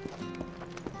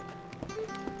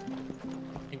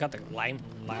 You got the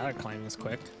ladder climb was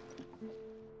quick.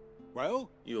 Well?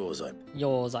 Yours,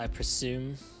 I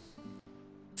presume.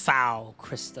 Foul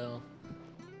crystal.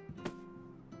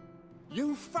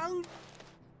 You found...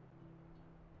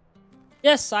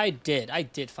 Yes, I did. I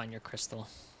did find your crystal.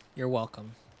 You're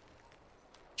welcome.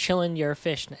 Chilling your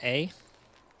fish, eh?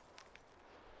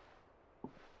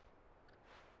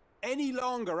 Any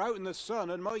longer out in the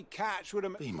sun and my catch would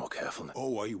have... Be more careful now.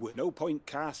 Oh, I would. No point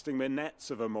casting my nets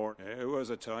of a morning. There was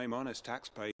a time, honest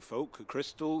taxpaying folk,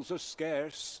 crystals are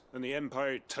scarce, and the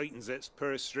Empire tightens its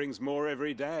purse strings more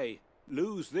every day.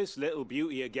 Lose this little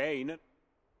beauty again.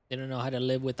 They don't know how to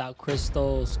live without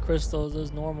crystals. Crystals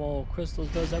is normal. Crystals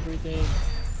does everything.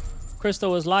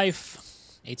 Crystal is life.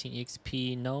 18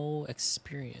 XP, no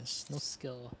experience, no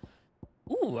skill.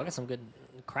 Ooh, I got some good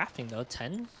crafting though.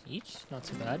 10 each, not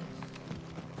too bad.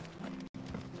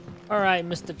 All right,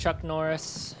 Mr. Chuck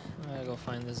Norris. I gotta go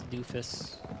find this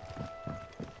doofus.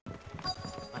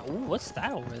 Ooh, what's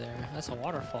that over there? That's a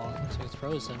waterfall. Looks like it's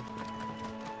frozen.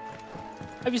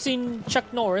 Have you seen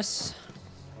Chuck Norris?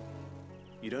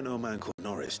 You don't know a man called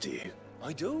Norris, do you?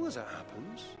 I do, as it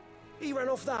happens. He ran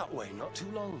off that way not too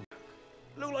long back.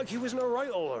 Looked like he was in a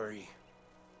right hurry.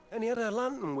 And he had a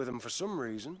lantern with him for some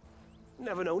reason.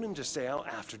 Never known him to stay out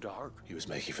after dark. He was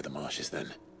making for the marshes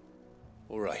then.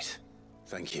 All right.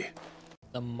 Thank you.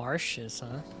 The marshes,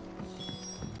 huh?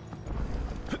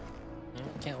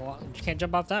 You can't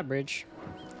jump off that bridge.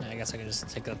 Yeah, I guess I can just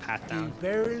take the path down. You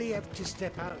barely have to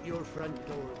step out your front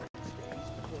door these days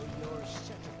before you're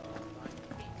set upon by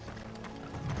me.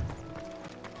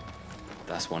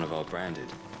 That's one of our branded.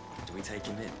 Do we take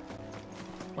him in?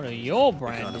 What are your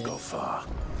branded? We can't go far.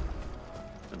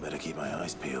 I better keep my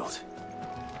eyes peeled.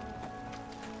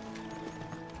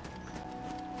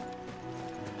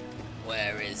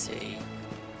 Where is he?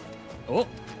 Oh!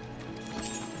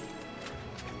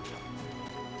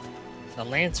 The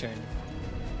lantern.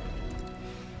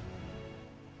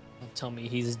 Don't tell me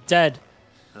he's dead.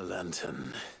 A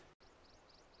lantern.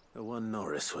 The one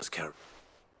Norris was carrying.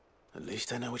 At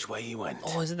least I know which way he went.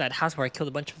 Oh, is it that house where I killed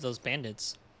a bunch of those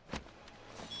bandits?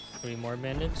 Any more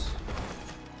bandits?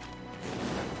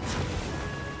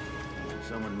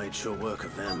 Someone made short work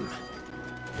of them.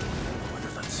 I wonder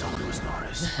if that someone was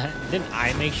Norris. Didn't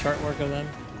I make short work of them?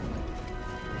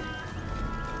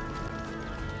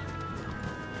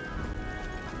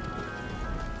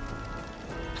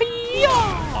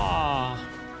 Hiya!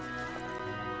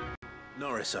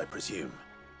 Norris, I presume.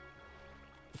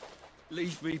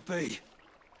 Leave me be.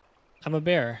 I'm a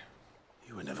bear.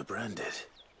 You were never branded.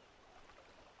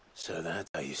 So that's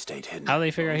how you stayed hidden. How do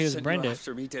they figure out he was Sent you branded?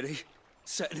 after me, did he?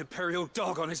 Set an Imperial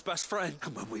dog on his best friend.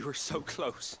 And when we were so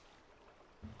close.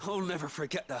 I'll never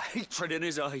forget the hatred in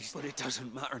his eyes, but it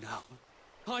doesn't matter now.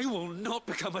 I will not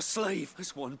become a slave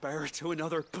as one bearer to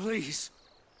another, please.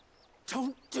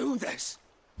 Don't do this.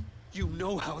 You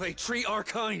know how they treat our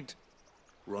kind.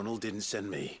 Ronald didn't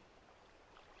send me.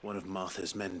 One of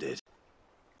Martha's men did.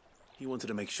 He wanted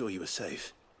to make sure you were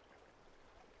safe.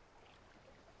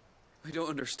 I don't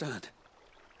understand.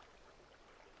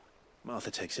 Martha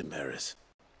takes in bearers.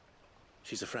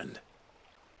 She's a friend.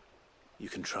 You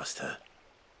can trust her.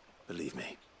 Believe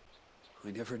me.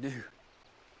 I never knew.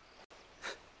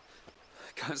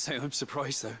 I can't say I'm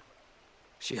surprised, though.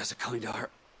 She has a kind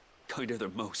heart. Kinder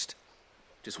than most.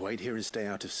 Just wait here and stay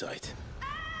out of sight.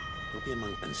 You'll be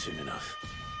among them soon enough.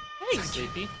 Hey,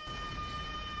 Sleepy.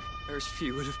 There's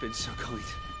few would have been so kind.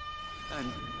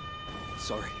 And...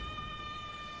 sorry.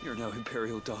 You're no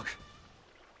Imperial dog.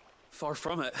 Far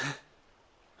from it.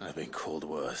 I've been called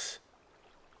worse.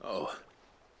 Oh.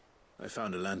 I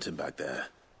found a lantern back there.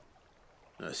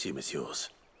 I assume it's yours.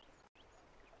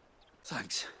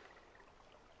 Thanks.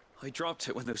 I dropped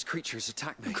it when those creatures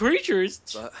attacked me. Creatures?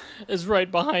 But it's right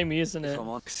behind me, isn't it? if I'm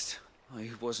honest, I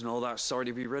wasn't all that sorry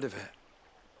to be rid of it.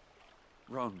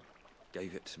 Ron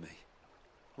gave it to me.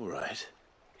 All right.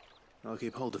 I'll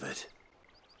keep hold of it.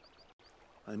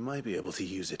 I might be able to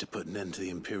use it to put an end to the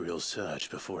Imperial search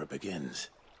before it begins.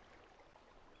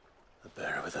 A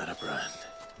bearer without a brand.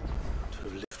 To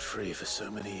have lived free for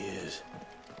so many years.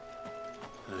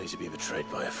 Only to be betrayed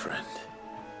by a friend.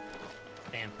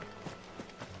 Damn.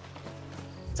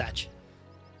 Satch.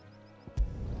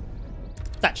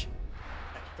 Satch.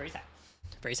 Very sad.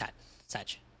 Very sad.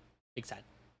 Satch. Big sad.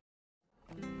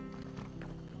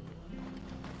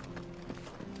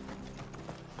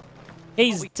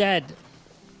 He's dead.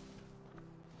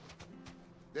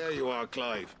 There you are,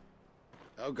 Clive.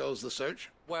 How goes the search?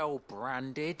 Well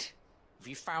branded. Have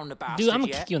you found the bastard Dude, I'm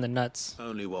gonna yet? kick you in the nuts.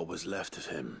 Only what was left of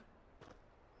him.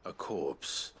 A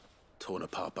corpse, torn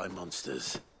apart by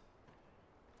monsters.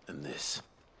 And this.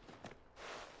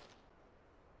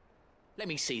 Let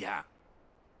me see that.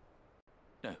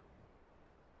 No.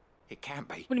 It can't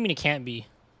be. What do you mean it can't be?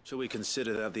 Shall we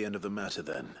consider that the end of the matter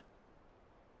then?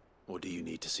 Or do you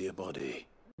need to see a body?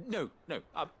 No.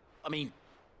 I mean,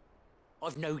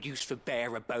 I've no use for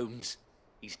bearer bones.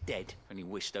 He's dead, and he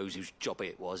wished those whose job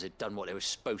it was had done what they were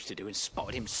supposed to do and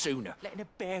spotted him sooner. Letting a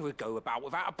bearer go about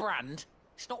without a brand?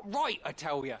 It's not right, I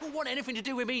tell you. Don't want anything to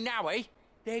do with me now, eh?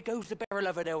 There goes the bearer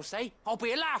lover, they'll say. I'll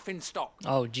be a laughing stock.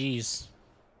 Oh, jeez.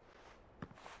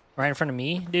 Right in front of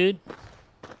me, dude?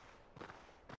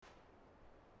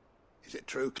 Is it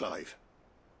true, Clive?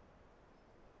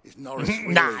 Is Norris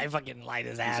Nah, I fucking lied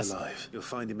his ass. He's alive. You'll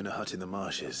find him in a hut in the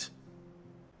marshes.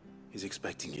 He's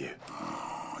expecting you.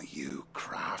 Oh, you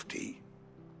crafty.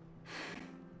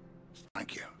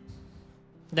 Thank you.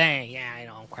 Dang, yeah, I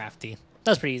know, I'm crafty.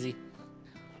 That was pretty easy.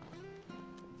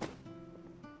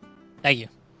 Thank you.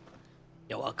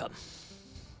 You're welcome.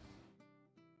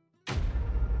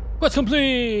 Quest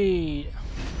complete!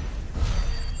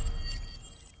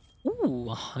 Ooh,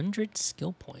 100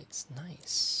 skill points.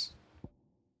 Nice.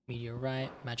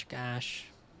 Meteorite, magic ash.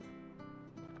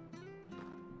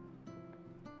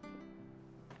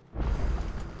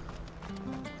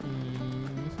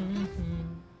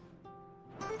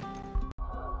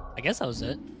 I guess that was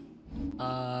it.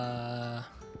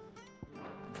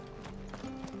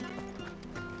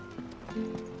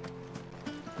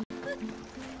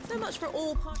 So much for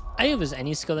all part. I think if there's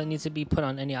any skill that needs to be put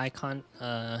on any icon,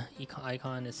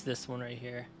 icon, it's this one right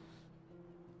here.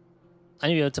 I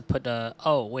need to be able to put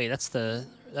oh wait, that's the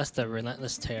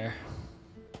relentless tear.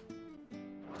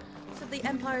 So the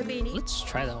Empire being. Let's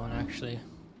try that one actually.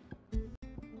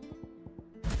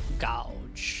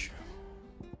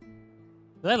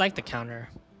 I like the counter.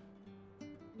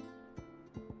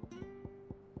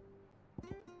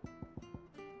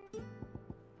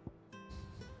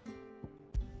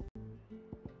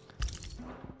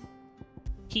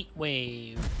 Heat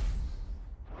wave.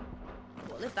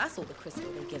 Well, if that's all the crystal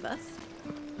they give us.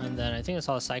 And then I think that's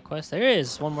all the side quests. There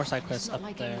is one more side quest up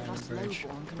Like there any on of us the bridge.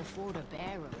 lowborn can afford a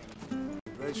bear or anything.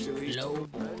 Bridge to East Low.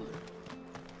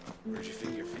 Where'd you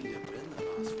think your feet have been the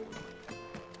last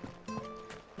 4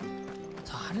 months?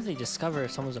 So how do they discover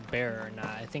if someone's a bear or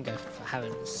not? I think I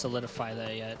haven't solidified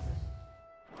that yet.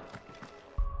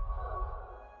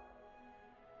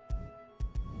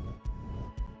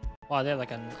 Wow, they have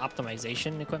like an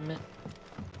optimization equipment.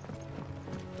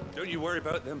 Don't you worry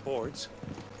about them boards.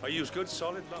 I use good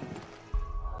solid lumber.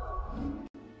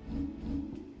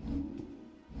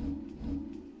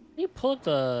 Can you pull up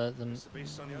the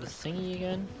thingy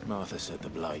again? Martha said the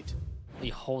blight.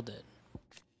 You hold it.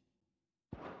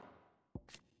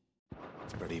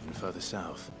 Spread even further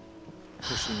south,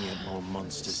 pushing yet more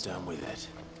monsters down with it.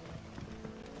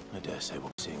 I dare say we'll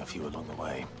be seeing a few along the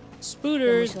way.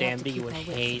 Spooters, damn, you would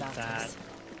hate that.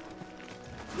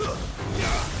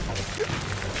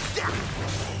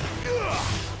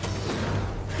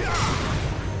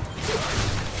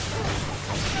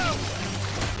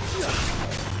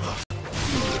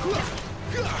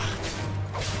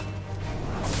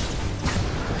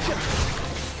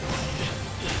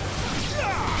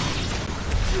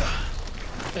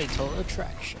 Fatal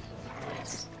attraction.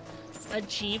 Nice.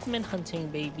 Achievement hunting,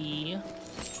 baby.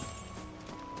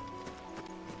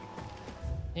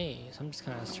 Hey, so I'm just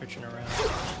kind of searching around.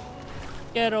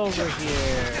 Get over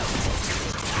here.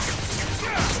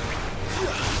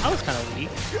 I was kind of weak.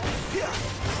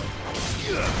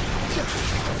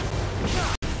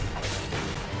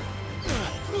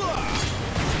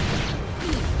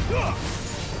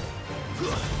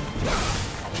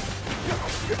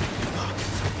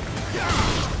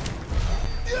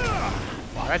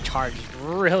 Wow, that charged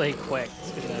really quick.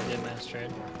 It's good that I did master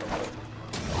it.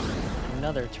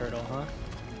 Another turtle, huh?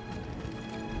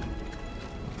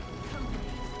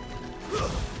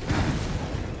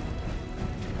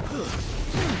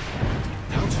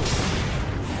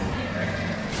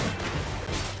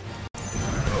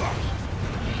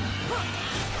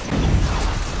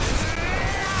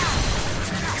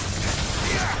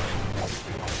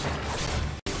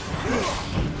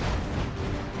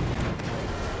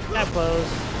 That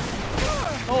close.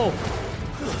 Oh.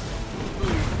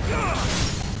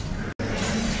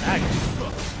 Back.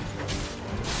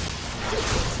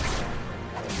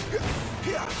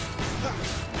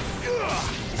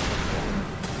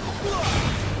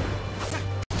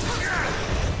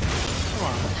 Come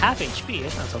on, half HP,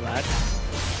 it's not so bad.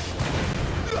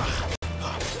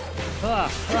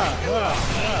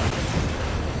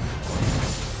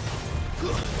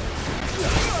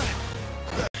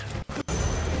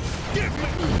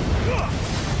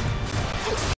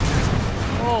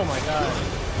 Oh my god.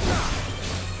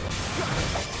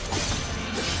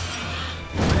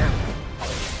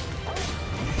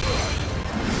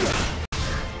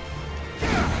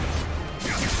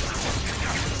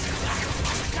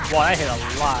 Wow, that hit a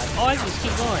lot. Oh, I can just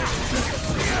keep going.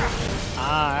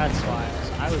 Ah, that's why.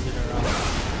 I was in a row.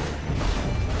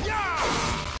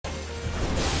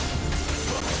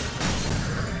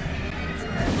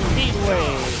 Heat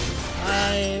wave.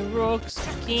 I Rook's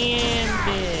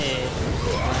Gambit.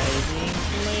 Rising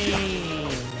flame.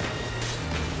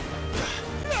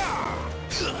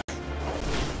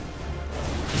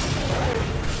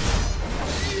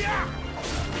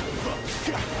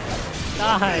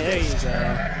 Die, there you go.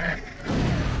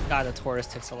 God, the tortoise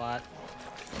takes a lot.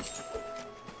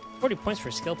 40 points for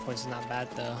skill points is not bad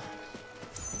though.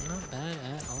 Not bad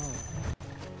at all.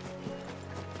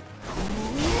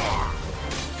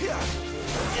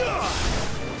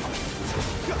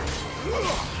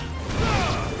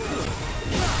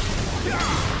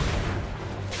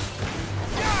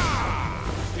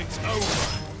 It's over.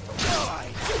 Die.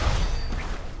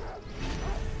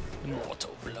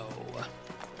 Immortal blow.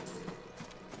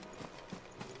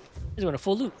 He's doing a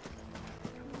full loop.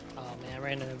 Oh man, I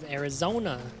ran out of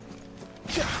Arizona.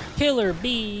 Killer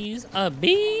bees. A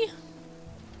bee?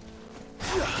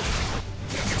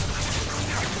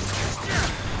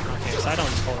 Okay, so I don't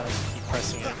just hold it, I just keep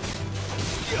pressing it.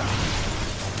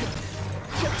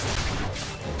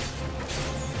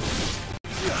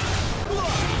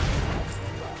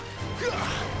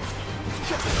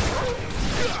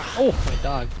 Oh, my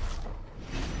dog.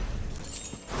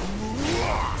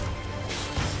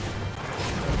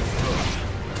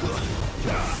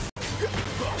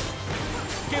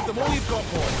 Give them all you've got,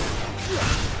 boy.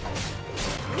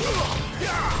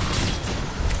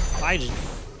 I just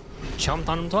jumped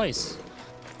on him twice.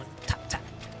 Tap, tap.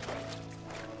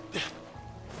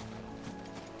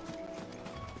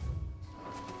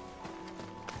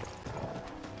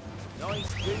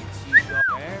 Nice boots you got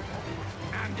there.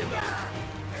 And a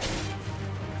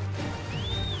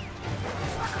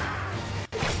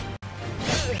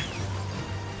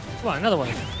Come on, another one.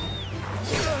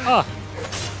 Oh!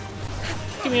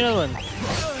 Give me another one.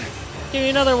 Give me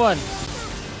another one.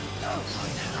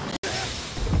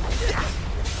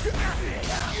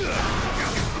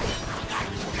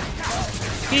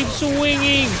 Keep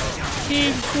swinging.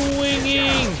 Keep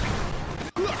swinging.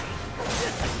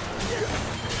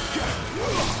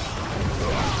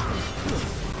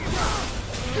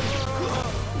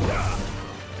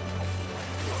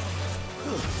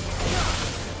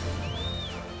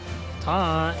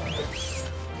 Taunt.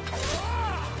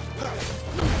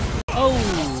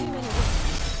 Oh.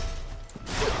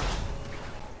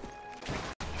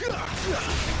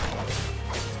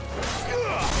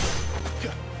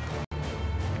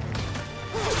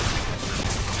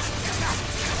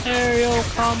 Aerial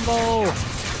combo.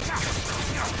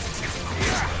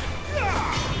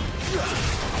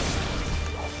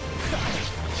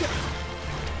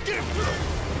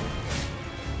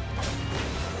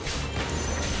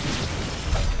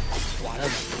 Wow,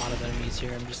 there's a lot of enemies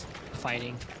here. I'm just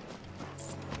fighting.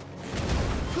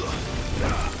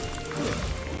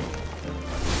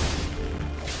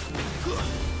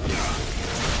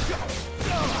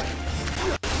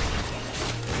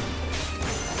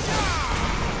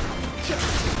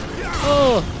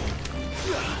 Oh!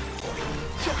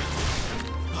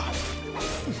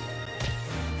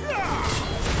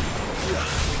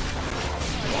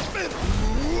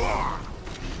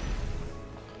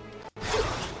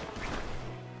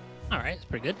 Alright, that's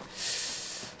pretty good.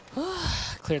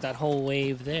 Cleared that whole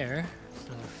wave there.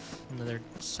 Another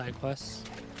side quest.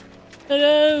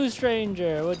 Hello,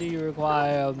 stranger. What do you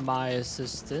require of my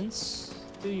assistance?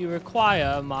 Do you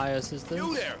require my assistance?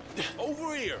 You there!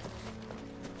 Over here!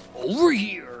 Over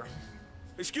here!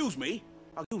 Excuse me.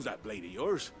 I'll use that blade of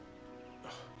yours.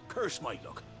 Curse my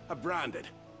luck. I'm branded.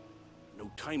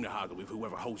 No time to haggle with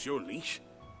whoever holds your leash.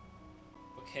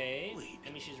 Okay. I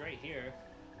mean, she's right here.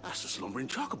 That's the slumbering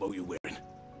chocobo you're wearing.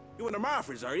 You in the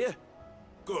Marfors, are you?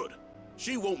 Good.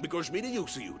 She won't begrudge me the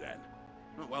use of you then.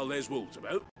 Well, there's wolves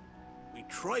about. We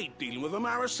tried dealing with them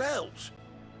ourselves.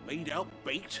 Made out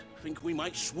baked, think we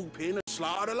might swoop in and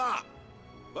slaughter the lot.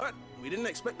 But we didn't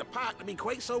expect the pack to be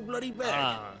quite so bloody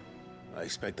bad. I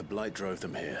expect the blight drove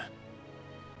them here.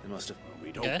 They must have...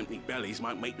 We don't think big bellies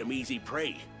might make them easy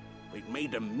prey. We'd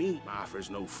made them meat, Martha's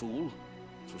no fool.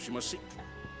 So she must see...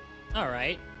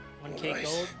 Alright. 1k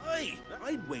gold. Hey,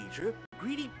 I'd wager,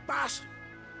 greedy bastard.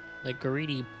 The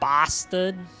greedy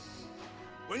bastard.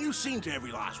 When you've seen to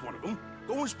every last one of them,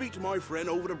 go and speak to my friend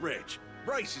over the bridge.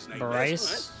 Bryce, his name.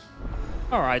 Bryce.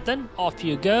 Alright then, off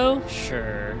you go.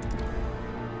 Sure.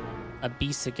 A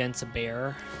beast against a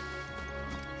bear.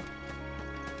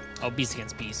 Oh, beast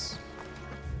against beast.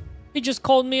 He just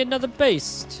called me another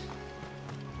beast.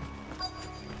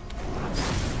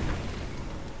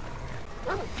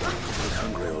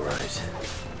 Hungry, all right.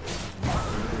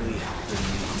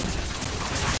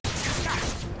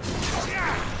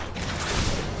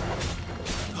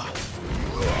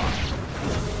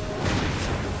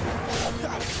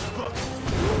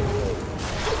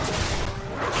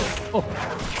 Oh,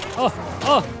 oh,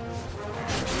 oh!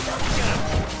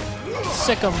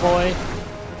 Sick 'em, boy.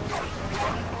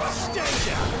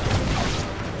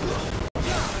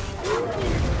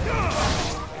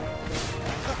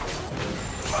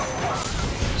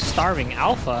 Starving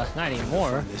Alpha, not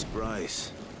anymore. This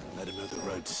Bryce, let him know the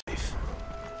road's safe.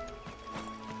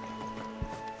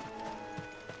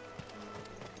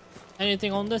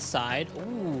 Anything on this side?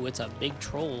 Ooh, it's a big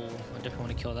troll. I definitely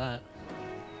want to kill that.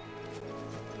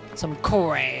 Some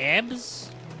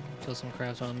crabs. Kill some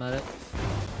crabs while I'm at it.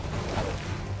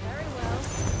 Very well.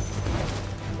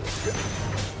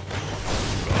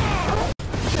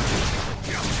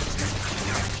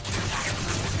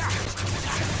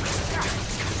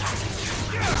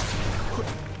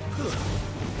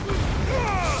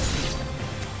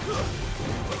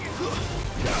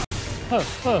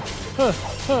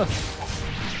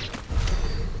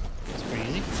 That's pretty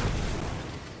easy.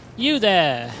 You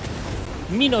there,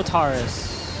 Minotaurus.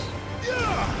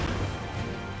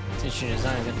 It's interesting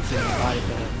design. I got the feeling body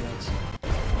for that.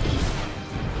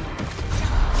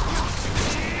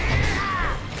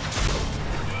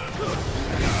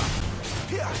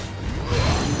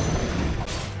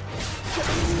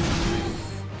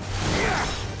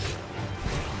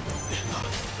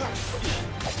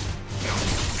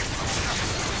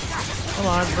 Come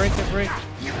on, break it, break.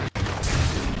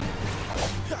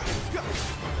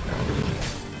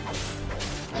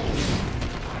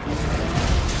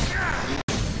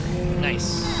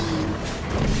 Nice.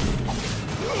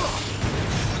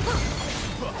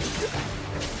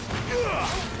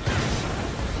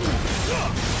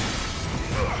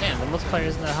 Damn, the multiplier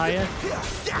isn't that high yet.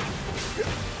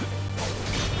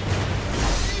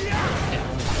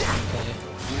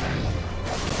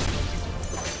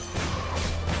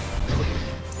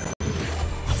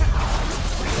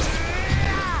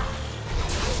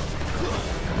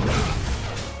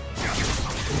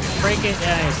 Break it,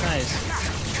 nice, nice.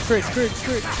 Crit, crit,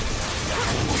 crit.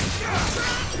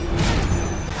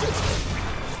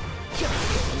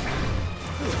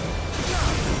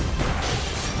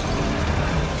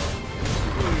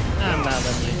 I'm not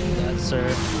letting you do that, sir.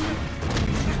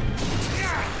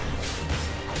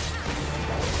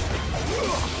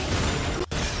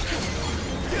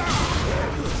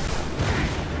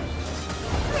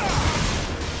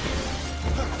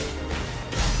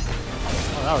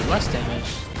 Oh, that was less damage.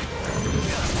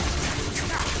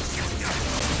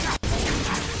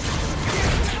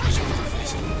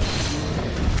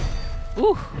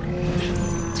 Ooh!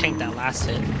 Tank that last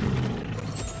hit.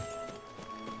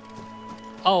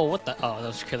 Oh, what the? Oh, that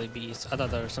was Killy Bees. I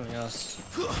thought that was something else.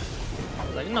 I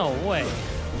was like, no way.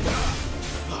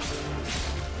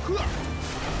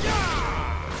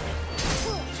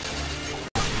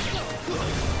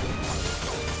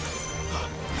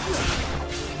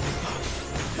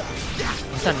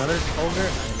 Is that another ogre?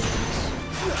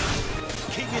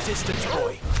 Keep your distance,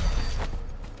 boy.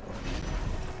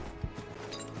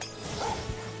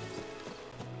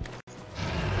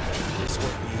 This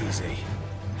won't be easy.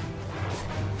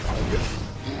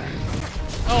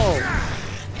 Oh!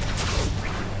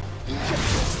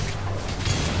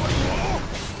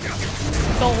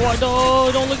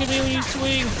 Don't look at me when you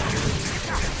swing.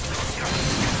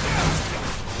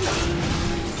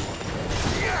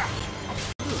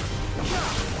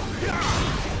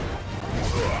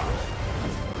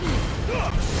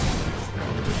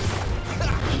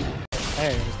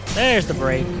 There's the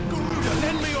break.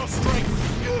 Lend me your strength.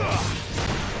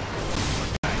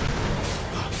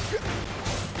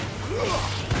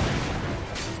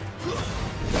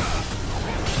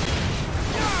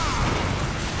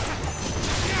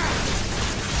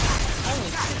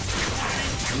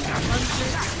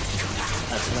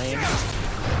 That's lame.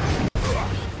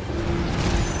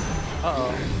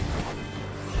 Uh-oh.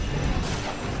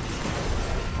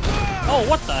 Oh,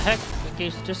 what the heck? The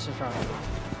game's just in front of me.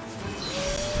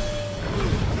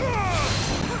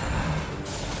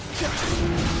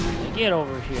 Get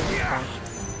over here, punk.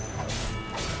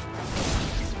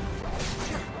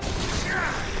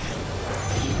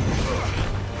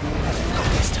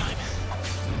 This time.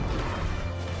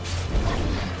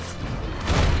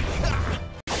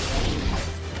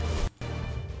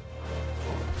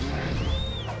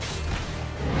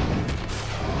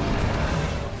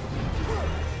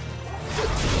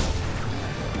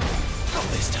 Not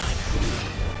this time.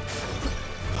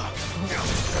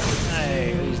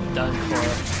 Hey, he's done for.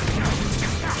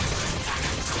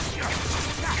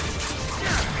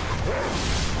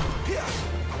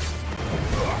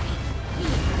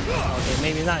 Okay,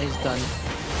 maybe not, he's done.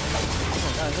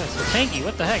 Oh god, that's so tanky,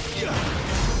 what the heck?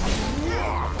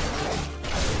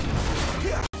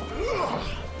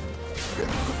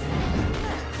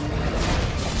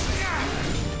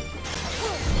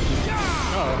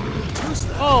 Oh.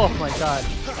 Oh my god,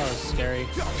 that was scary.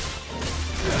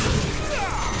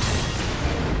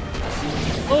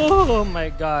 Oh my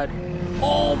god.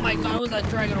 Oh my god, who's that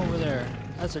dragon over there?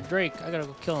 That's a Drake. I gotta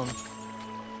go kill him.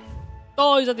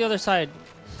 Oh, he's at the other side.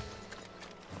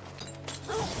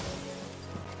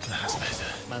 That's better.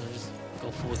 Might as well just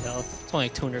go full health. It's only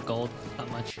like 200 gold,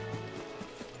 not much.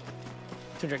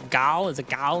 200 gal? Is it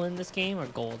gal in this game or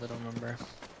gold? I don't remember.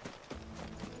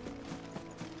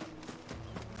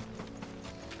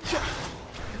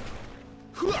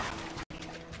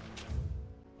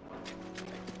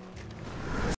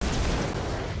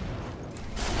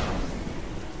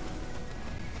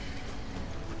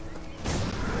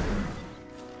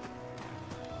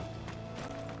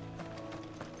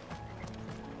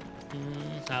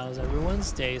 How's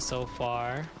everyone's day so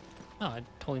far? Oh, I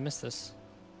totally missed this.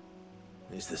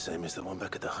 It's the same as the one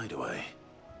back at the hideaway.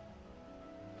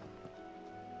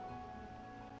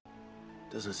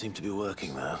 Doesn't seem to be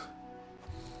working though.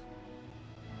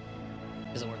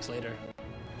 Guess it works later.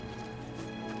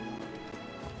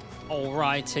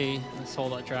 Alrighty, let's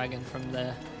hold that dragon from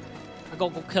there. I go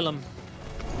kill him.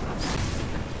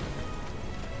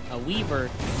 A weaver.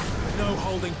 No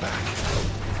holding back.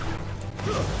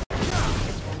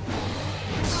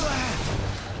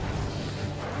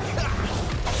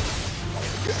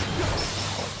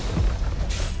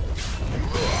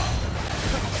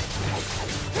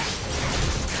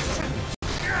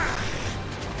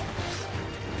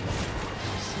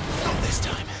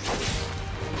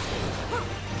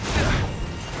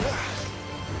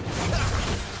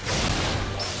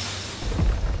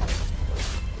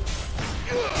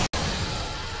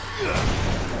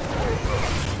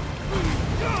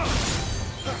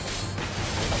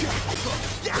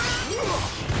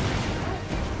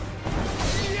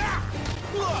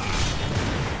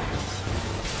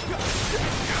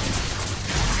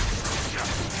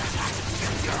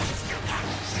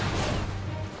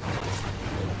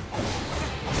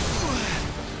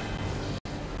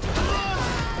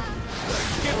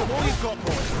 you've got,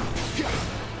 boy.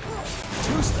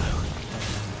 Too slow.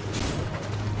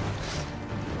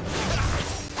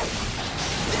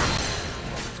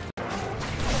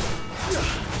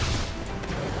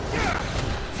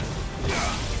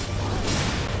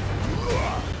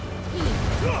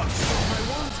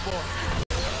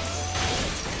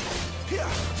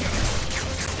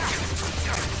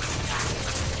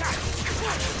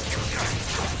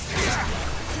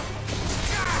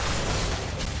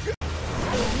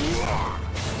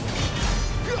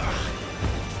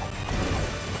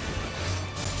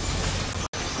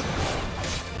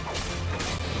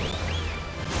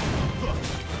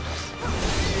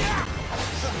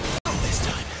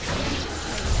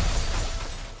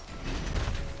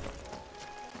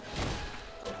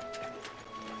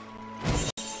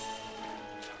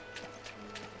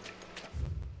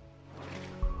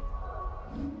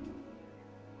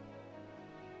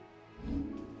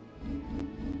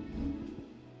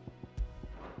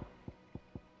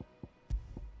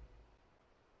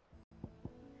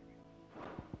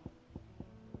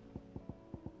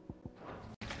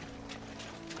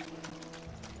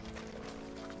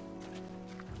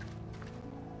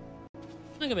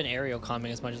 I think I've been aerial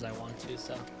calming as much as I want to,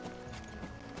 so.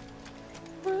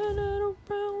 Running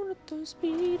around at the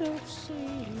speed of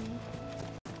sound.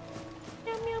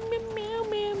 Meow meow meow meow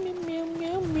meow meow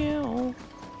meow meow.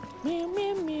 Meow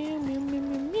meow meow meow meow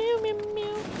meow meow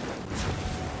meow.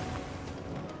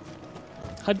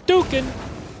 Hadouken!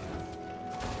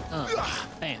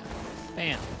 Bam,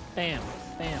 bam, bam,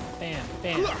 bam, bam,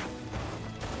 bam.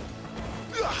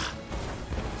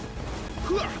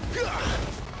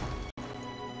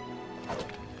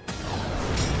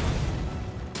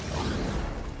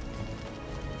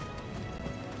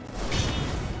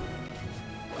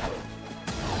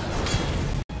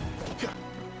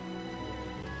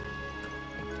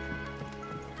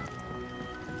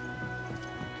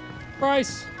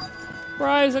 Bryce!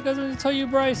 Bryce, I got something to tell you,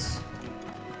 Bryce.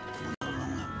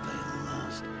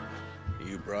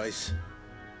 You, Bryce?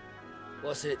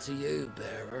 What's it to you,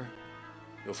 bearer?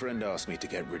 Your friend asked me to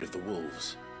get rid of the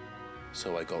wolves,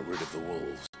 so I got rid of the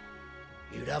wolves.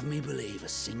 You'd have me believe a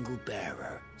single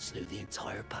bearer slew the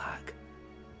entire pack.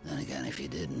 Then again, if you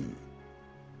didn't,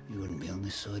 you wouldn't be on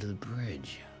this side of the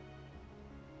bridge.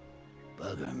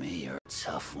 Bugger me, you're a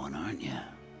tough one, aren't you?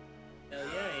 Hell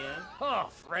yeah, yeah. Oh,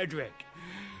 Frederick!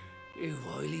 You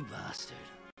wily bastard.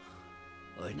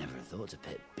 I'd never thought to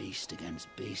pit beast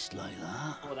against beast like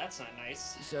that. Oh, that's not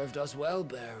nice. You served us well,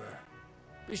 bearer.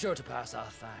 Be sure to pass our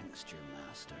thanks to your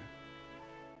master.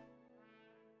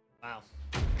 Wow.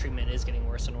 Treatment is getting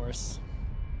worse and worse.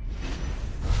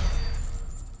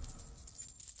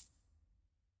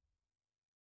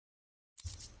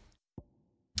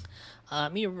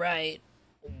 You're right,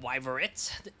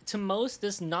 Wyveret. To most,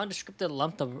 this nondescript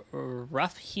lump of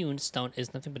rough-hewn stone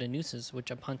is nothing but a nuisance,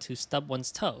 which upon to stub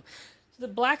one's toe. To the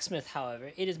blacksmith,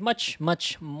 however, it is much,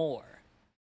 much more.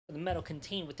 The metal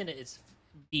contained within it is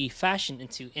be fashioned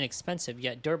into inexpensive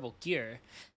yet durable gear,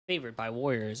 favored by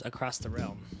warriors across the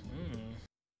realm.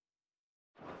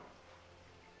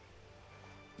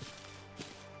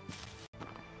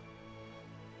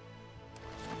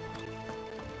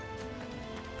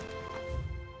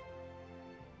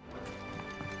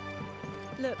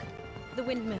 Look, the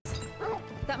windmill.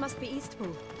 That must be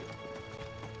Eastpool.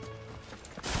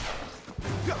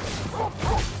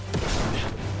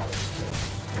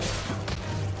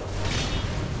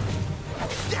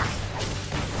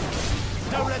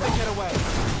 Don't let them get away.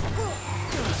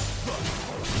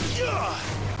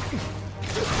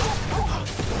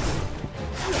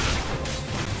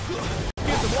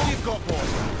 Give them all you've got, boy.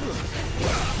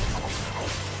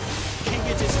 Keep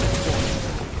your distance, boy.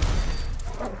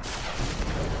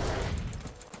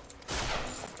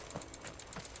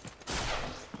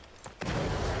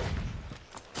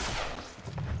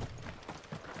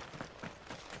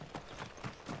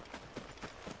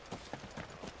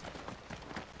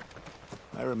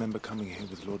 I remember coming here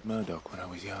with Lord Murdoch when I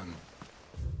was young.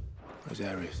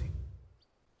 Rosaris.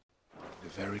 A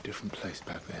very different place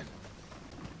back then.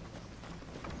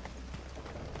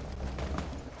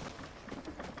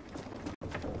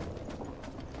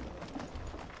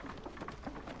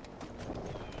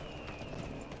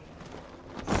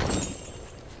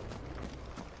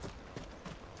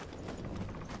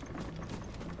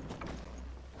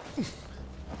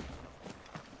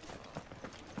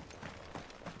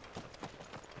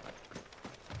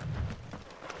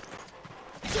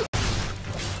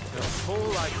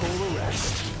 Like all the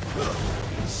rest.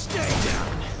 Stay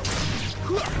down.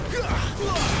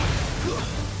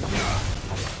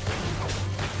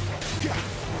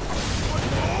 One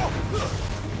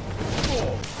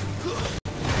more.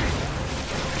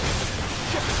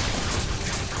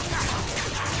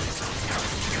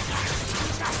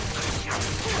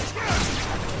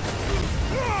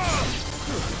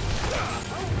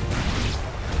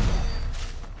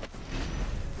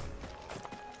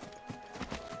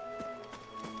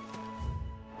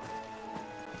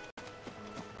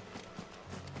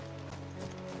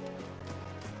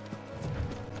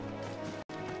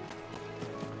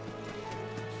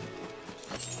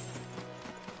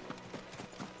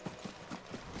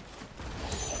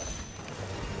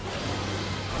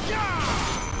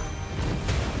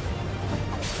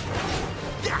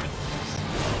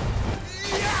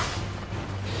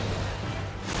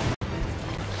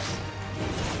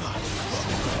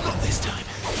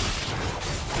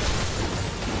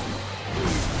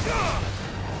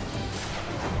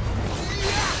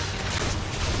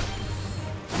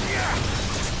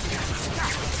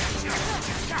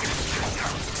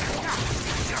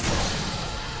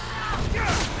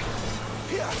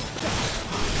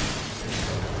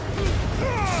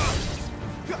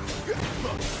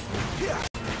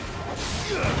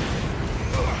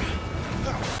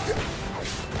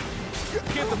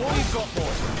 Give them all you've got,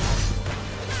 boy.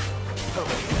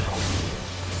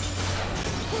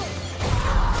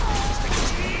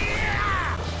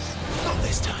 Not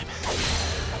this time.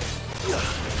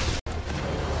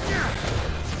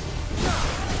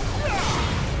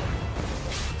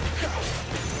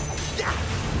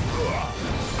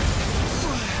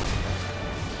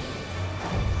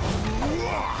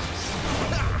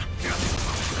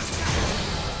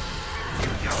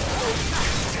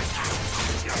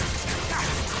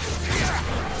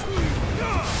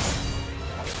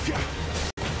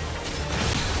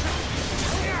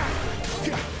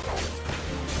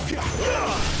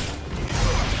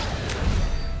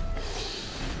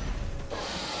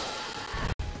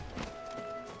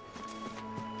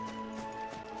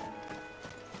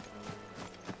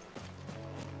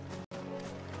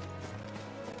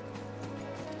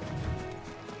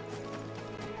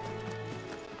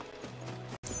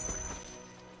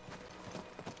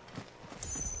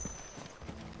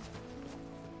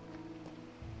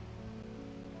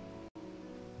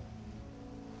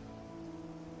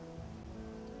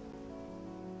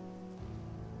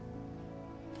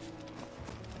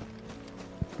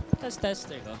 Test.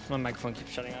 There you go. My microphone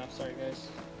keeps shutting off. Sorry, guys.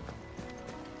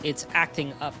 It's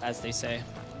acting up, as they say.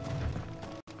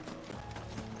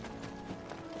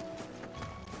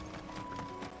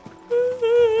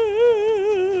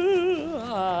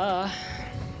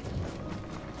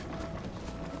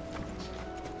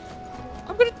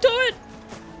 I'm gonna do it!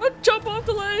 I'll jump off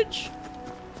the ledge!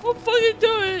 I'll fucking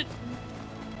do it!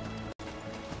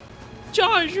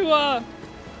 Joshua!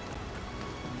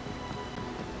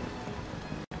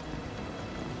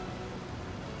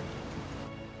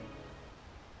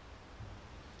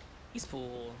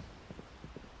 Peaceful.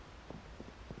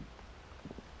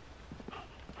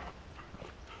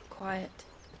 Quiet,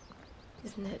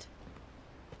 isn't it?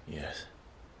 Yes.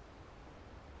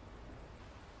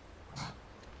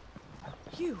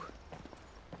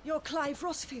 You're Clive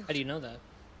Rossfield. How do you know that?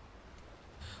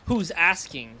 Who's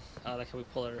asking? Oh, like how we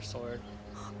pull out her sword.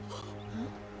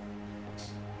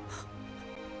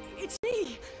 It's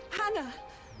me, Hannah,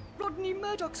 Rodney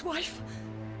Murdoch's wife.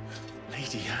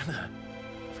 Lady Hannah.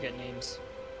 Forget names.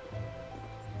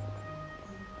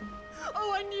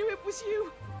 Oh, I knew it was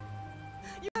you.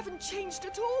 You haven't changed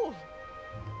at all.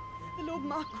 The Lord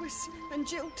Marquis and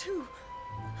Jill too.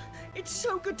 It's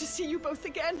so good to see you both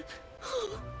again.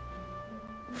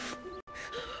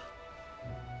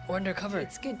 We're undercover.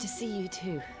 It's good to see you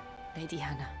too, Lady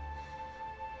Hannah.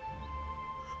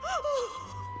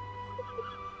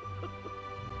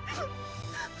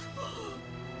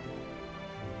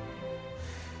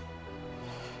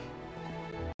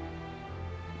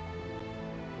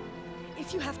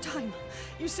 If you have time,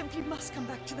 you simply must come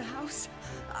back to the house.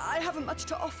 I haven't much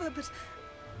to offer, but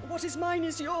what is mine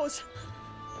is yours.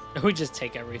 We just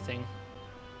take everything.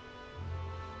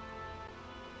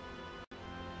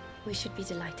 We should be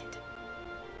delighted.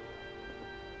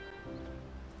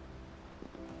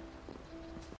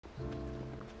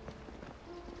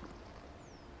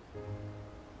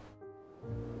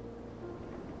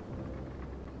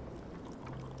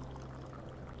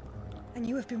 And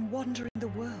you have been wandering the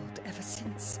world ever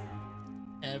since.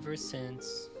 Ever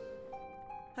since.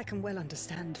 I can well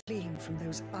understand fleeing from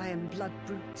those iron blood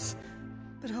brutes.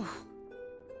 But oh,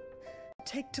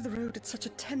 take to the road at such a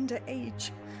tender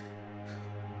age.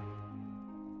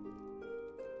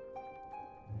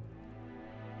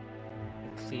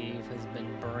 Cleve has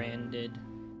been branded.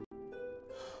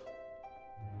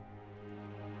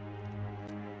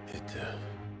 It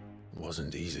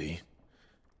wasn't easy,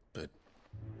 but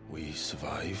we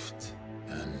survived,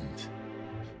 and...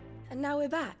 And now we're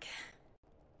back.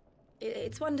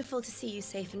 It's wonderful to see you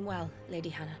safe and well, Lady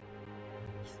Hannah.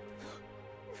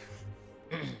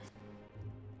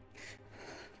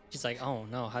 She's like, oh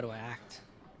no, how do I act?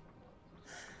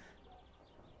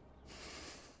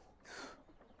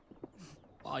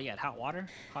 Oh, you had hot water?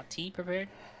 Hot tea prepared?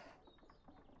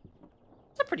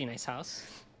 It's a pretty nice house.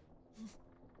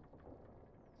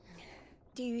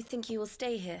 Do you think you will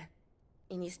stay here,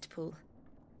 in Eastpool?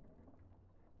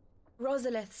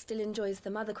 Rosalith still enjoys the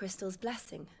Mother Crystal's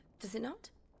blessing, does it not?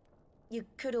 You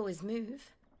could always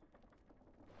move.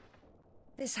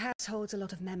 This house holds a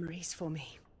lot of memories for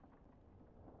me.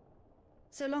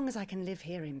 So long as I can live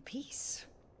here in peace,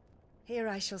 here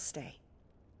I shall stay.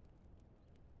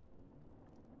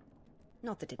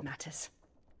 Not that it matters.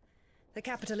 The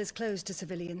capital is closed to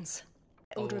civilians.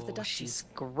 Order of the Duchess. She's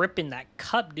gripping that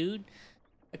cup, dude.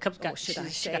 The cup's got, should I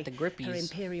she say, got the grippies. Her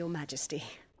Imperial Majesty.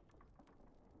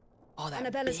 Oh, that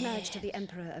Annabella's bitch. marriage to the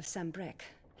Emperor of Sambrec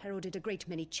heralded a great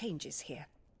many changes here.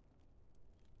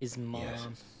 His mom. Yes.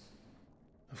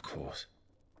 Of course.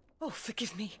 Oh,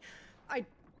 forgive me.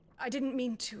 I didn't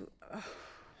mean to...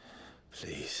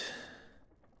 Please.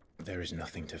 There is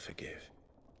nothing to forgive.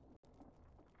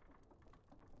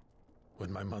 Would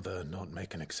my mother not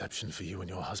make an exception for you and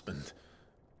your husband?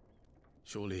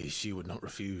 Surely she would not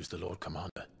refuse the Lord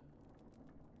Commander.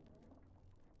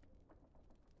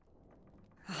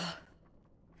 Ah.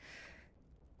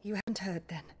 You haven't heard,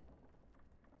 then.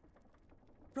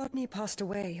 Rodney passed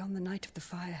away on the night of the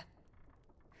fire.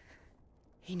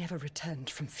 He never returned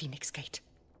from Phoenix Gate.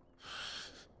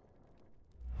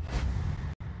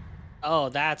 Oh,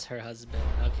 that's her husband.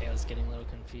 Okay, I was getting a little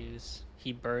confused.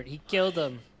 He killed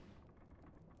him.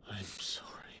 I'm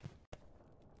sorry.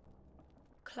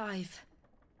 Clive.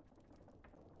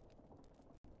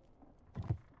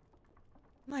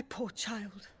 My poor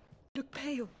child. You look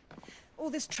pale.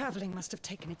 All this traveling must have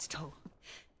taken its toll.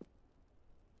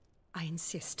 I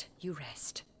insist you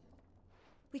rest.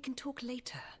 We can talk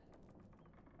later.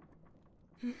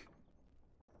 Hmm?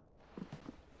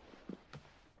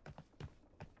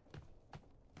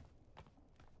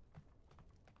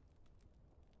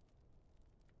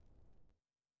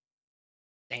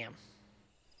 Damn.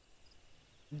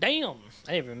 Damn!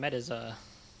 I never met his the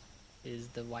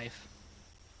wife.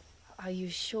 Are you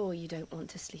sure you don't want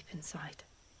to sleep inside?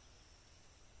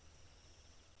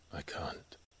 I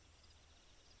can't.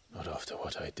 Not after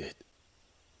what I did.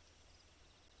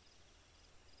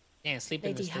 Yeah, sleep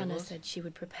in the Lady Hannah stables. said she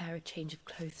would prepare a change of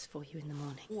clothes for you in the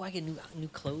morning. Oh, I get new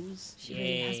clothes. She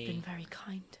really has been very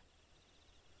kind.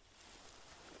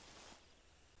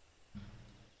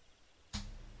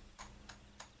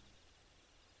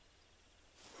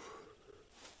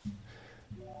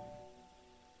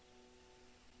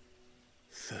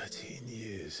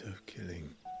 Years of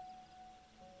killing.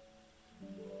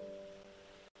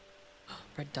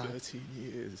 Red dot. 13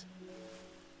 years.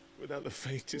 Without the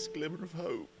faintest glimmer of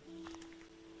hope.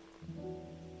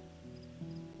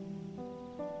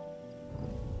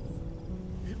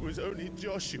 It was only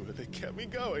Joshua that kept me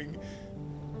going.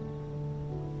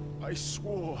 I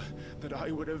swore that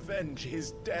I would avenge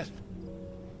his death.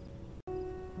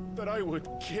 That I would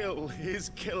kill his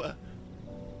killer.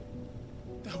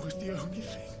 That was the only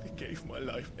thing that gave my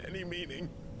life any meaning.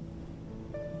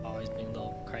 Always being a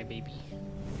little crybaby.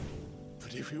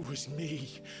 But if it was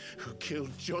me who killed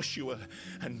Joshua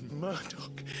and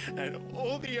Murdoch and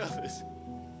all the others,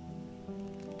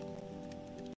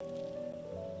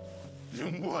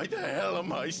 then why the hell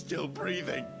am I still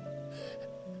breathing?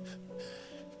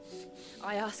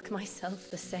 I ask myself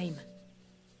the same.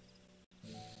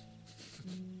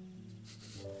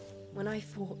 When I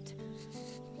fought,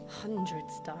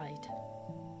 hundreds died.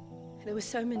 There were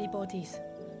so many bodies,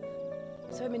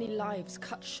 so many lives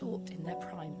cut short in their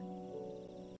prime.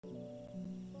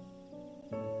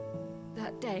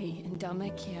 That day in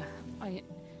Dalmekia,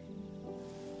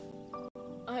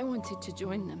 I wanted to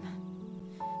join them.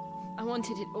 I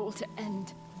wanted it all to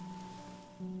end.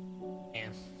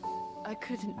 Damn. I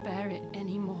couldn't bear it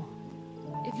anymore.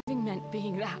 If living meant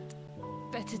being that,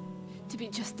 better to be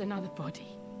just another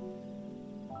body.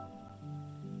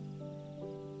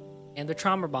 And they're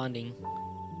trauma bonding.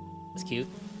 That's cute.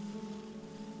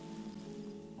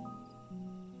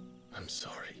 I'm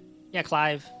sorry. Yeah,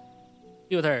 Clive.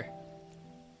 Be with her.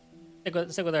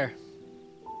 Stick with her.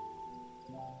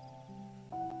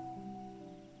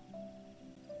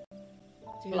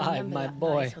 Do you Clive, remember my that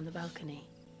boy. night on the balcony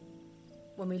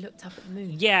when we looked up at the moon?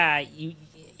 Yeah, you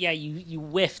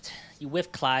whiffed. You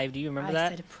whiffed, Clive. Do you remember I that?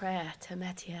 said a prayer to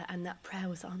Metia, and that prayer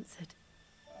was answered.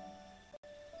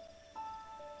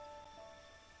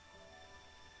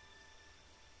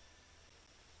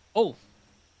 Oh,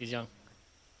 he's young.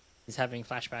 He's having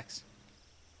flashbacks.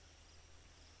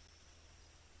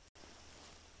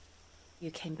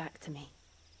 You came back to me.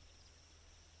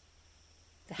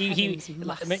 The Do heavens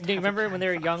must have you a remember when plan they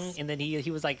were for young us. and then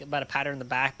he was like about to pat her in the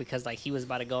back because like he was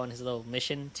about to go on his little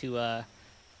mission to the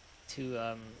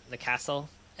castle,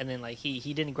 and then like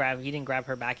he didn't grab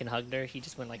her back and hugged her. He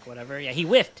just went like whatever. Yeah, he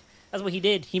whiffed. That's what he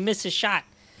did. He missed his shot.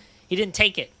 He didn't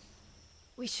take it.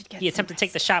 We should get He attempted to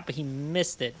take the shot, but he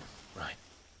missed it. Right.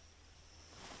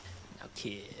 Now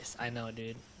kiss. I know,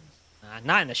 dude.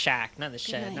 Not in the shack. Not in the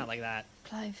shed. night. Not like that.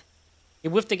 Clive. He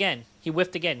whiffed again. He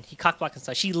cockblocked and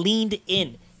stuff. She leaned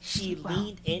in. Wow.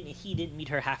 Leaned in, and he didn't meet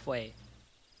her halfway.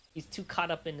 He's too caught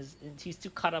up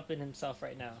in himself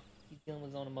right now. He's dealing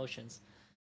with his own emotions.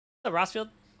 What's up, Rossfield?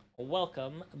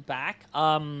 Welcome back.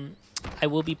 I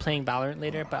will be playing Valorant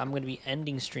later, but I'm going to be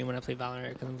ending stream when I play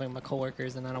Valorant because I'm playing with my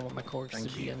coworkers, and I don't want my coworkers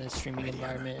to be in a streaming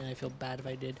environment, and I feel bad if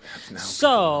I did.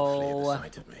 So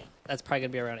that's probably going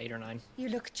to be around 8 or 9. You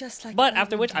look just like. But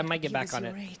after which, I might get back on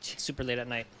it super late at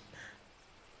night.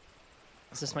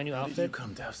 Is this my new outfit? Did you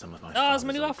come to have some of my oh, it's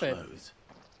my new outfit. Clothes?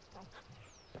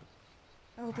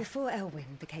 Oh, before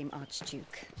Elwyn became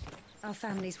Archduke, our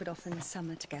families would often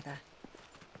summer together.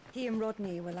 He and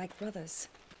Rodney were like brothers.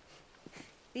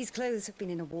 These clothes have been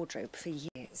in a wardrobe for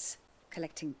years,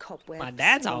 collecting cobwebs. My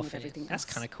dad's outfit. That's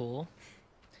kind of cool.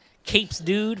 Capes,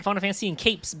 dude. Final Fantasy and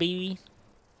capes, baby.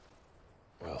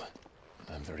 Well,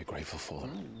 I'm very grateful for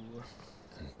them. Ooh.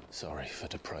 And sorry for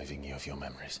depriving you of your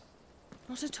memories.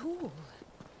 Not at all.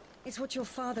 It's what your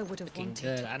father would have Looking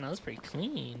wanted. good. I know, it's pretty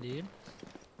clean, dude.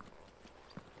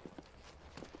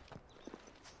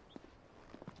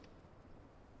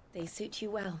 They suit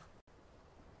you well.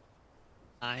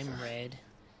 I'm red.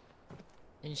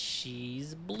 And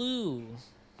she's blue.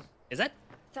 Is that?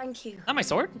 Thank you. Not my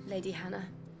sword? Lady Hannah.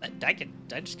 Did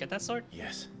I just get that sword?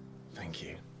 Yes, thank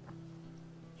you.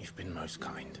 You've been most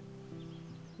kind.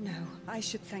 No, I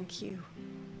should thank you.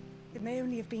 It may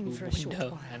only have been for a short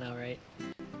while. I know, right?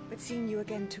 But seeing you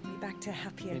again took me back to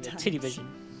happier The times. titty vision.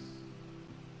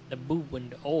 The boob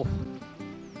window. Oh.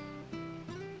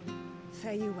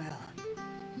 Fare you well,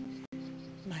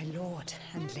 my lord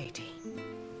and lady.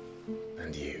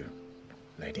 And you,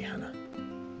 Lady Hannah.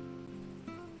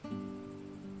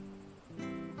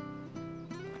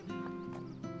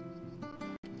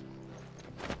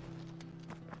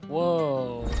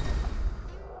 Whoa.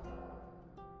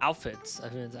 Outfits.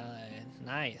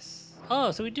 Nice.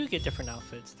 Oh, so we do get different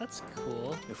outfits. That's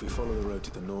cool. If we follow the road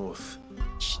to the north.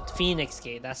 Phoenix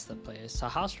Gate, that's the place. So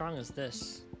how strong is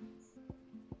this?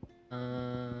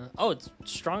 Oh, it's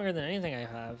stronger than anything I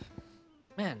have.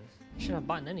 Man, I shouldn't have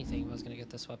bought anything if I was gonna get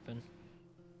this weapon.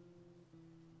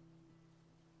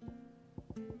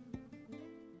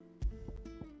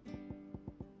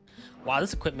 Wow,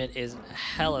 this equipment is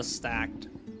hella stacked.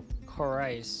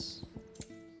 Christ.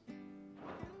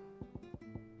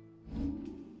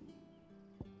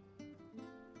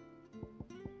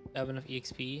 I have enough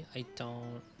EXP? I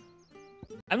don't.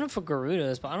 I have enough for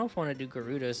Garuda's, but I don't know if I want to do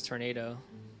Garuda's Tornado.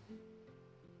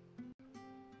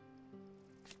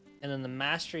 And then the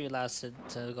Mastery allows it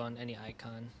to go on any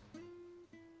icon.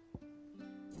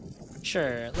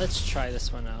 Sure, let's try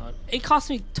this one out. It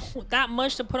cost me that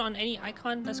much to put on any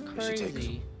icon? That's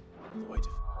crazy.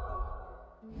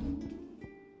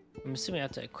 I'm assuming I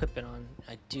have to equip it on.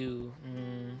 I do.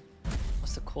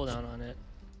 What's the cooldown on it?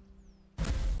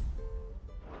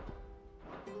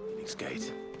 Phoenix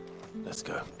Gate. Let's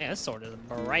go. Yeah, this sword is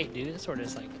bright, dude. This sword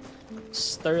is like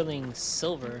sterling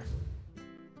silver.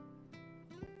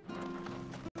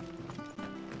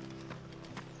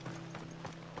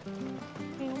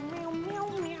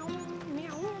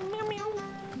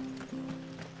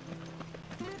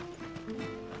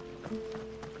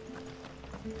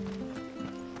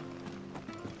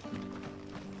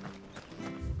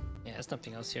 Yeah, there's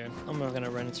nothing else here. I'm not gonna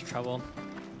run into trouble.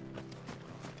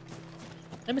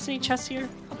 Did I miss any chests here?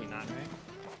 Probably not, right?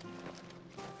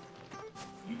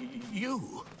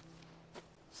 You?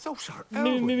 Those are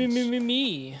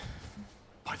Me.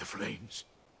 By the flames.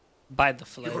 By the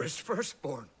flames. You're his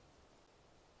firstborn.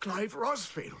 Clive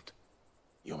Rosfield.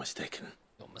 You're mistaken.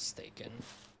 You're mistaken.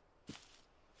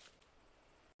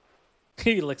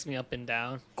 He licks me up and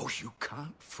down. Oh, you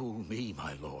can't fool me,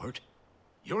 my lord.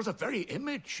 You're the very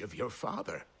image of your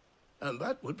father. And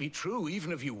that would be true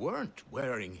even if you weren't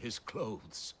wearing his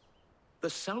clothes. The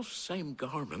self-same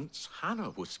garments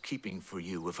Hannah was keeping for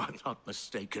you, if I'm not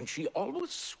mistaken. She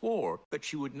always swore that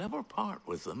she would never part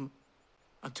with them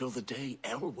until the day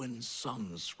Elwyn's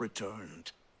sons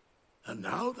returned. And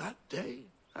now that day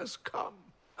has come.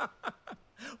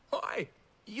 Why,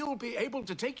 you'll be able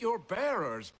to take your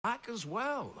bearers back as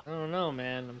well. I don't know,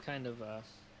 man. I'm kind of,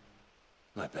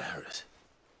 My bearers.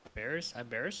 Bears? I have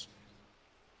bears?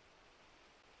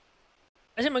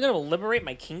 Am I gonna liberate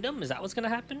my kingdom? Is that what's gonna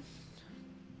happen?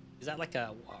 Is that like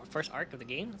a first arc of the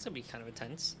game? That's gonna be kind of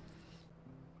intense.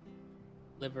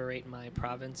 Liberate my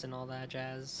province and all that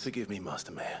jazz. Forgive me,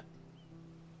 Master Mayor.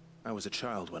 I was a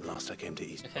child when last I came to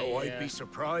East. Okay, I'd be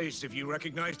surprised if you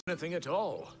recognized anything at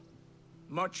all.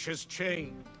 Much has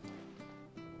changed.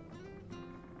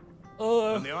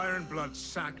 When the Ironbloods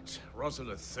sacked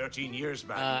Rosalith 13 years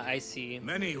back, I see.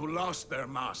 Many who lost their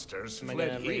masters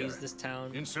fled here this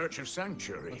town in search of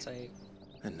sanctuary.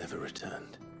 And never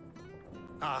returned.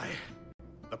 Aye.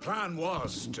 The plan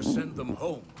was to send them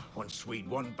home once we'd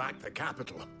won back the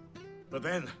capital. But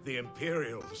then the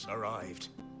Imperials arrived.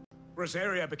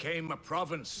 Rosaria became a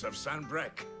province of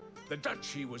Sanbrec. The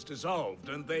duchy was dissolved,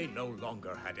 and they no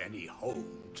longer had any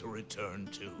home to return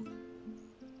to.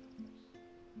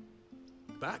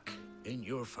 Back in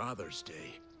your father's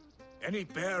day, any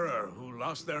bearer who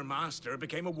lost their master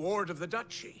became a ward of the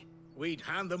duchy. We'd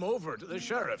hand them over to the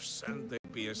sheriffs, and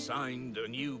they'd be assigned a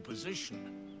new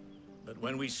position. But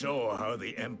when we saw how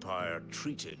the Empire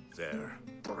treated their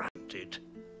branded,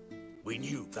 we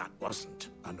knew that wasn't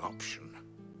an option.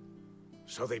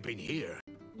 So they've been here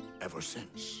ever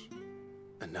since.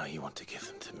 And now you want to give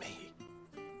them to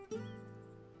me?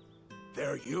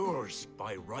 They're yours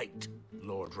by right,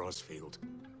 Lord Rosfield.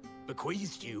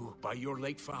 Bequeathed you by your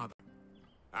late father.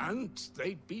 And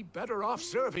they'd be better off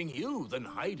serving you than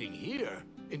hiding here.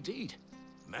 Indeed,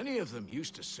 many of them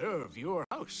used to serve your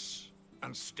house,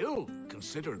 and still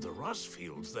consider the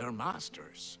Rosfields their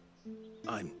masters.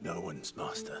 I'm no one's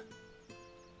master.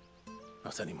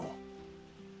 Not anymore.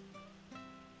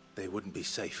 They wouldn't be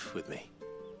safe with me.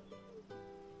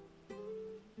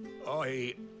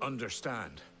 I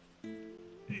understand.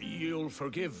 You'll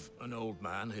forgive an old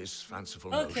man his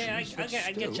fanciful Okay, notions.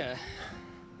 I get ya.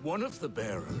 One of the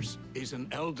bearers is an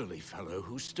elderly fellow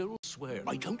who still swears.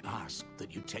 I don't ask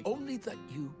that you take, only that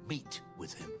you meet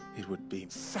with him. It would be...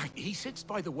 He sits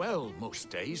by the well most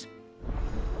days.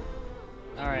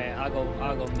 All right,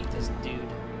 I'll go meet this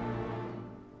dude.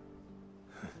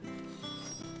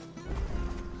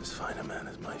 As fine a man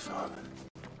as my father.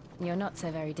 You're not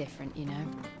so very different, you know.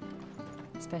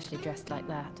 Especially dressed like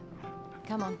that.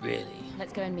 Come on. Really?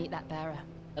 Let's go and meet that bearer.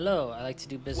 Hello, I like to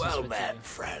do business Well with met, you.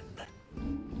 friend.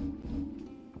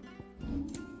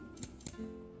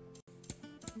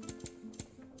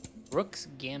 Rook's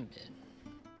Gambit.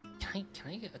 Can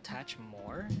I attach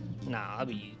more? Nah, that'll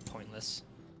be pointless.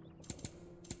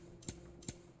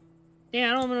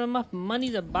 Damn, I don't have enough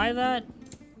money to buy that.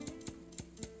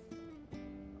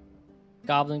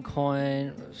 Goblin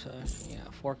coin, yeah,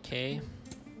 4K.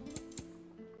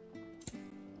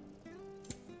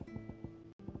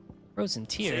 Frozen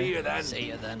tear. See you then. See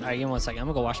you then. All right, give me 1 second. I'm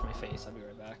gonna go wash my face. I'll be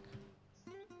right back.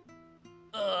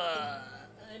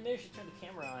 Maybe I should turn the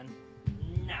camera on.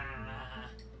 Nah.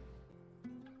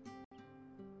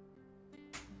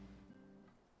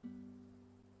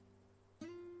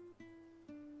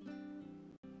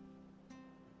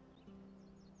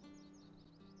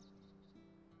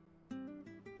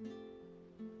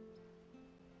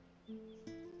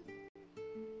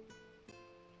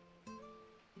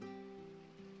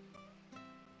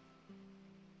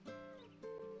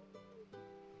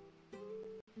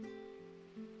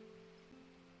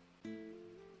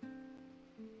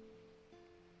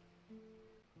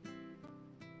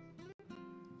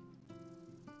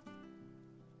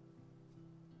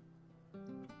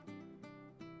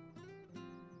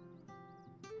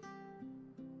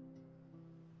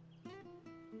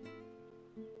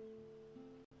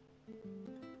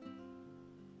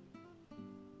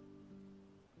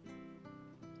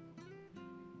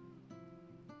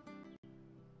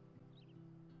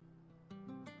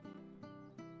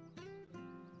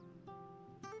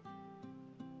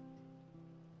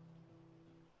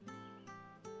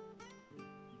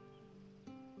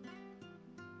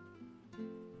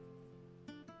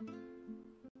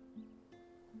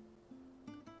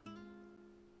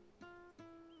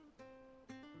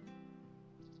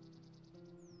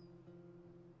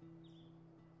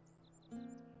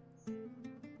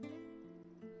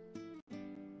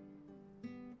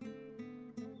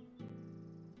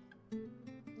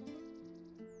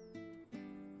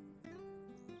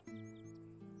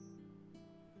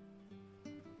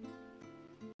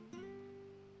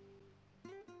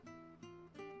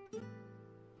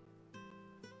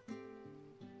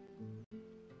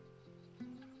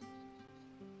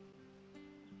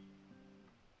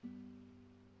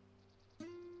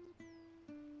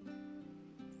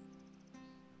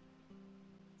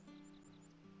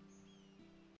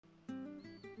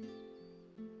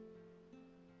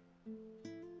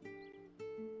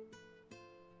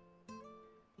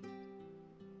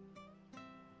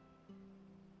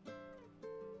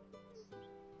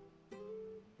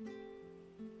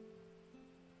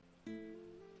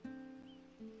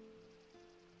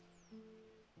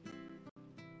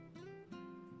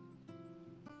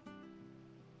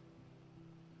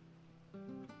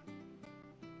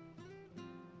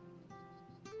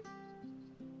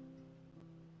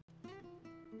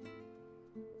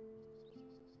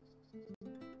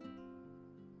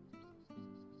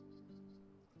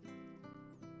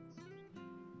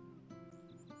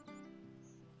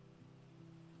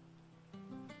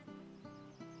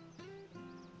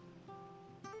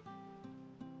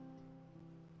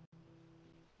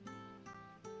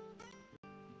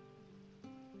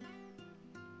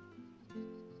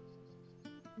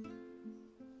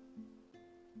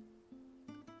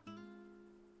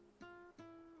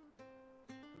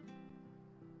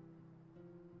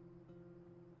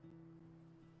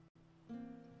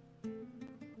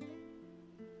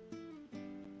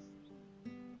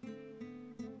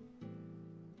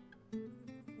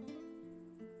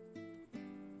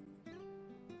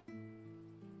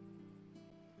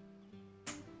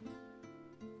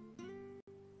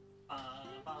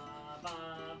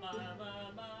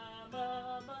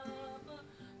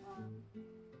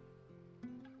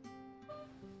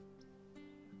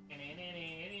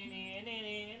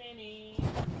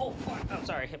 Oh,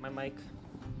 sorry, I hit my mic.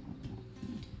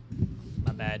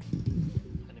 My bad.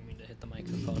 I didn't mean to hit the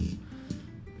microphone.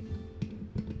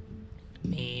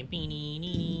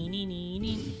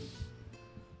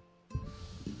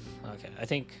 Okay, I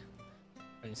think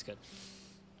everything's good.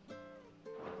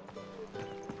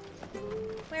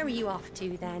 Where are you off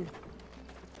to then?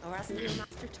 Or hasn't your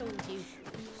master told you?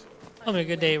 Having a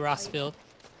good day, Rossfield.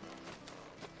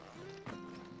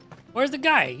 Where's the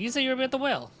guy? You said you were at the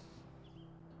well.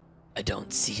 I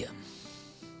don't see him.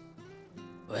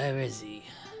 Where is he?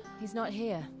 He's not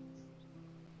here.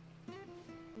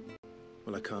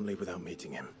 Well, I can't leave without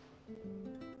meeting him.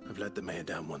 I've let the mayor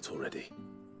down once already.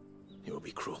 It would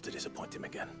be cruel to disappoint him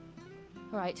again.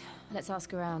 Right, let's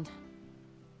ask around.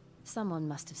 Someone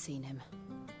must have seen him.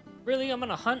 Really? I'm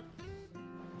on a hunt?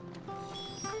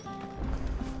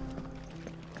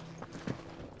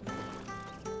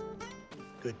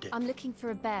 Good day. I'm looking for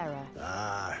a bearer.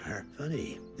 Ah,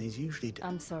 funny. He's usually...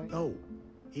 I'm sorry. Oh,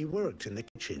 he worked in the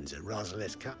kitchens at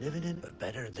Rosalet's Cup. Living in... But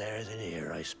better there than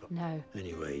here, I suppose. No.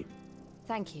 Anyway.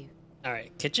 Thank you.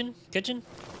 Alright, kitchen? Kitchen?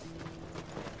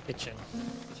 Kitchen.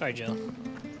 Sorry, Jill.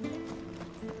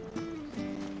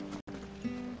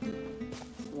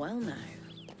 Well now.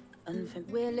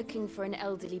 We're looking for an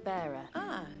elderly bearer.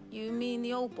 Ah, you mean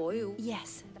the old boy who...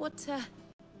 Yes. What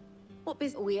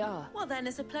business? We are. Well then,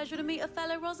 it's a pleasure to meet a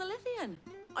fellow Rosalithian.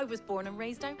 I was born and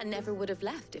raised out and never would have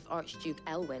left if Archduke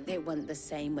Elwyn. It wasn't the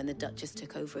same when the Duchess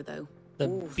took over, though. The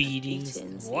Ooh, beatings, the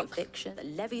beatings, what? the eviction, the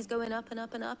levies going up and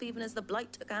up and up, even as the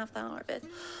blight took half the harvest.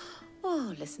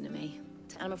 Oh, listen to me.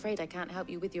 I'm afraid I can't help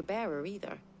you with your bearer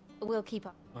either. We'll keep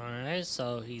up. Alright,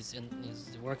 so he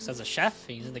works as a chef,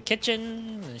 he's in the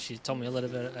kitchen, and she told me a little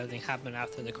bit of everything happened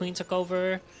after the Queen took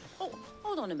over. Oh,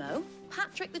 hold on a mo.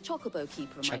 Patrick the Chocobo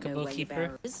Keeper might know Chocobo where Keeper? your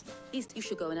bearer is. You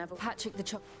should go and have a... Patrick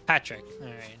the Patrick,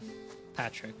 alright.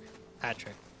 Patrick.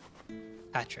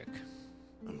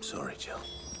 I'm sorry, Jill.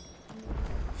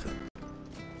 For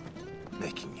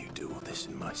making you do all this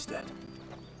in my stead.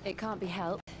 It can't be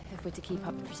helped if we're to keep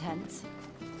up the pretense.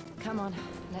 Come on,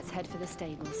 let's head for the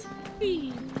stables.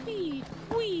 Wee, wee,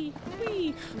 wee,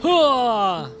 wee.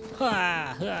 Ha!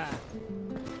 Ha! Ha!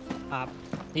 Hop.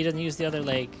 He doesn't use the other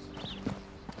leg.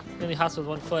 He only hops with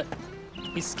one foot.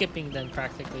 He's skipping then,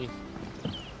 practically.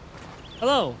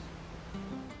 Hello!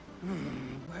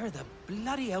 Where the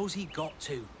bloody hell's he got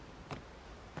to?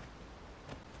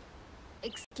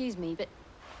 Excuse me, but...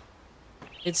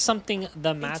 It's something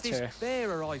the It's matter. this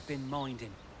bearer I've been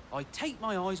minding. I take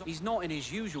my eyes... He's not in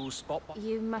his usual spot, but...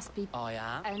 You must be... I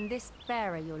am. And this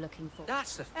bearer you're looking for...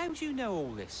 That's the... How do you know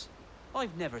all this?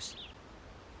 I've never...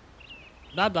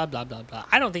 Blah, blah, blah, blah, blah.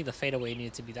 I don't think the fadeaway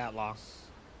needed to be that long.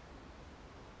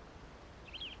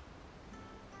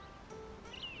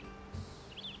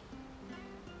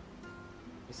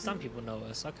 Some people know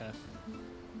this, okay.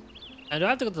 And do I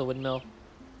have to go to the windmill?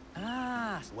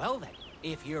 Ah, well then.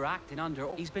 If you're acting under...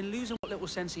 He's been losing what little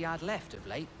sense he had left of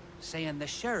late. Saying the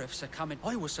sheriffs are coming.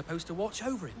 I was supposed to watch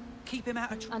over him. Keep him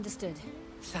out of... Understood.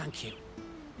 Thank you.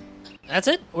 That's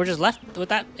it? We're just left with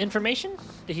that information?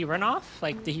 Did he run off?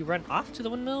 Like, did he run off to the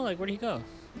windmill? Like, where'd he go?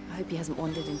 I hope he hasn't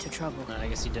wandered into trouble. No, I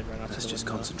guess he did run off Let's to the just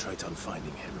windmill. concentrate on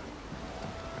finding him.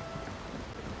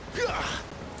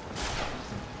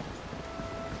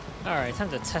 Alright, time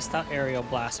to test out aerial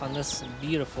blast on this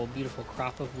beautiful, beautiful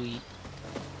crop of wheat.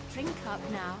 Drink up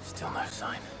now. Still no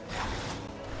sign.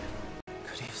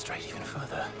 Could he have strayed even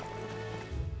further?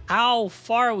 How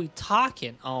far are we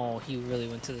talking? Oh, he really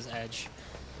went to this edge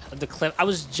of the cliff. I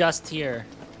was just here.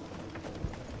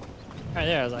 Right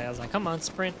there, I was like, come on,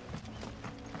 sprint.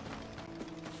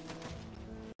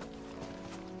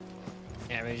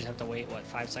 Yeah, we just have to wait, what,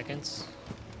 5 seconds?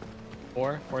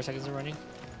 4 seconds of running?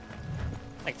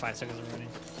 Like 5 seconds of running.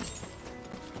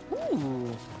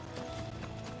 Ooh.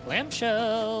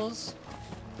 Clamshells.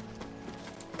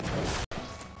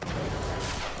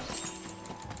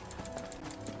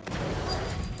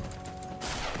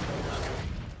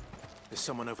 There's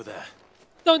someone over there.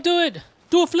 Don't do it!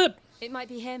 Do a flip! It might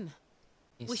be him.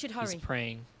 We should hurry. He's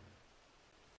praying.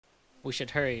 We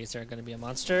should hurry. Is there going to be a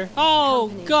monster? Oh,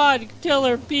 Company. God!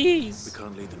 Killer bees! We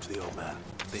can't lead them to the old man.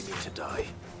 They need to die.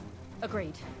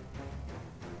 Agreed.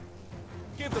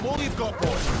 Give them all you've got,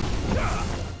 boys.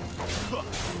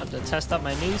 I have to test out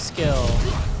my new skill.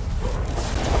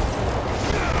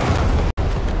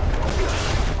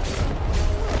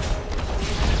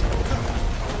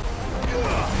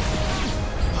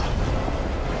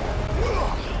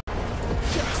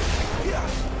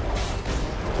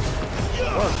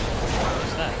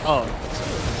 What's that? Oh.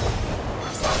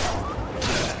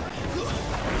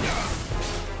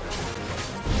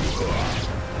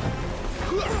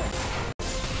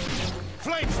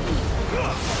 Flames!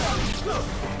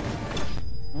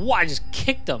 What? I just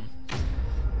kicked him.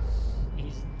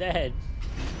 He's dead.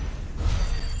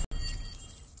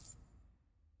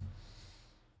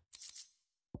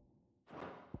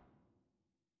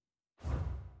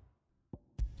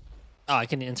 Oh, I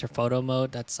can enter photo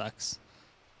mode. That sucks.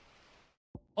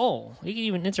 Oh, you can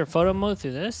even enter photo mode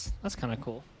through this? That's kind of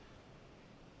cool.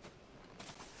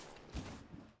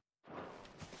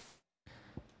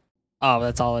 Oh,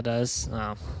 that's all it does?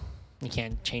 Oh, you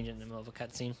can't change it in the middle of a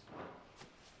cutscene.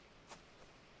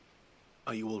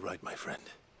 Are you all right, my friend?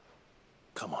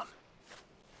 Come on.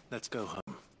 Let's go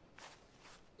home.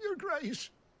 Your Grace.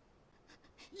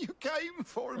 You came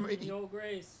for me. Your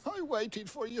Grace. I waited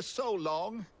for you so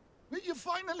long. But you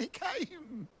finally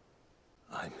came.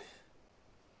 I'm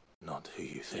not who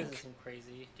you think. This isn't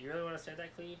crazy. Do you really want to say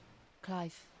that, Cleve?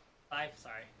 Clive. Clive,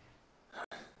 sorry.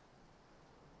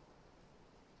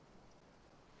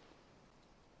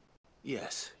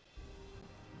 Yes.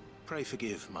 Pray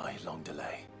forgive my long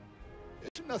delay.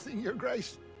 It's nothing, Your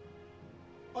Grace.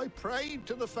 I prayed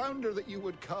to the Founder that you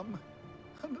would come,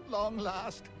 and at long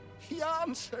last, he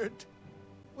answered.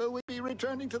 Will we be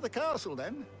returning to the castle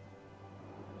then?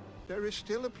 There is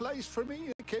still a place for me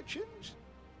in the kitchens?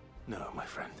 No, my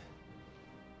friend.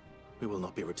 We will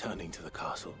not be returning to the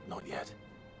castle, not yet.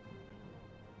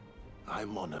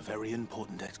 I'm on a very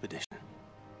important expedition,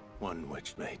 one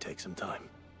which may take some time.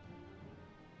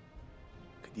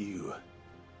 Could you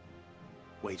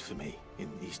wait for me in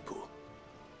Eastpool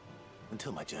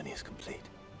until my journey is complete?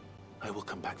 I will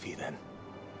come back for you then.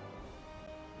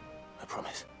 I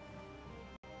promise.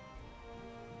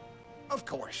 Of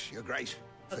course, Your Grace.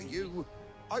 For you,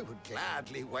 I would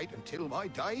gladly wait until my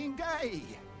dying day.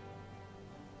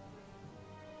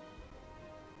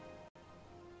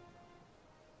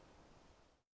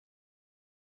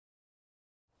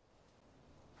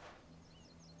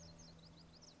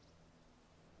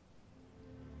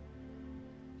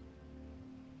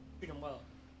 Treat him well.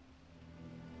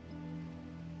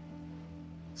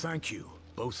 Thank you,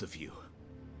 both of you.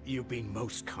 You've been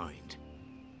most kind.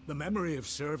 The memory of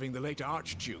serving the late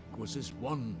Archduke was as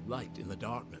one light in the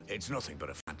darkness. It's nothing but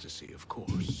a fantasy, of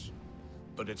course.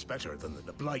 But it's better than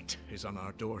the blight is on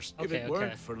our doorstep. If it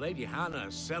weren't for Lady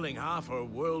Hannah selling half her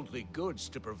worldly goods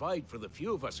to provide for the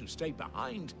few of us who stayed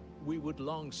behind, we would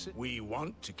long sit. We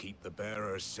want to keep the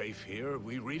bearers safe here,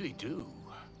 we really do.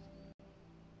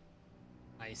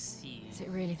 I see. Is it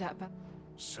really that bad?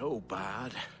 So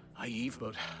bad,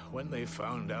 but when they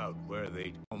found out where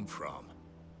they'd come from,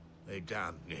 they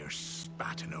damn near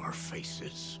spat in our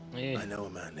faces. I know a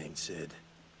man named Sid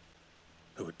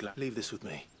who would leave this with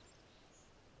me.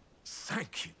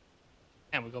 Thank you.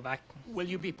 And we go back. Will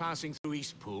you be passing through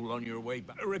Eastpool on your way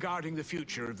back regarding the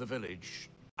future of the village?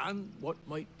 And what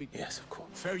might be... Yes, of course.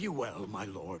 Fare you well, my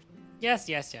lord. Yes,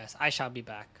 yes, yes. I shall be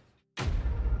back.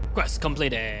 Quest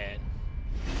completed.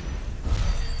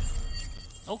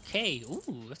 Okay.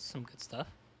 Ooh, that's some good stuff.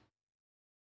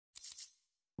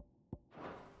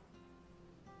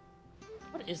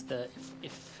 What is the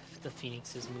if the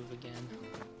phoenixes move again?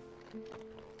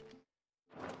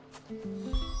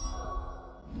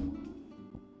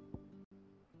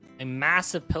 A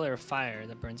massive pillar of fire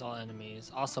that burns all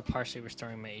enemies, also partially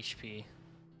restoring my HP.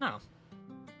 Oh.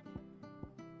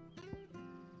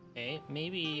 Okay,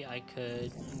 maybe I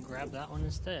could grab that one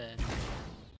instead.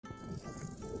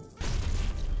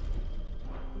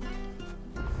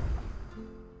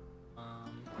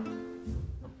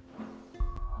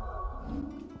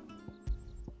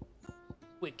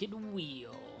 Wicked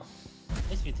Wheel.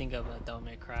 Makes me think of a Devil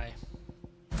May Cry.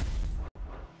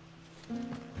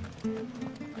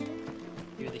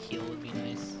 Maybe the heal would be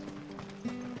nice.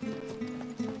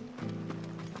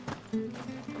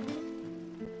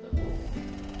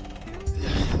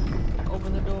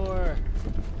 Open the door!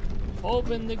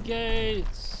 Open the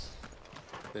gates!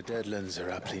 The Deadlands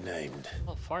are aptly named.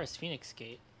 Oh, Forest Phoenix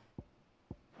Gate.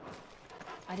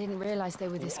 I didn't realize they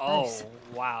were this Oh, close.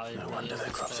 wow. No wonder their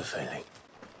crops are failing.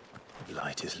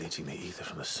 Light is leaching the ether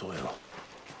from the soil.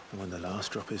 And when the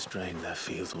last drop is drained, their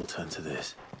fields will turn to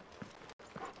this.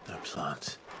 No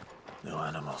plants, no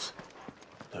animals,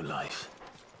 no life.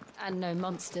 And no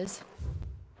monsters.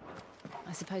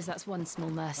 I suppose that's one small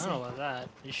mercy. I don't know about that.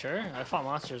 You sure? I fought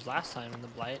monsters last time in the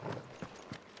Blight.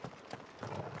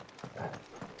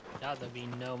 Yeah, there'd be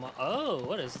no oh,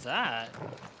 what is that?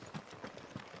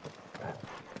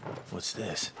 What's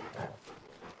this?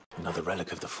 Another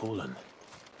relic of the Fallen.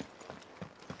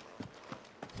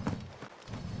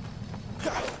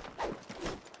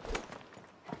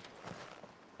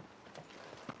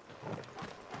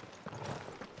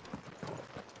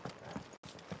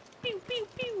 Pew, pew,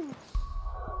 pew.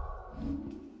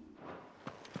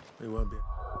 We won't be...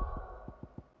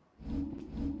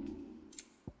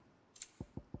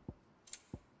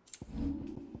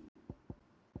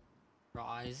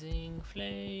 Rising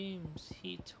flames,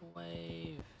 heat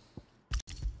wave,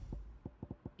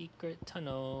 secret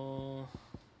tunnel.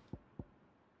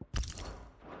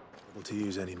 Able to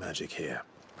use any magic here.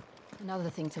 Another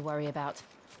thing to worry about. As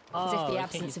Oh, if I the can't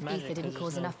absence use of magic ether 'cause didn't there's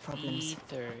cause no enough problems.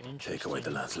 Ether. Take away the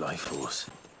Interesting. lad's life force,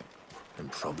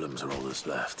 and problems are all that's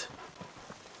left.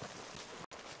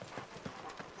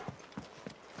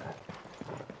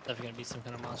 Definitely gonna be some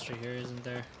kind of monster here, isn't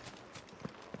there?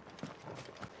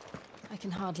 I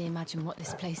can hardly imagine what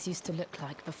this place used to look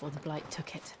like before the Blight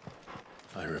took it.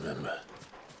 I remember.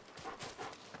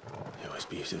 It was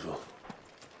beautiful.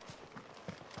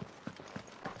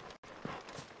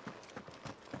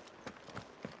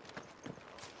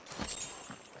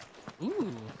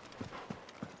 Ooh.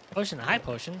 Potion, a high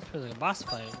potion. Feels like a boss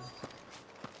fight.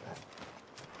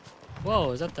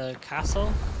 Whoa, is that the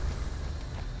castle?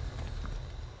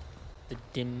 The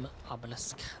dim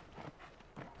obelisk.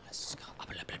 Obelisk.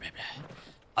 Obelisk.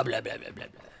 Obelisk.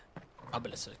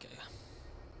 Obelisk. Okay.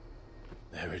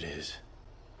 There it is.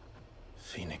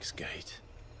 Phoenix Gate.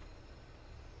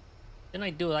 Didn't I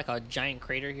do like a giant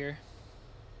crater here?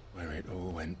 Where it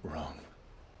all went wrong.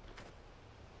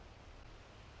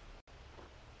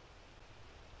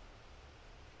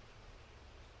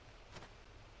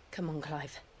 Come on,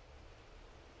 Clive.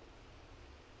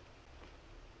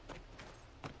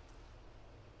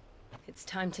 It's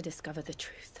time to discover the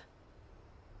truth.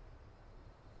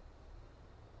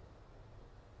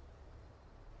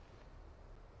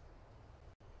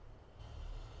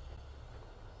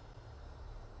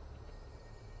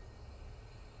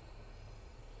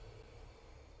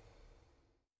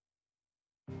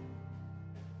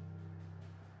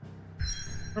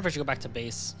 I wonder if I should go back to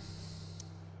base.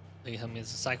 They tell me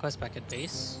it's a side quest back at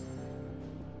base.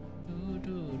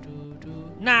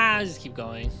 Nah, I'll just keep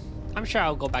going. I'm sure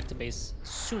I'll go back to base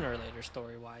sooner or later,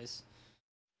 story-wise.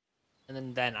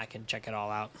 And then I can check it all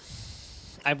out.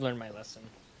 I've learned my lesson.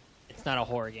 It's not a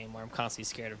horror game where I'm constantly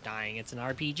scared of dying. It's an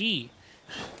RPG.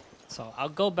 So I'll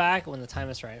go back when the time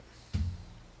is right.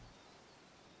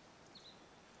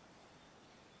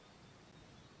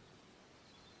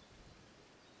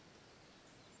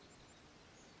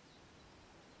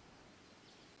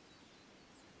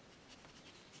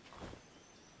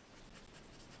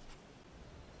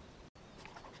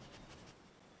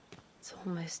 It's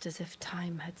almost as if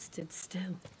time had stood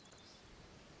still.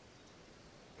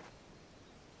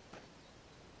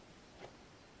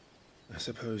 I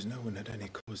suppose no one had any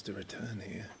cause to return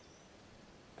here.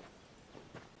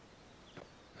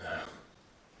 No.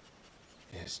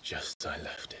 It's just as I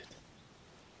left it.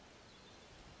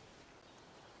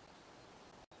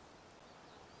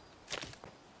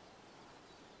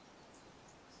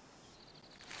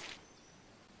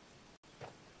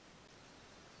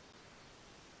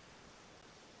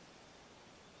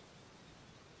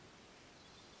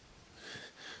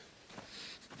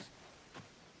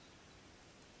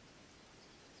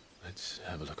 Let's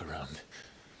have a look around.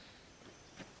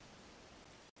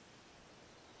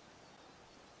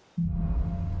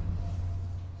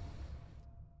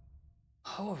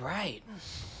 All right.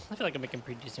 I feel like I'm making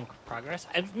pretty decent progress.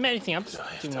 I'm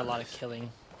just doing a lot of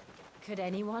killing. Could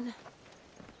anyone?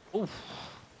 Oof.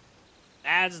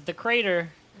 That's the crater.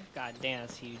 God damn,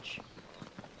 it's huge.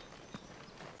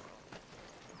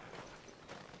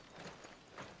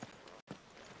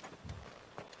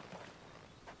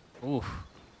 Oof.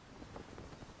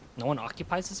 No one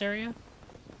occupies this area?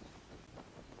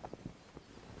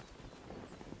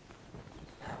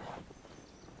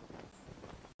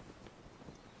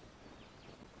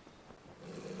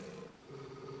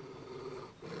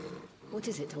 What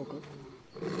is it, Torgal?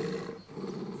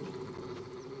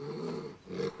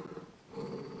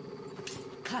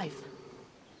 Clive.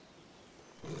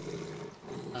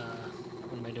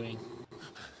 What am I doing?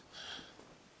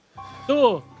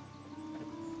 Oh!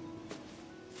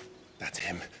 That's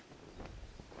him.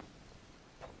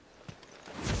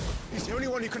 He's the only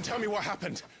one who can tell me what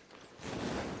happened.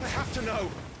 I have to know.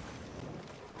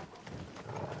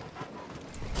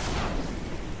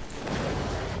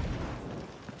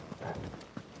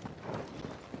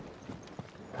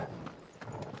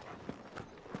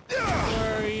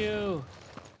 Where are you?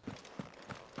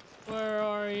 Where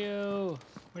are you?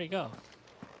 Where'd he go?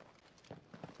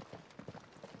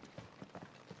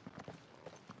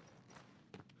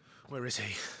 Where is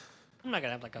he? I'm not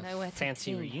gonna have like Nowhere a to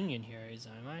fancy be. reunion here,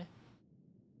 am I?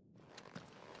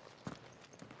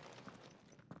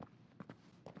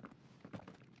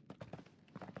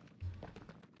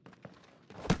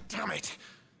 Damn it!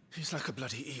 He's like a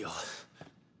bloody eel.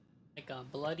 Like a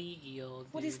bloody eel,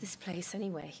 dude. What is this place,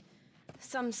 anyway?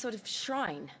 Some sort of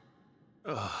shrine?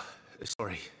 Oh,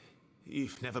 sorry.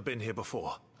 You've never been here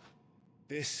before.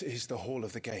 This is the Hall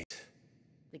of the Gate.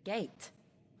 The gate?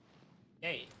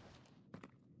 Gate?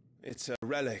 It's a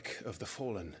relic of the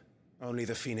Fallen. Only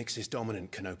the Phoenix's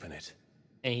dominant can open it.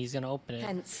 And he's gonna open it.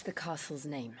 Hence the castle's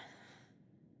name.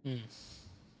 Hmm.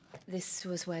 This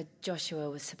was where Joshua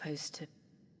was supposed to...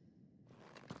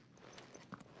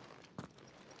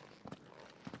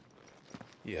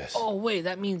 Yes. Oh wait,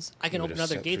 that means I can We would open have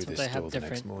other stepped gates through once this I have door the next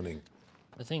different... morning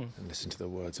The thing. and listen to the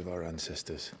words of our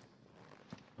ancestors.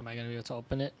 Am I gonna be able to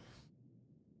open it?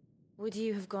 Would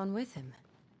you have gone with him?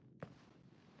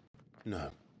 No.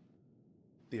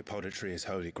 The apodatory is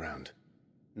holy ground.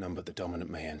 None but the dominant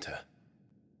may enter.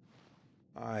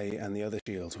 I and the other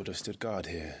shields would have stood guard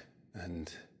here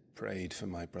and prayed for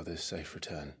my brother's safe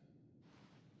return.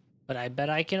 But I bet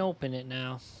I can open it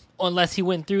now. Unless he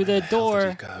went through Where the hell door. did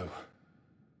he go?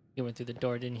 He went through the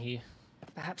door, didn't he?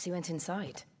 Perhaps he went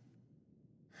inside.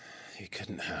 He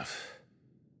couldn't have.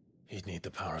 He'd need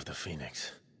the power of the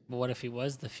Phoenix. But what if he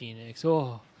was the Phoenix?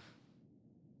 Oh.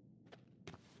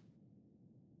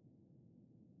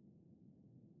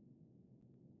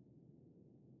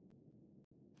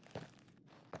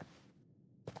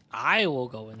 I will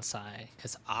go inside,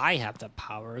 because I have the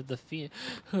power of the Phoenix.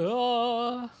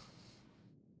 Oh,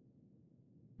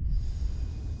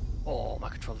 my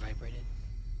controller vibrated.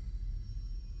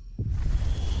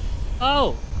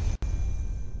 Oh!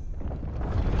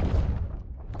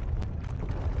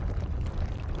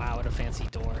 Wow, what a fancy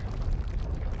door.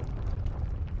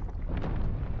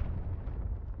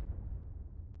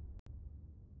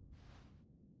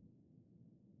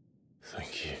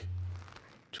 Thank you,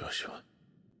 Joshua.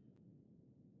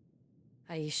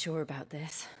 Are you sure about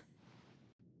this?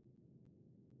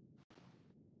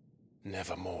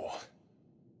 Nevermore.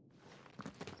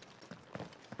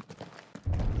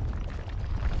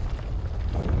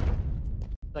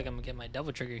 Like I'm gonna get my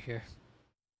devil trigger here.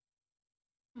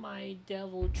 My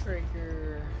devil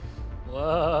trigger.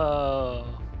 Whoa.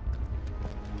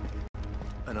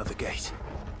 Another gate.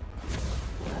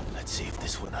 Let's see if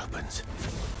this one opens.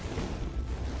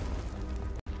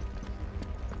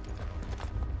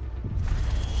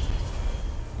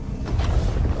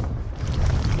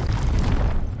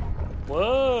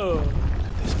 Whoa.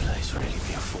 Could this place really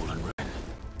be a fallen ruin?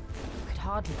 Could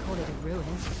hardly call it a ruin.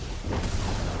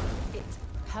 It's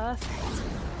perfect.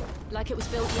 Like it was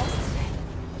built yesterday.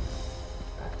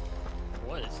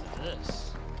 What is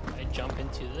this? Can I jump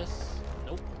into this?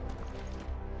 Nope.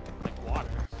 Like water.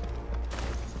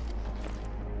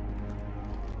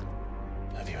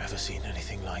 Have you ever seen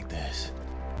anything like this?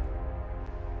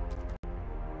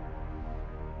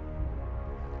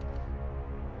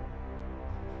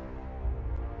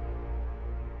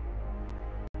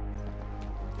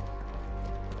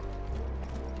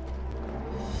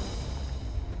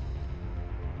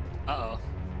 Uh-oh.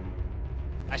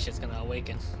 That shit's gonna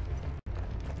awaken.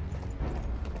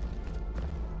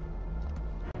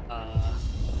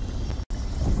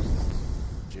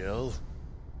 Jill?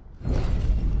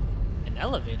 An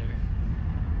elevator?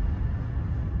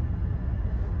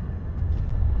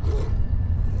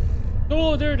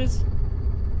 Oh, there it is!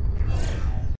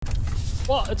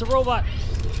 What? It's a robot!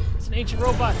 It's an ancient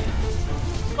robot!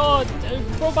 Oh,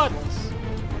 robots!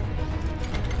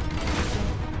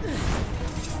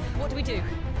 What do we do?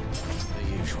 The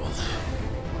usual.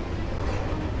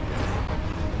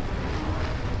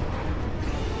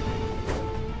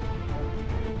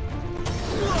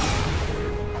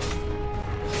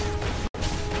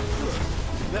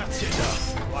 That's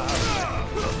enough. Wow.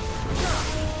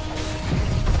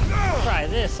 Try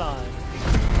this on.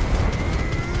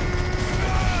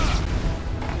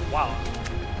 Wow.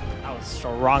 That was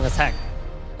strong as heck.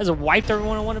 That's wiped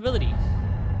everyone in one ability.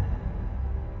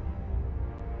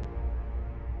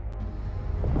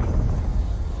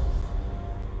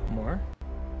 More?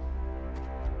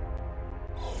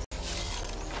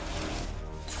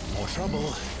 More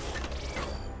trouble.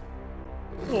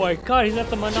 Oh my god, he's at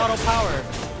the Monado power.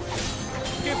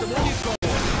 Get the money going.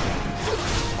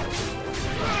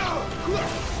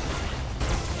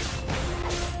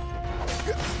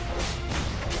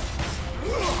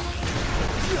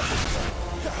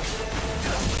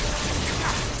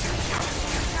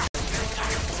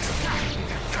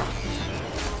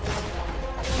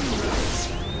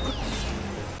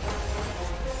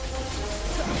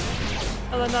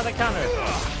 Oh, another counter.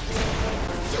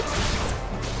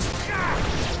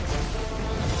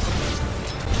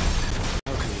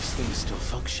 How can these things still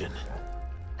function?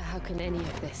 How can any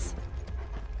of this?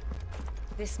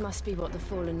 This must be what the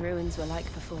fallen ruins were like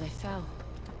before they fell.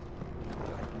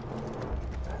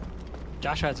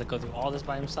 Joshua has to go through all this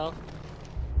by himself.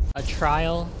 A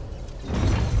trial.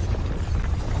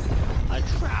 A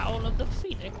trial of the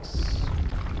Phoenix.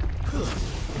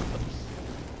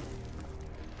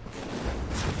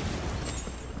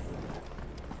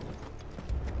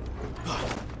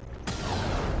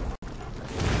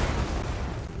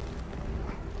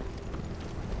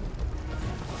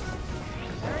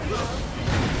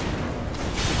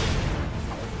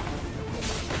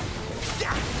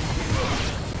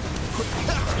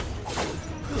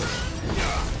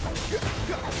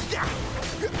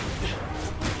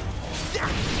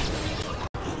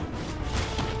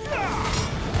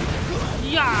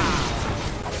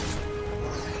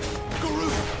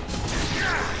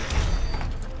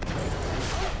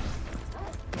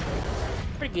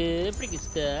 Pretty good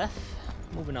stuff.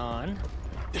 Moving on.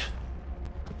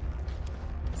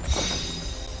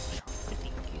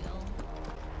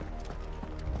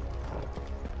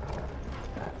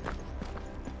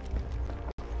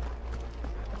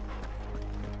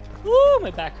 Woo, my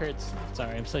back hurts.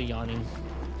 Sorry, I'm still yawning.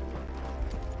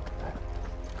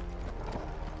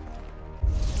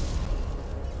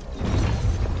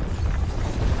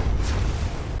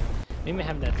 Maybe I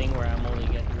have that thing where I'm only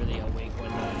getting really awake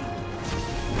when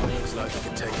looks like you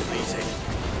can take a beating.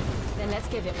 Then let's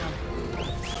give it one.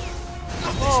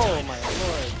 Oh my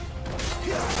lord.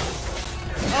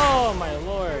 Oh my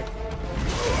lord.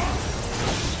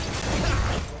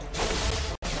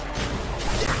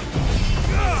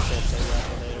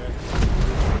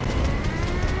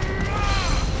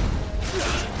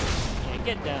 Yeah,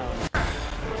 get down.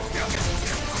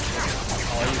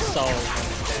 Oh, he's so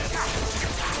dead.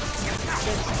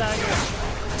 Get staggered.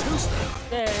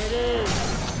 There it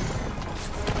is.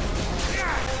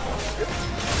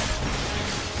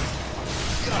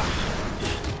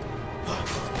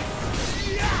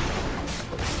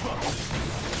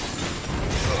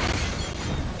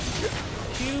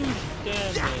 Huge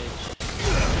damage.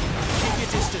 Keep your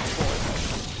distance, boy.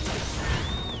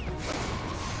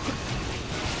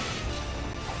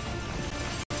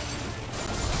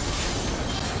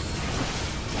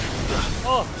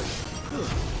 Oh.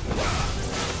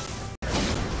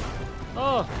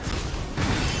 Oh.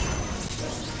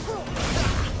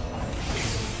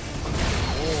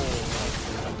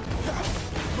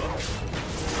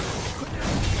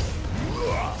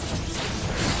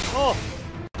 Oh.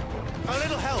 A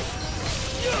little help.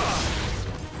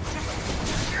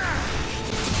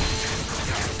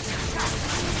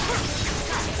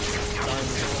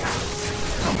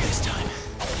 Not this time.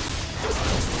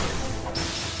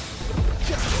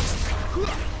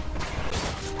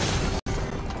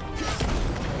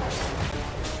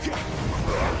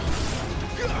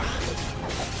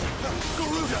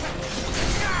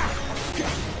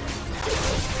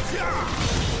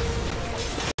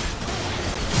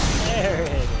 There it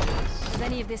is. Does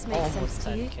any of this make sense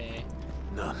to you? 10K.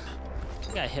 None.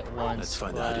 I got hit once. Let's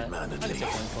find the hooded man and I leave.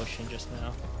 took one potion just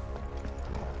now.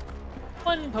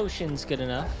 One potion's good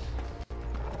enough.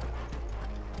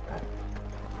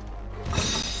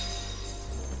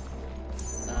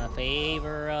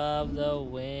 Favor of the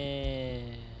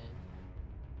wind.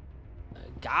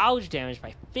 Gouge damage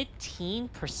by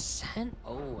 15%.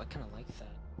 Oh, I kind of like that.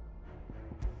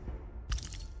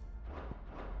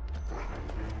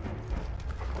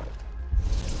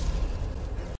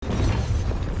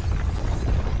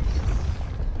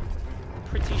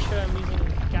 Pretty sure I'm using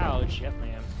gouge. Yep, I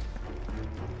am.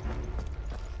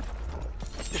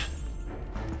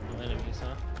 No enemies,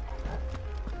 huh?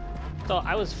 So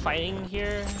I was fighting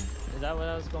here. Is that what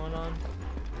was going on?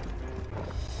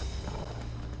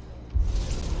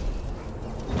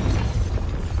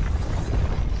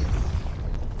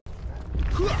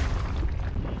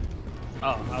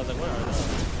 Oh, I was like, what are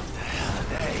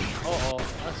they? Oh,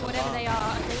 that's a Whatever bomb. they are,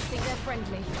 I don't think they're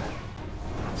friendly.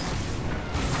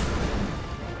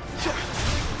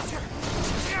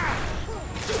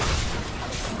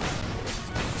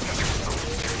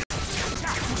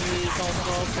 Please don't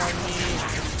fall for me.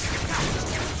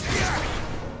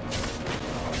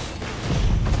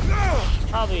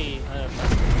 Probably, I don't know.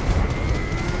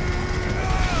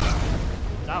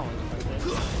 That one's like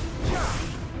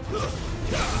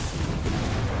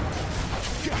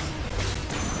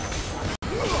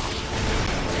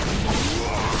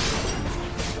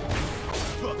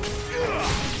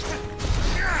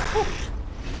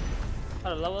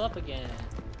Gotta level up again.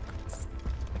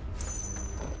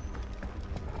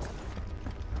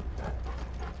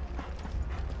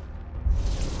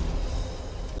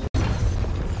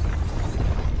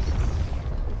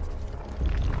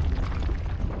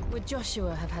 Would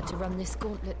Joshua have had to run this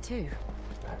gauntlet too?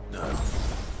 No.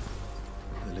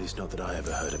 At least not that I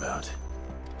ever heard about.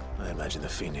 I imagine the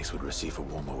Phoenix would receive a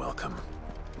warmer welcome.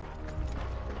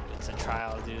 It's a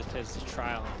trial, dude. It's a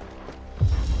trial.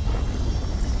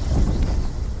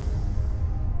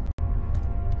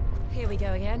 Here we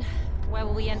go again. Where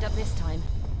will we end up this time?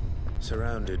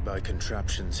 Surrounded by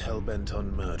contraptions hell-bent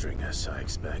on murdering us, I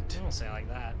expect. Don't say it like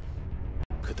that.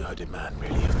 Could the hooded man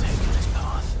really have taken this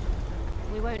path?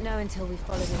 We won't know until we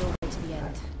follow it all the way to the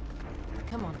end.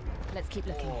 Come on, let's keep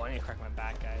looking. Oh, I need to crack my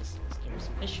back, guys. Let's give me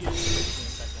some issues. Give me a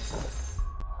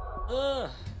second.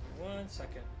 1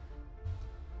 second.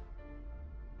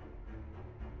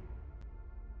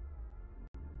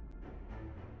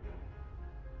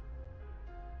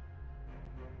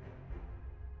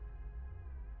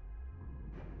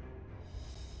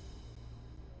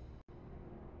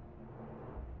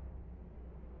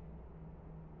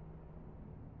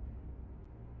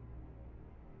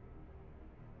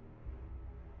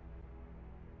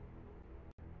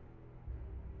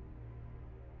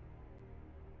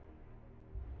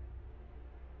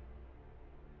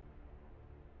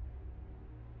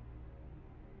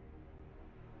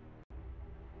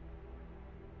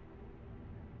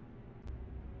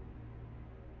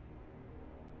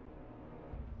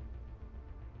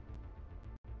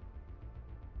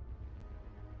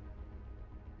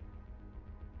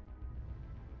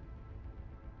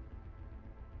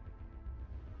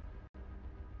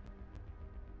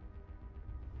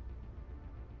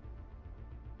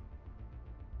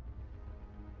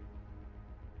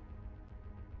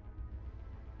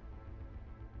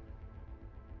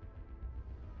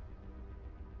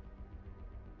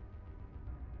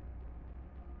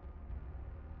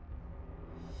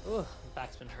 Ugh,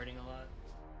 back's been hurting a lot.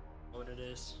 I don't know what it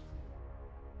is.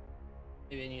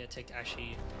 Maybe I need to take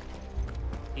actually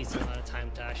a decent amount of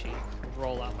time to actually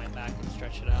roll out my back and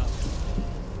stretch it out.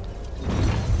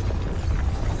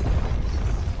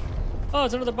 Oh,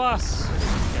 it's another boss.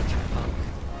 Gotcha, punk.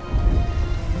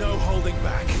 No holding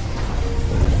back.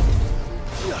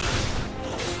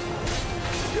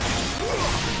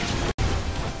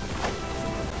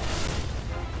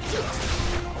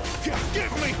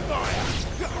 Give me fire!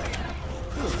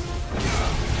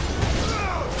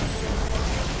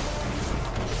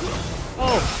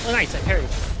 Oh, nice, I parried.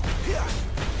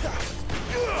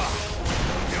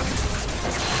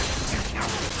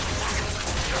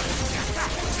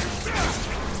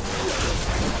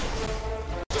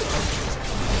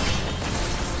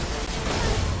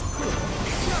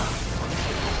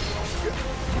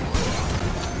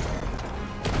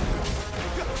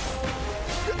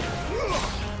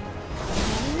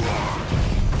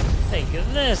 Take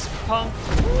this, punk.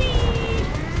 Whee!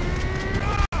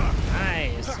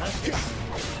 Nice. That's good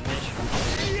damage.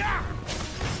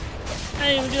 I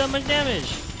didn't even do that much damage.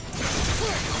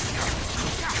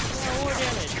 More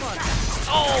damage. Come on.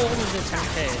 Oh, almost did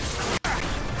 10k.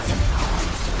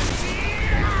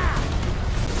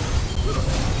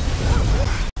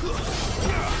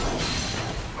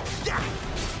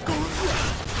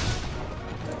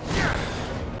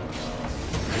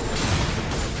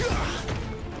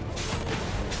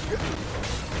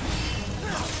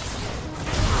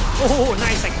 Oh,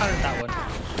 nice! I countered that one.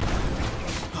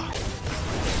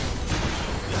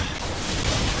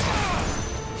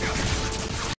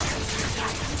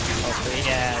 Hopefully,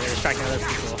 yeah, they're distracting other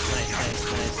people. Nice,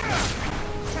 nice, nice.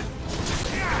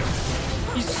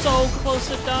 He's so close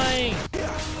to dying.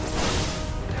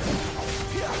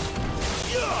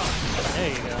 There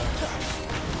you go.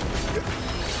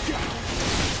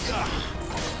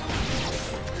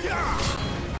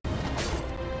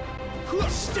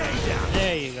 Stay down.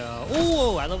 There you go.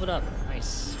 Ooh, I leveled up.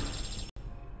 Nice.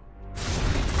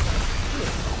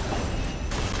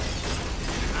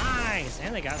 Nice.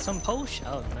 And they got some potions.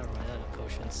 Oh, never mind. I have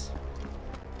potions.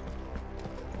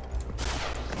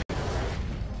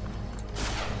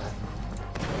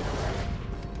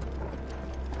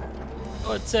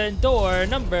 What's in door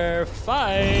number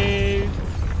 5?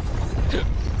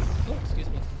 Oh, excuse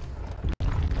me.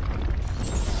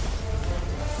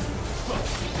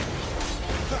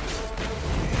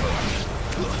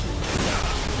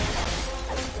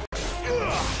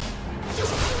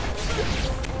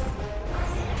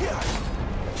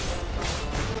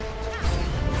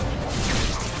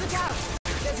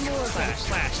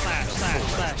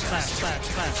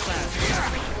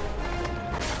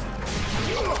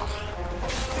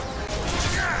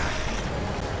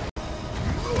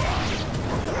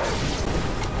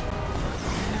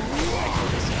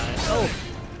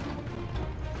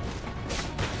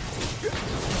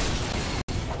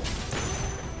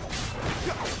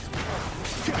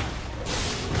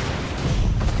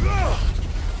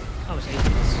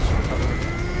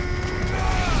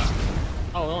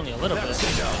 little bit.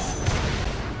 Take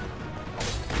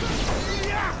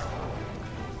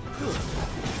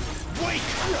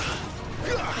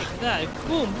that.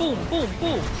 Boom, boom, boom,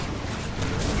 boom.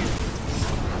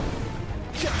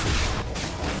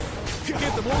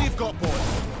 Give them all you've got, boys.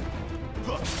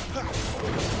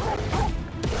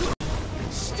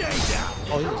 Stay down.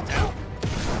 Oh, he was down.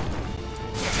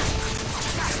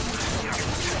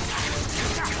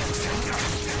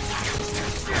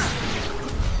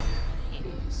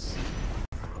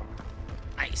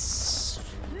 Nice.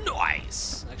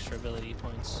 Nice. Extra ability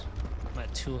points. I'm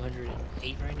at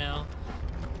 208 right now.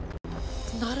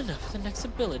 It's not enough for the next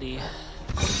ability.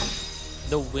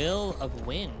 The Will of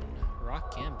Wind.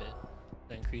 Rock Gambit. Does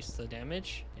that increase the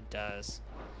damage? It does.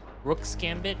 Rook's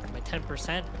Gambit by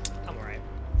 10%. I'm alright.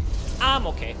 I'm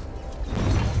okay.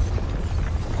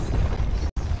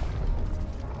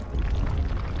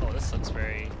 Oh, this looks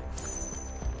very...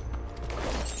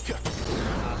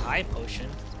 high potion.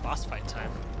 It's boss fight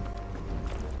time.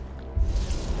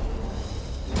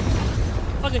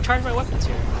 I can charge my weapons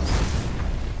here.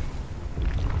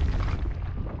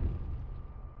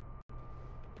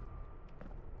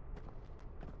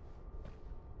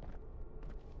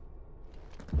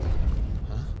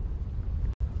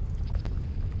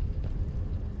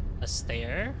 A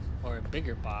stair or a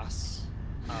bigger boss?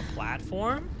 A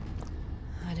platform?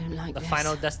 I don't like the this.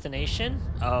 final destination?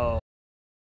 Oh,